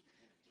got here.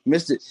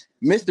 Missed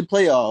the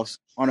playoffs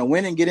on a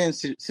win and get in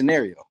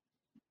scenario.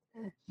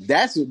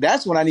 That's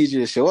when I need you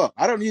to show up.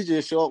 I don't need you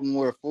to show up when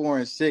we're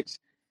 4-6,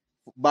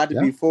 about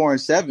to be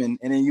 4-7,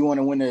 and then you want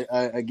to win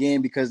a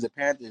game because the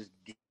Panthers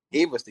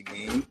gave us the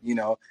game. You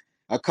know,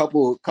 a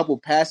couple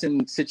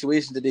passing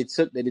situations that they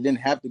took that they didn't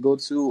have to go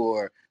to,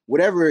 or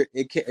whatever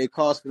it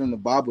cost for them to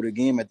bobble the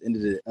game at the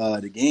end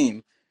of the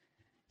game.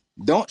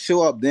 Don't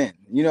show up then.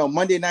 You know,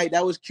 Monday night,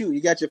 that was cute. You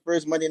got your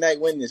first Monday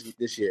night win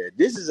this year.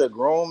 This is a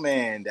grown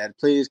man that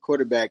plays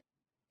quarterback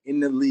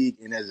in the league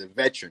and as a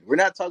veteran. We're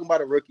not talking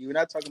about a rookie. We're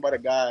not talking about a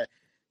guy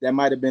that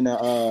might have been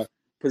a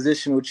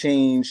positional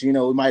change. You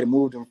know, we might have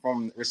moved him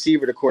from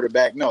receiver to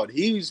quarterback. No,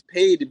 he's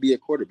paid to be a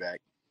quarterback.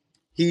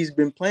 He's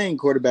been playing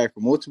quarterback for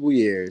multiple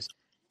years.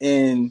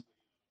 And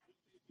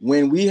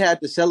when we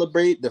had to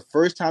celebrate the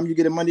first time you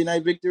get a Monday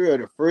night victory or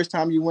the first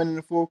time you win in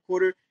the fourth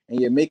quarter and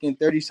you're making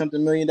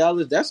 $30-something million,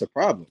 that's a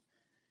problem.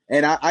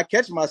 And I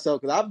catch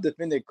myself because I've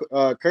defended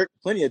Kirk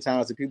plenty of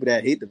times to people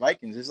that hate the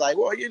Vikings. It's like,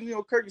 well, you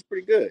know, Kirk is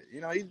pretty good.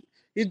 You know,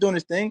 he's doing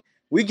his thing.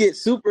 We get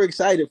super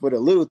excited for the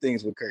little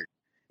things with Kirk.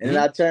 And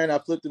then I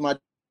flipped through my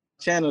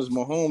channels.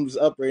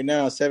 Mahomes up right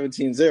now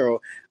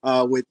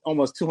 17-0 with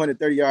almost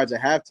 230 yards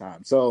at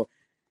halftime. So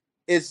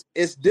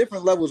it's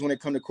different levels when it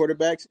comes to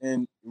quarterbacks.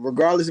 And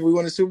regardless if we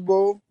win the Super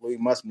Bowl, we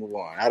must move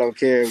on. I don't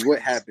care what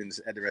happens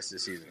at the rest of the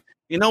season.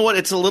 You know what?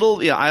 It's a little,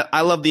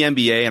 I love the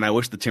NBA, and I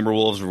wish the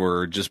Timberwolves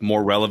were just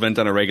more relevant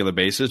on a regular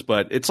basis.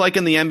 But it's like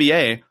in the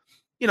NBA,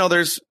 you know,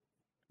 there's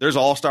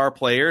all-star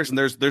players and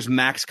there's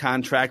max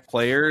contract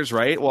players,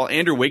 right? Well,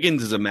 Andrew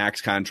Wiggins is a max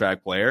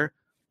contract player,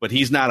 but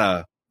he's not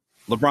a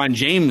LeBron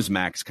James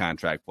max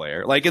contract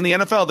player. Like in the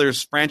NFL,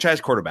 there's franchise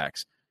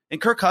quarterbacks,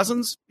 and Kirk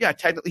Cousins, yeah,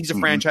 technically he's a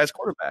franchise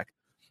quarterback,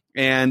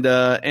 and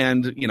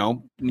you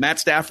know, Matt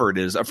Stafford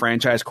is a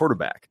franchise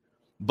quarterback,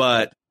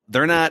 but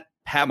they're not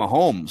Pat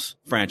Mahomes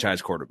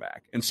franchise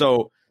quarterback. And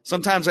so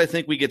sometimes I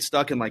think we get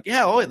stuck in like,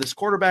 this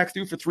quarterback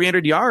threw for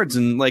 300 yards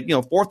and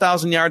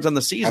 4,000 yards on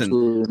the season.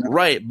 Absolutely.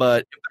 Right.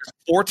 But if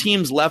there's 4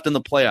 teams left in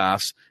the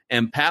playoffs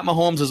and Pat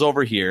Mahomes is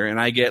over here and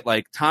I get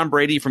like Tom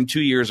Brady from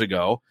 2 years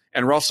ago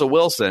and Russell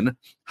Wilson,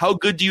 how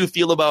good do you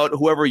feel about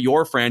whoever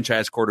your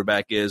franchise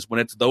quarterback is when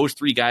it's those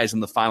 3 guys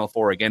in the Final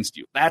Four against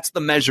you? That's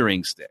the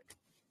measuring stick.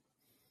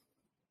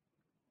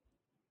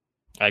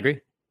 I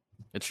agree.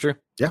 It's true.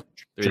 Yeah.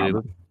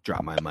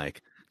 Drop my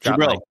mic.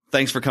 Jabril,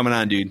 thanks for coming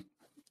on, dude.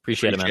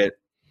 Appreciate it, man.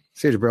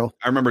 See you, Jabril.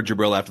 I remember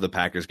Jabril after the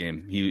Packers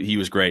game. He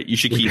was great. You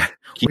should keep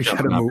we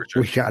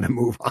gotta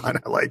move on.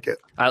 I like it.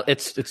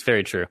 It's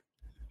very true.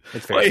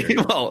 It's very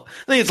true. Well,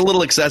 I think it's a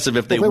little excessive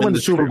if they win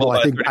the Super Bowl.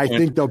 I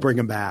think they'll bring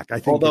him back. I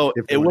think although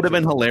it would have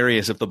been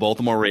hilarious if the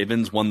Baltimore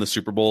Ravens won the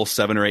Super Bowl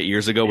 7 or 8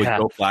 years ago with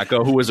Joe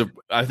Flacco, who was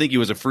I think he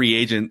was a free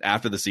agent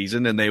after the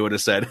season, and they would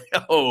have said,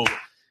 "Oh,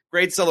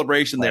 great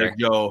celebration there,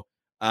 Joe."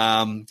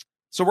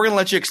 So we're going to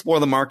let you explore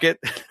the market.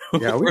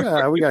 Yeah, we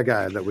got a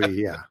guy that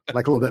we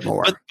like a little bit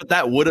more. But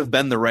that would have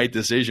been the right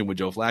decision with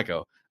Joe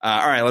Flacco.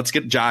 All right, let's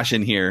get Josh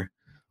in here.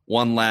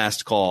 One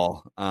last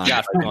call.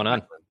 Josh, what's going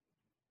on?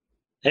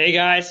 Hey,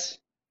 guys.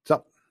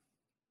 What's up?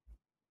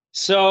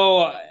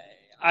 So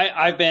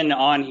I've been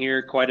on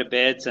here quite a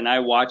bit, and I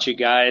watch you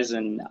guys,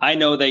 and I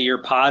know that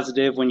you're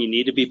positive when you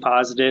need to be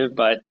positive,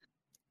 but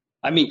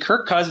I mean,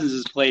 Kirk Cousins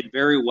has played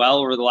very well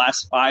over the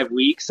last 5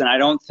 weeks, and I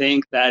don't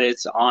think that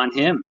it's on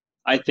him.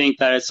 I think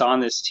that it's on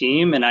this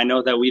team, and I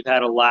know that we've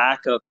had a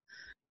lack of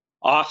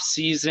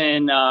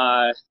off-season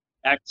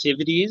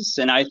activities,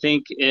 and I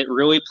think it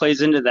really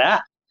plays into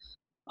that.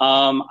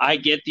 I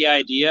get the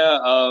idea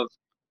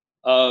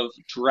of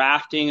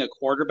drafting a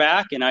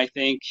quarterback, and I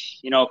think,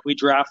 if we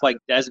draft like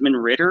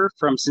Desmond Ridder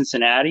from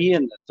Cincinnati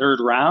in the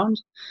 3rd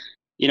round,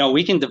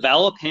 we can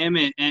develop him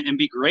and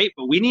be great,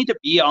 but we need to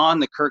be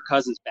on the Kirk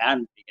Cousins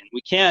bandwagon.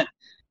 We can't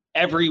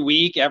every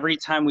week, every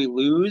time we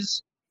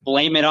lose,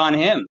 blame it on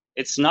him.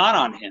 It's not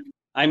on him.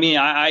 I mean,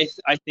 I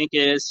think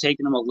it has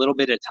taken him a little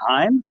bit of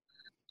time.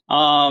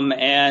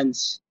 And,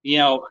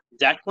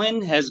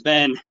 Declan has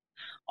been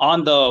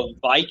on the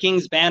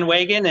Vikings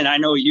bandwagon, and I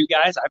know you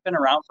guys, I've been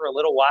around for a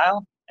little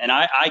while, and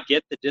I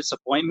get the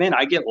disappointment.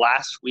 I get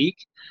last week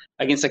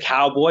against the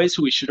Cowboys,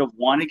 who we should have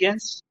won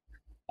against.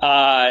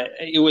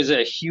 It was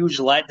a huge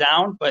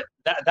letdown, but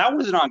that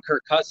wasn't on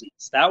Kirk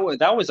Cousins. That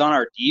was on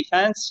our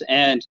defense,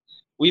 and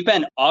we've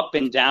been up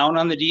and down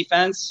on the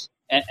defense.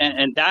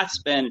 And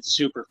that's been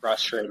super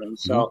frustrating.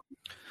 So,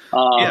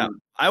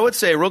 I would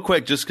say real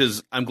quick, just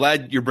because I'm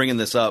glad you're bringing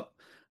this up.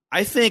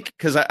 I think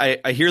because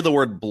I hear the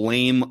word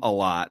blame a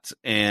lot,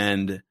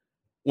 and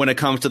when it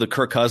comes to the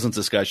Kirk Cousins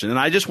discussion. And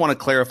I just want to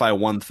clarify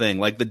one thing.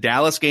 Like, the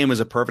Dallas game is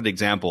a perfect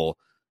example.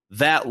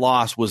 That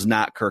loss was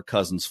not Kirk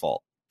Cousins'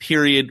 fault.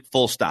 Period.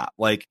 Full stop.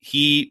 Like,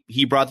 he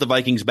brought the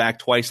Vikings back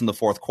twice in the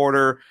fourth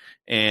quarter,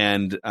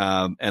 and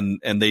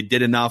they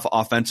did enough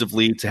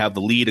offensively to have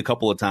the lead a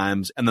couple of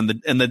times. And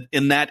then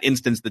in that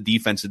instance, the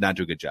defense did not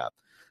do a good job.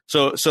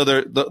 So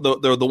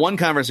the one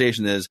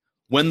conversation is,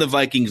 when the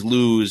Vikings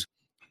lose,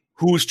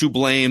 who's to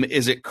blame?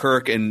 Is it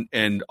Kirk?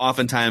 And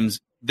oftentimes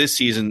this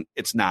season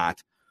it's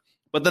not.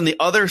 But then the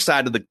other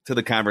side of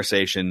the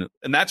conversation,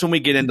 and that's when we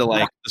get into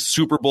like the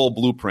Super Bowl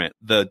blueprint,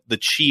 the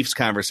Chiefs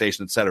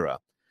conversation, etc.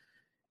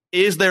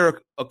 Is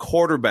there a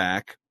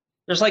quarterback?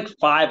 There's like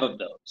 5 of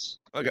those.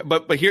 Okay,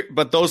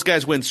 but those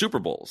guys win Super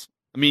Bowls.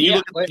 I mean,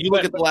 you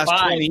look at the last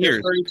 20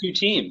 years, 32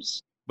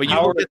 teams.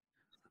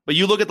 But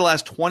you look at the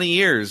last 20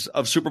 years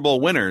of Super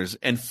Bowl winners,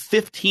 and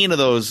 15 of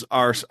those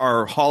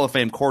are Hall of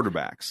Fame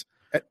quarterbacks.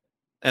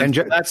 And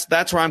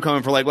that's where I'm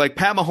coming from. Like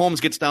Pat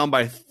Mahomes gets down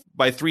by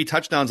 3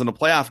 touchdowns in a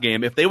playoff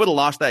game. If they would have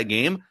lost that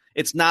game,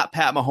 it's not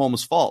Pat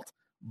Mahomes' fault.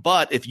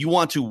 But if you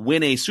want to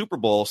win a Super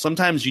Bowl,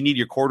 sometimes you need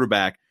your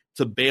quarterback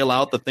to bail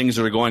out the things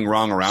that are going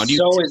wrong around you.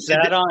 So is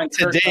that on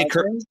Kirk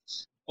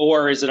Cousins,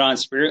 or is it on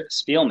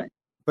Spielman?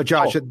 But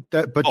Josh,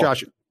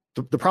 Josh,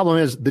 the problem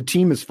is the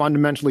team is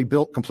fundamentally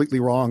built completely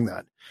wrong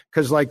then.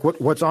 Because like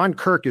what's on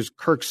Kirk is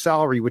Kirk's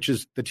salary, which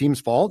is the team's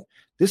fault.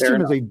 This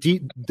team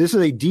is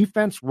a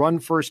defense run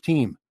first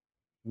team.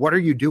 What are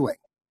you doing?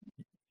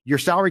 Your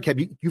salary cap,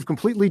 you've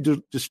completely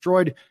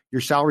destroyed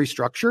your salary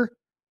structure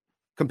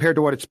compared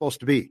to what it's supposed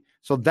to be.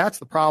 So that's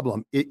the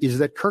problem, is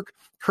that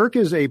Kirk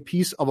is a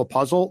piece of a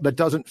puzzle that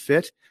doesn't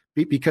fit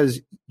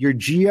because your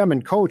GM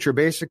and coach are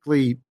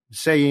basically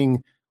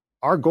saying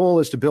our goal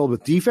is to build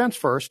with defense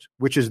first,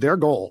 which is their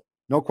goal,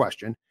 no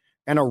question,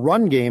 and a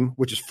run game,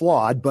 which is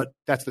flawed, but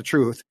that's the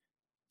truth,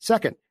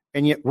 second.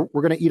 And yet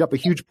we're going to eat up a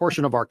huge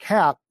portion of our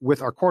cap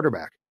with our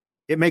quarterback.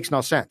 It makes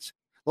no sense.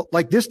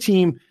 Like this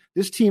team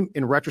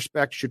in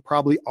retrospect should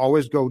probably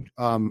always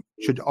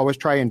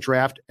try and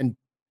draft and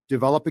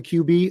develop a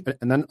QB,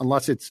 and then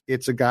unless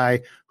it's a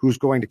guy who's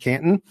going to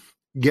Canton,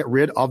 get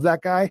rid of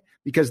that guy,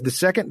 because the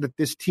second that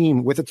this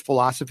team with its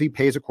philosophy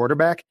pays a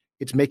quarterback,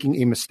 it's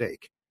making a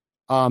mistake.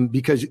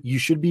 Because you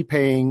should be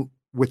paying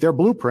with their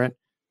blueprint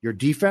your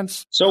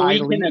defense. So we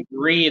can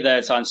agree that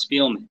it's on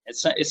Spielman.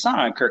 It's not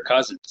on Kirk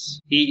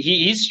Cousins.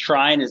 He's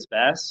trying his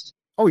best.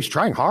 Oh, he's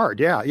trying hard.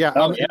 Yeah.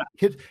 Oh,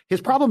 yeah.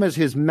 His problem is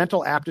his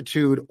mental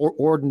aptitude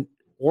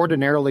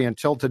ordinarily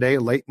until today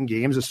late in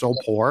games is so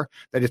poor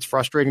that it's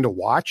frustrating to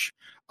watch,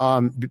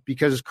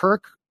 because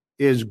Kirk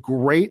is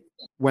great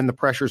when the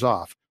pressure's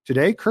off.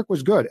 Today, Kirk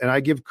was good, and I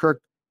give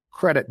Kirk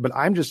credit, but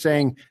I'm just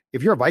saying,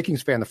 if you're a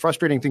Vikings fan, the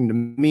frustrating thing to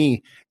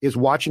me is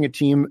watching a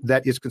team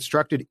that is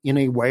constructed in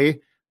a way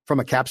from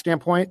a cap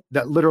standpoint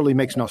that literally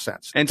makes no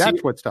sense. And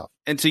that's what's tough.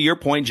 And to your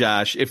point,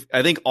 Josh, if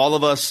I think all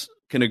of us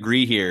can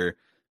agree here,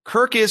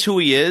 Kirk is who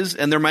he is,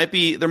 and there might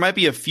be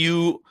a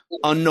few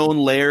unknown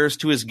layers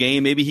to his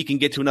game. Maybe he can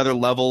get to another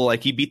level.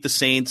 Like he beat the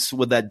Saints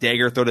with that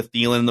dagger throw to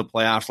Thielen in the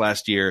playoffs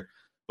last year.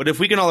 But if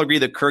we can all agree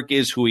that Kirk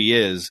is who he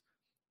is,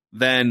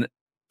 then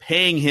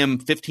paying him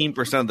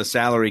 15% of the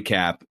salary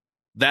cap,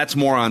 that's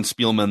more on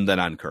Spielman than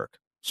on Kirk.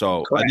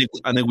 So I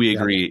think we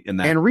agree in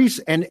that. And Reese,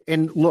 and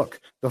look,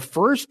 the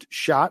first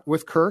shot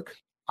with Kirk,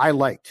 I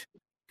liked,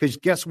 because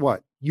guess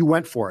what? You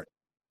went for it.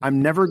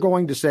 I'm never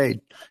going to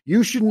say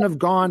you shouldn't have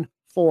gone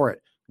for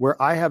it.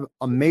 Where I have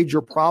a major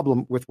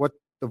problem with what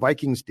the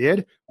Vikings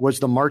did was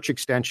the March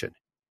extension.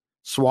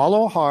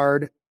 Swallow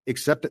hard,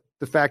 accept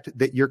the fact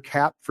that your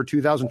cap for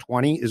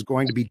 2020 is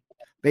going to be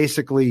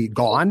basically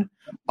gone,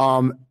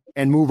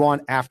 and move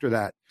on after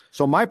that.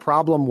 So my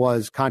problem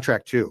was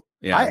contract 2.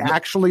 Yeah. I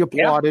actually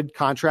applauded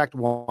contract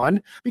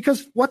 1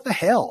 because what the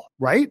hell,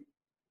 right?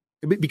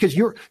 Because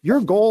your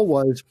goal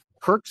was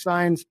Kirk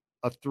signs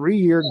a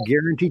 3-year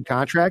guaranteed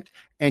contract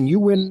and you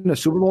win a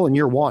Super Bowl in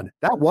year 1.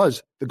 That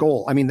was the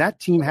goal. I mean,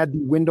 that team had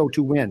the window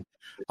to win.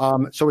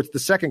 So it's the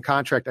second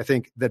contract, I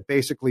think, that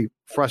basically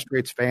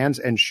frustrates fans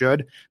and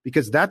should,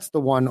 because that's the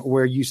one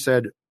where you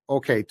said,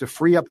 okay, to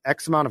free up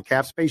X amount of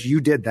cap space,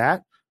 you did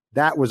that.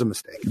 That was a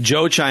mistake.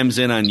 Joe chimes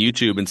in on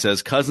YouTube and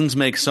says, Cousins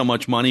makes so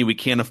much money, we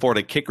can't afford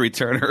a kick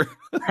returner.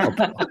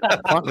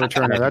 Punt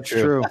returner, that's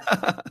true.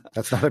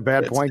 That's not a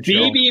bad point, Joe.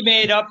 BB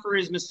made up for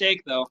his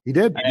mistake, though. He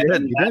did.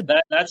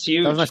 That's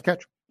huge. That was a nice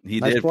catch. He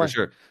did, for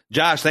sure.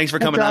 Josh, thanks for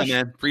coming on,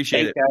 man.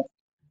 Appreciate it. Guys.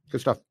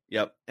 Good stuff.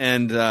 Yep.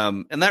 And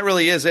that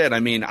really is it. I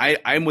mean,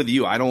 I'm with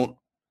you. I don't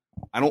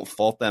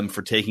fault them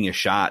for taking a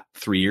shot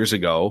 3 years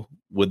ago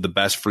with the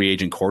best free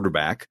agent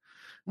quarterback.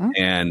 Mm-hmm.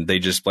 And they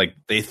just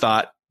they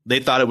thought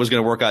it was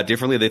going to work out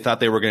differently. They thought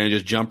they were going to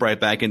just jump right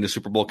back into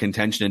Super Bowl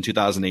contention in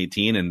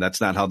 2018, and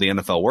that's not how the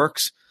NFL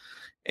works.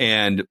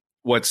 And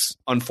what's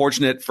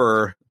unfortunate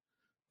for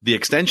the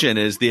extension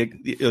is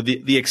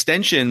the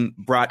extension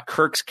brought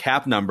Kirk's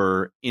cap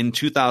number in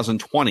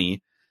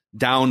 2020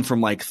 down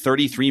from like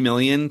 $33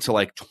 million to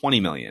like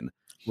 $20 million.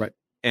 Right.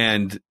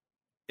 And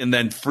and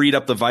then freed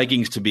up the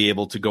Vikings to be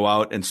able to go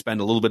out and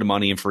spend a little bit of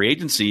money in free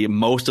agency,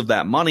 most of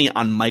that money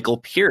on Michael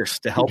Pierce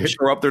to help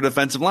shore up their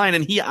defensive line,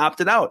 and he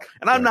opted out.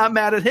 And I'm not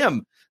mad at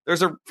him.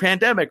 There's a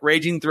pandemic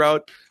raging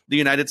throughout the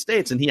United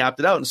States, and he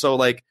opted out. And so,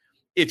 like,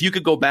 if you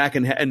could go back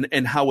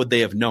and how would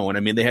they have known? I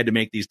mean, they had to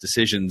make these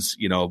decisions,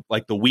 you know,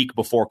 like the week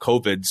before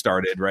COVID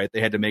started, right?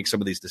 They had to make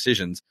some of these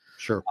decisions.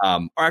 Sure.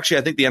 Or actually,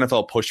 I think the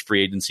NFL pushed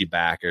free agency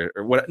back, or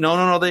what?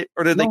 No. They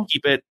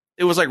keep it?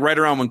 It was like right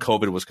around when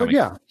COVID was coming. But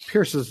yeah,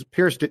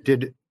 Pierce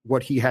did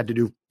what he had to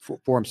do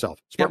for himself.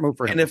 Smart move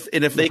for him.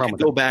 And if they could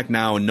go back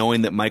now,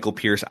 knowing that Michael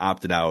Pierce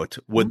opted out,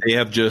 would they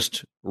have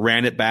just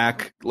ran it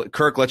back?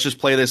 Kirk, let's just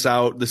play this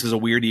out. This is a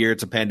weird year.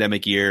 It's a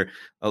pandemic year.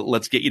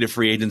 Let's get you to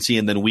free agency,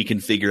 and then we can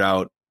figure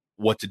out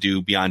what to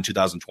do beyond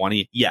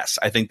 2020. Yes,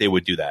 I think they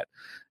would do that.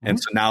 And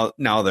so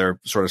now they're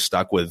sort of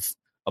stuck with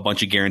a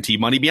bunch of guaranteed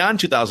money beyond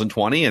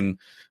 2020, and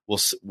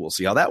we'll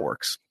see how that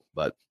works.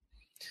 But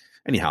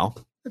anyhow.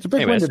 It's a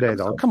big win today,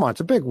 though. Come on, it's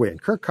a big win.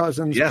 Kirk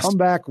Cousins,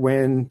 comeback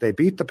win. They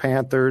beat the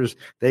Panthers.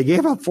 They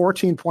gave up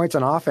 14 points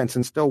on offense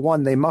and still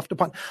won. They muffed a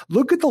punt.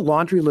 Look at the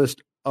laundry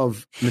list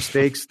of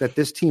mistakes that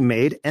this team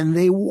made, and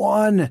they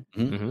won.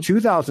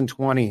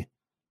 2020,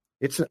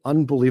 it's an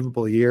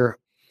unbelievable year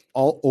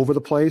all over the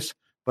place,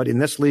 but in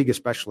this league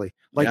especially.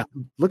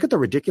 Look at the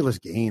ridiculous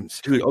games.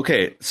 Dude,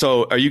 okay,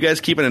 so are you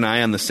guys keeping an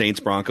eye on the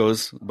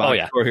Saints-Broncos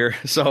box score here?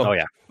 So,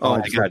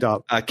 my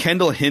God.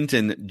 Kendall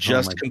Hinton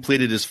just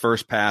completed his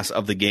first pass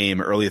of the game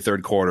early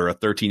third quarter, a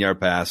 13-yard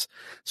pass.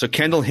 So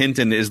Kendall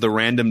Hinton is the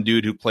random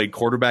dude who played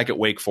quarterback at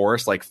Wake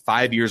Forest like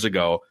 5 years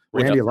ago.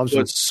 Randy loves him.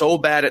 Was so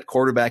bad at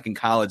quarterback in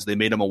college, they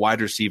made him a wide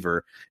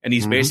receiver, and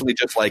he's basically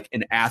just like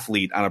an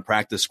athlete on a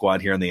practice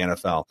squad here in the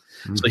NFL.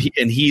 So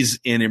he's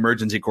in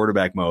emergency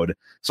quarterback mode.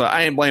 So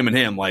I ain't blaming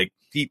him. Like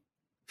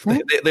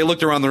they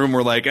looked around the room,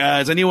 were like,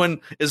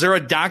 is there a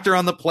doctor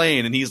on the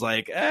plane? And he's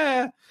like,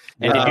 And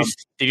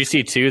did you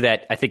see too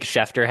that I think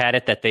Schefter had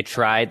it that they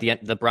tried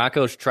the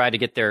Broncos tried to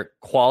get their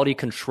quality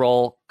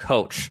control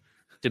coach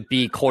to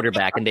be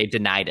quarterback, and they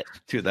denied it.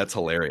 Dude, that's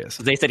hilarious.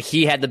 They said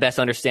he had the best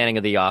understanding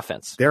of the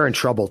offense. They're in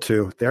trouble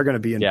too. They're going to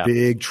be in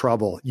big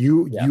trouble.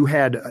 You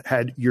had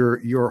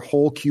your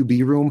whole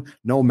QB room,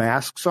 no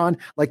masks on.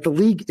 Like the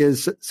league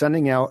is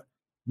sending out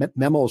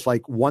memos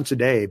like once a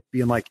day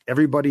being like,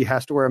 everybody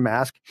has to wear a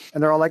mask.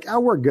 And they're all like,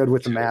 we're good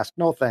with the mask.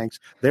 No, thanks.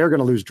 They're going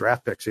to lose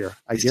draft picks here.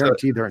 I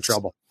guarantee they're in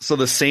trouble. So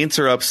the Saints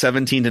are up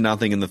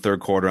 17-0 in the third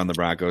quarter on the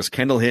Broncos.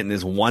 Kendall Hinton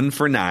is 1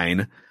 for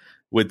 9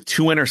 with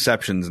 2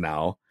 interceptions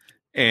now.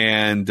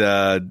 And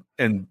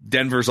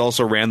Denver's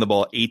also ran the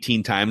ball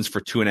 18 times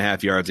for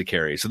 2.5 yards a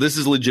carry. So this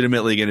is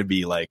legitimately going to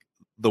be like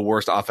the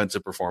worst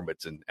offensive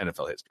performance in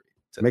NFL history.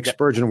 Makes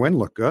Spurgeon win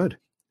look good.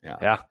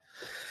 Yeah.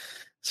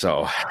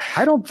 So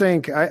I don't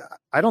think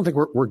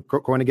we're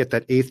going to get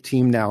that 8th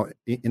team now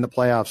in the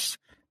playoffs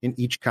in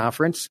each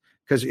conference,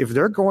 because if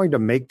they're going to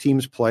make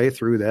teams play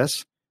through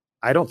this,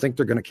 I don't think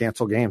they're going to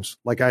cancel games.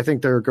 Like I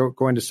think they're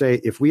going to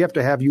say, if we have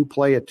to have you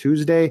play at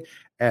Tuesday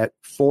at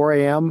 4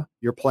 a.m.,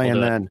 you're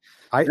playing then.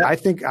 I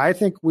think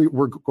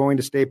we're going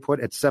to stay put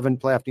at 7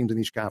 playoff teams in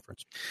each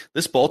conference.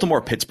 This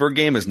Baltimore-Pittsburgh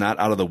game is not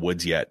out of the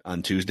woods yet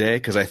on Tuesday,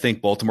 because I think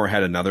Baltimore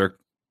had another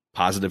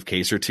positive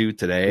case or two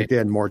today. They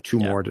had two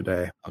more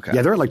today. Okay.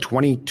 Yeah, they're at like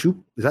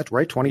 22. Is that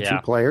right? 22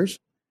 players?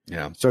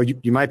 Yeah. So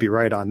you might be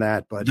right on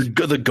that. But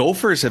the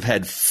Gophers have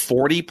had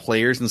 40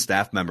 players and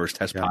staff members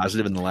test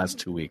positive in the last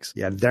 2 weeks.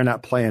 Yeah, they're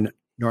not playing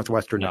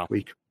Northwestern next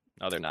week.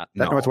 No, they're not.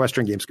 That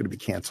Northwestern game's going to be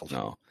canceled.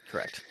 No.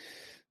 Correct.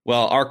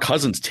 Well, our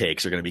Cousins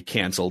takes are going to be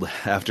canceled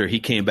after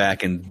he came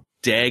back and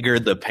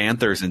daggered the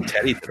Panthers and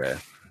Teddy today.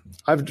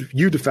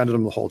 You defended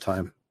him the whole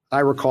time.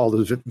 I recall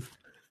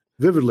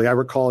vividly. I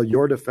recall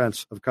your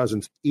defense of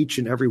Cousins each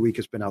and every week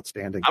has been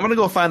outstanding. I'm going to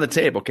go find the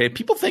tape. Okay,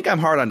 people think I'm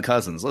hard on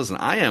Cousins. Listen,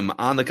 I am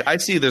on the. I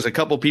see there's a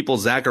couple people.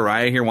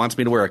 Zachariah here wants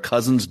me to wear a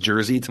Cousins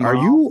jersey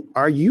tomorrow.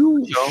 Are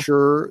you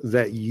sure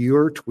that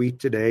your tweet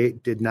today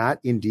did not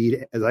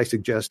indeed, as I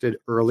suggested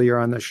earlier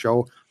on the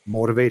show,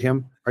 motivate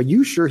him? Are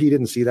you sure he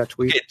didn't see that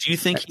tweet? Okay, do you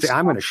think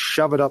I'm going to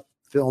shove it up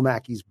Phil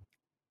Mackey's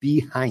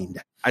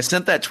behind? I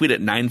sent that tweet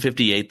at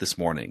 9:58 this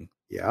morning.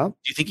 Yeah. Do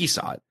you think he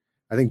saw it?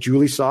 I think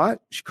Julie saw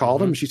it. She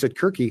called him. She said,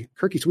 Kirky,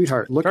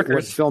 sweetheart, look at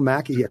what Phil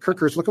Mackey. Yeah,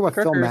 Kirkers, look at what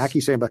Phil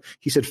Mackey saying about.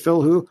 He said,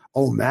 Phil who?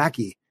 Oh,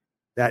 Mackey,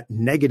 that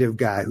negative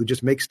guy who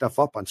just makes stuff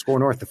up on Score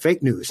North, the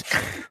fake news.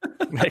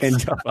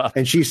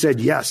 and she said,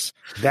 yes,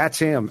 that's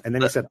him. And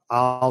then he said,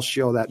 I'll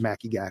show that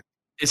Mackey guy.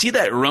 Is he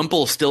that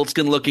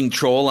Rumpelstiltskin-looking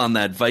troll on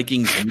that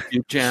Vikings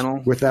YouTube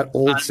channel with that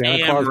old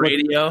Santa Claus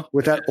radio?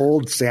 With that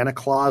old Santa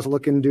Claus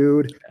looking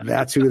dude?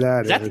 That's who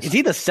that is. Is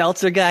he the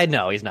Seltzer guy?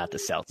 No, he's not the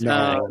Seltzer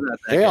guy. No,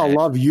 they all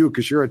love you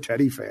because you're a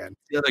Teddy fan.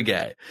 The other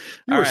guy.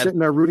 You were sitting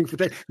there rooting for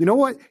Teddy. You know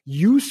what?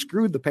 You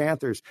screwed the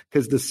Panthers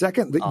because the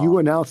second that you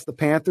announced the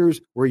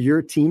Panthers were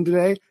your team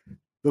today,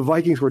 the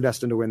Vikings were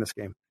destined to win this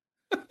game.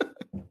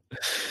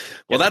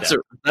 Well,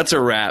 that's a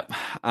wrap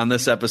on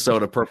this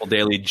episode of Purple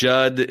Daily.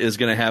 Judd is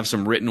going to have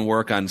some written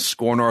work on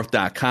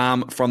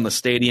scorenorth.com from the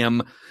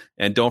stadium.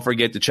 And don't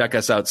forget to check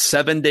us out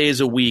 7 days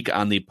a week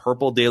on the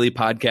Purple Daily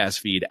podcast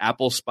feed,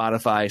 Apple,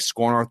 Spotify,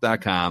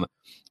 scorenorth.com,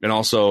 and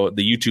also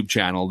the YouTube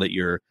channel that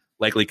you're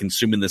likely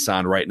consuming this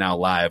on right now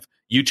live,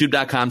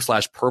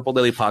 youtube.com/Purple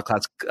Daily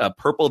Podcast,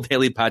 Purple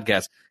Daily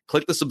Podcast.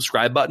 Click the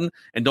subscribe button.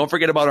 And don't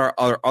forget about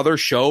our other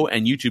show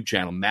and YouTube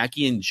channel,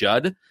 Mackie and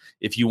Judd.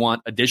 If you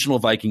want additional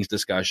Vikings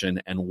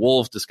discussion and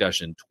Wolves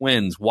discussion,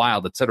 Twins,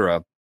 Wild,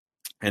 etc.,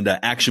 and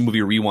action movie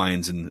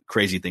rewinds and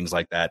crazy things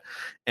like that.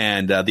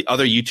 And the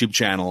other YouTube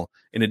channel,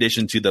 in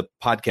addition to the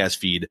podcast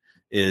feed,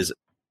 is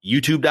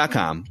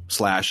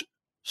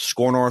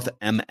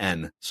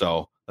youtube.com/ScoreNorthMN.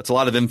 So that's a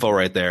lot of info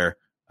right there.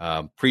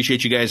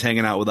 Appreciate you guys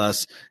hanging out with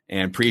us,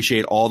 and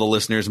appreciate all the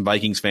listeners and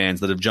Vikings fans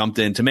that have jumped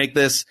in to make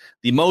this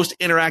the most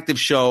interactive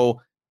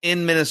show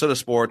in Minnesota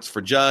sports.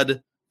 For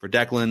Judd, for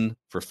Declan,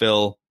 for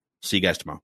Phil, see you guys tomorrow.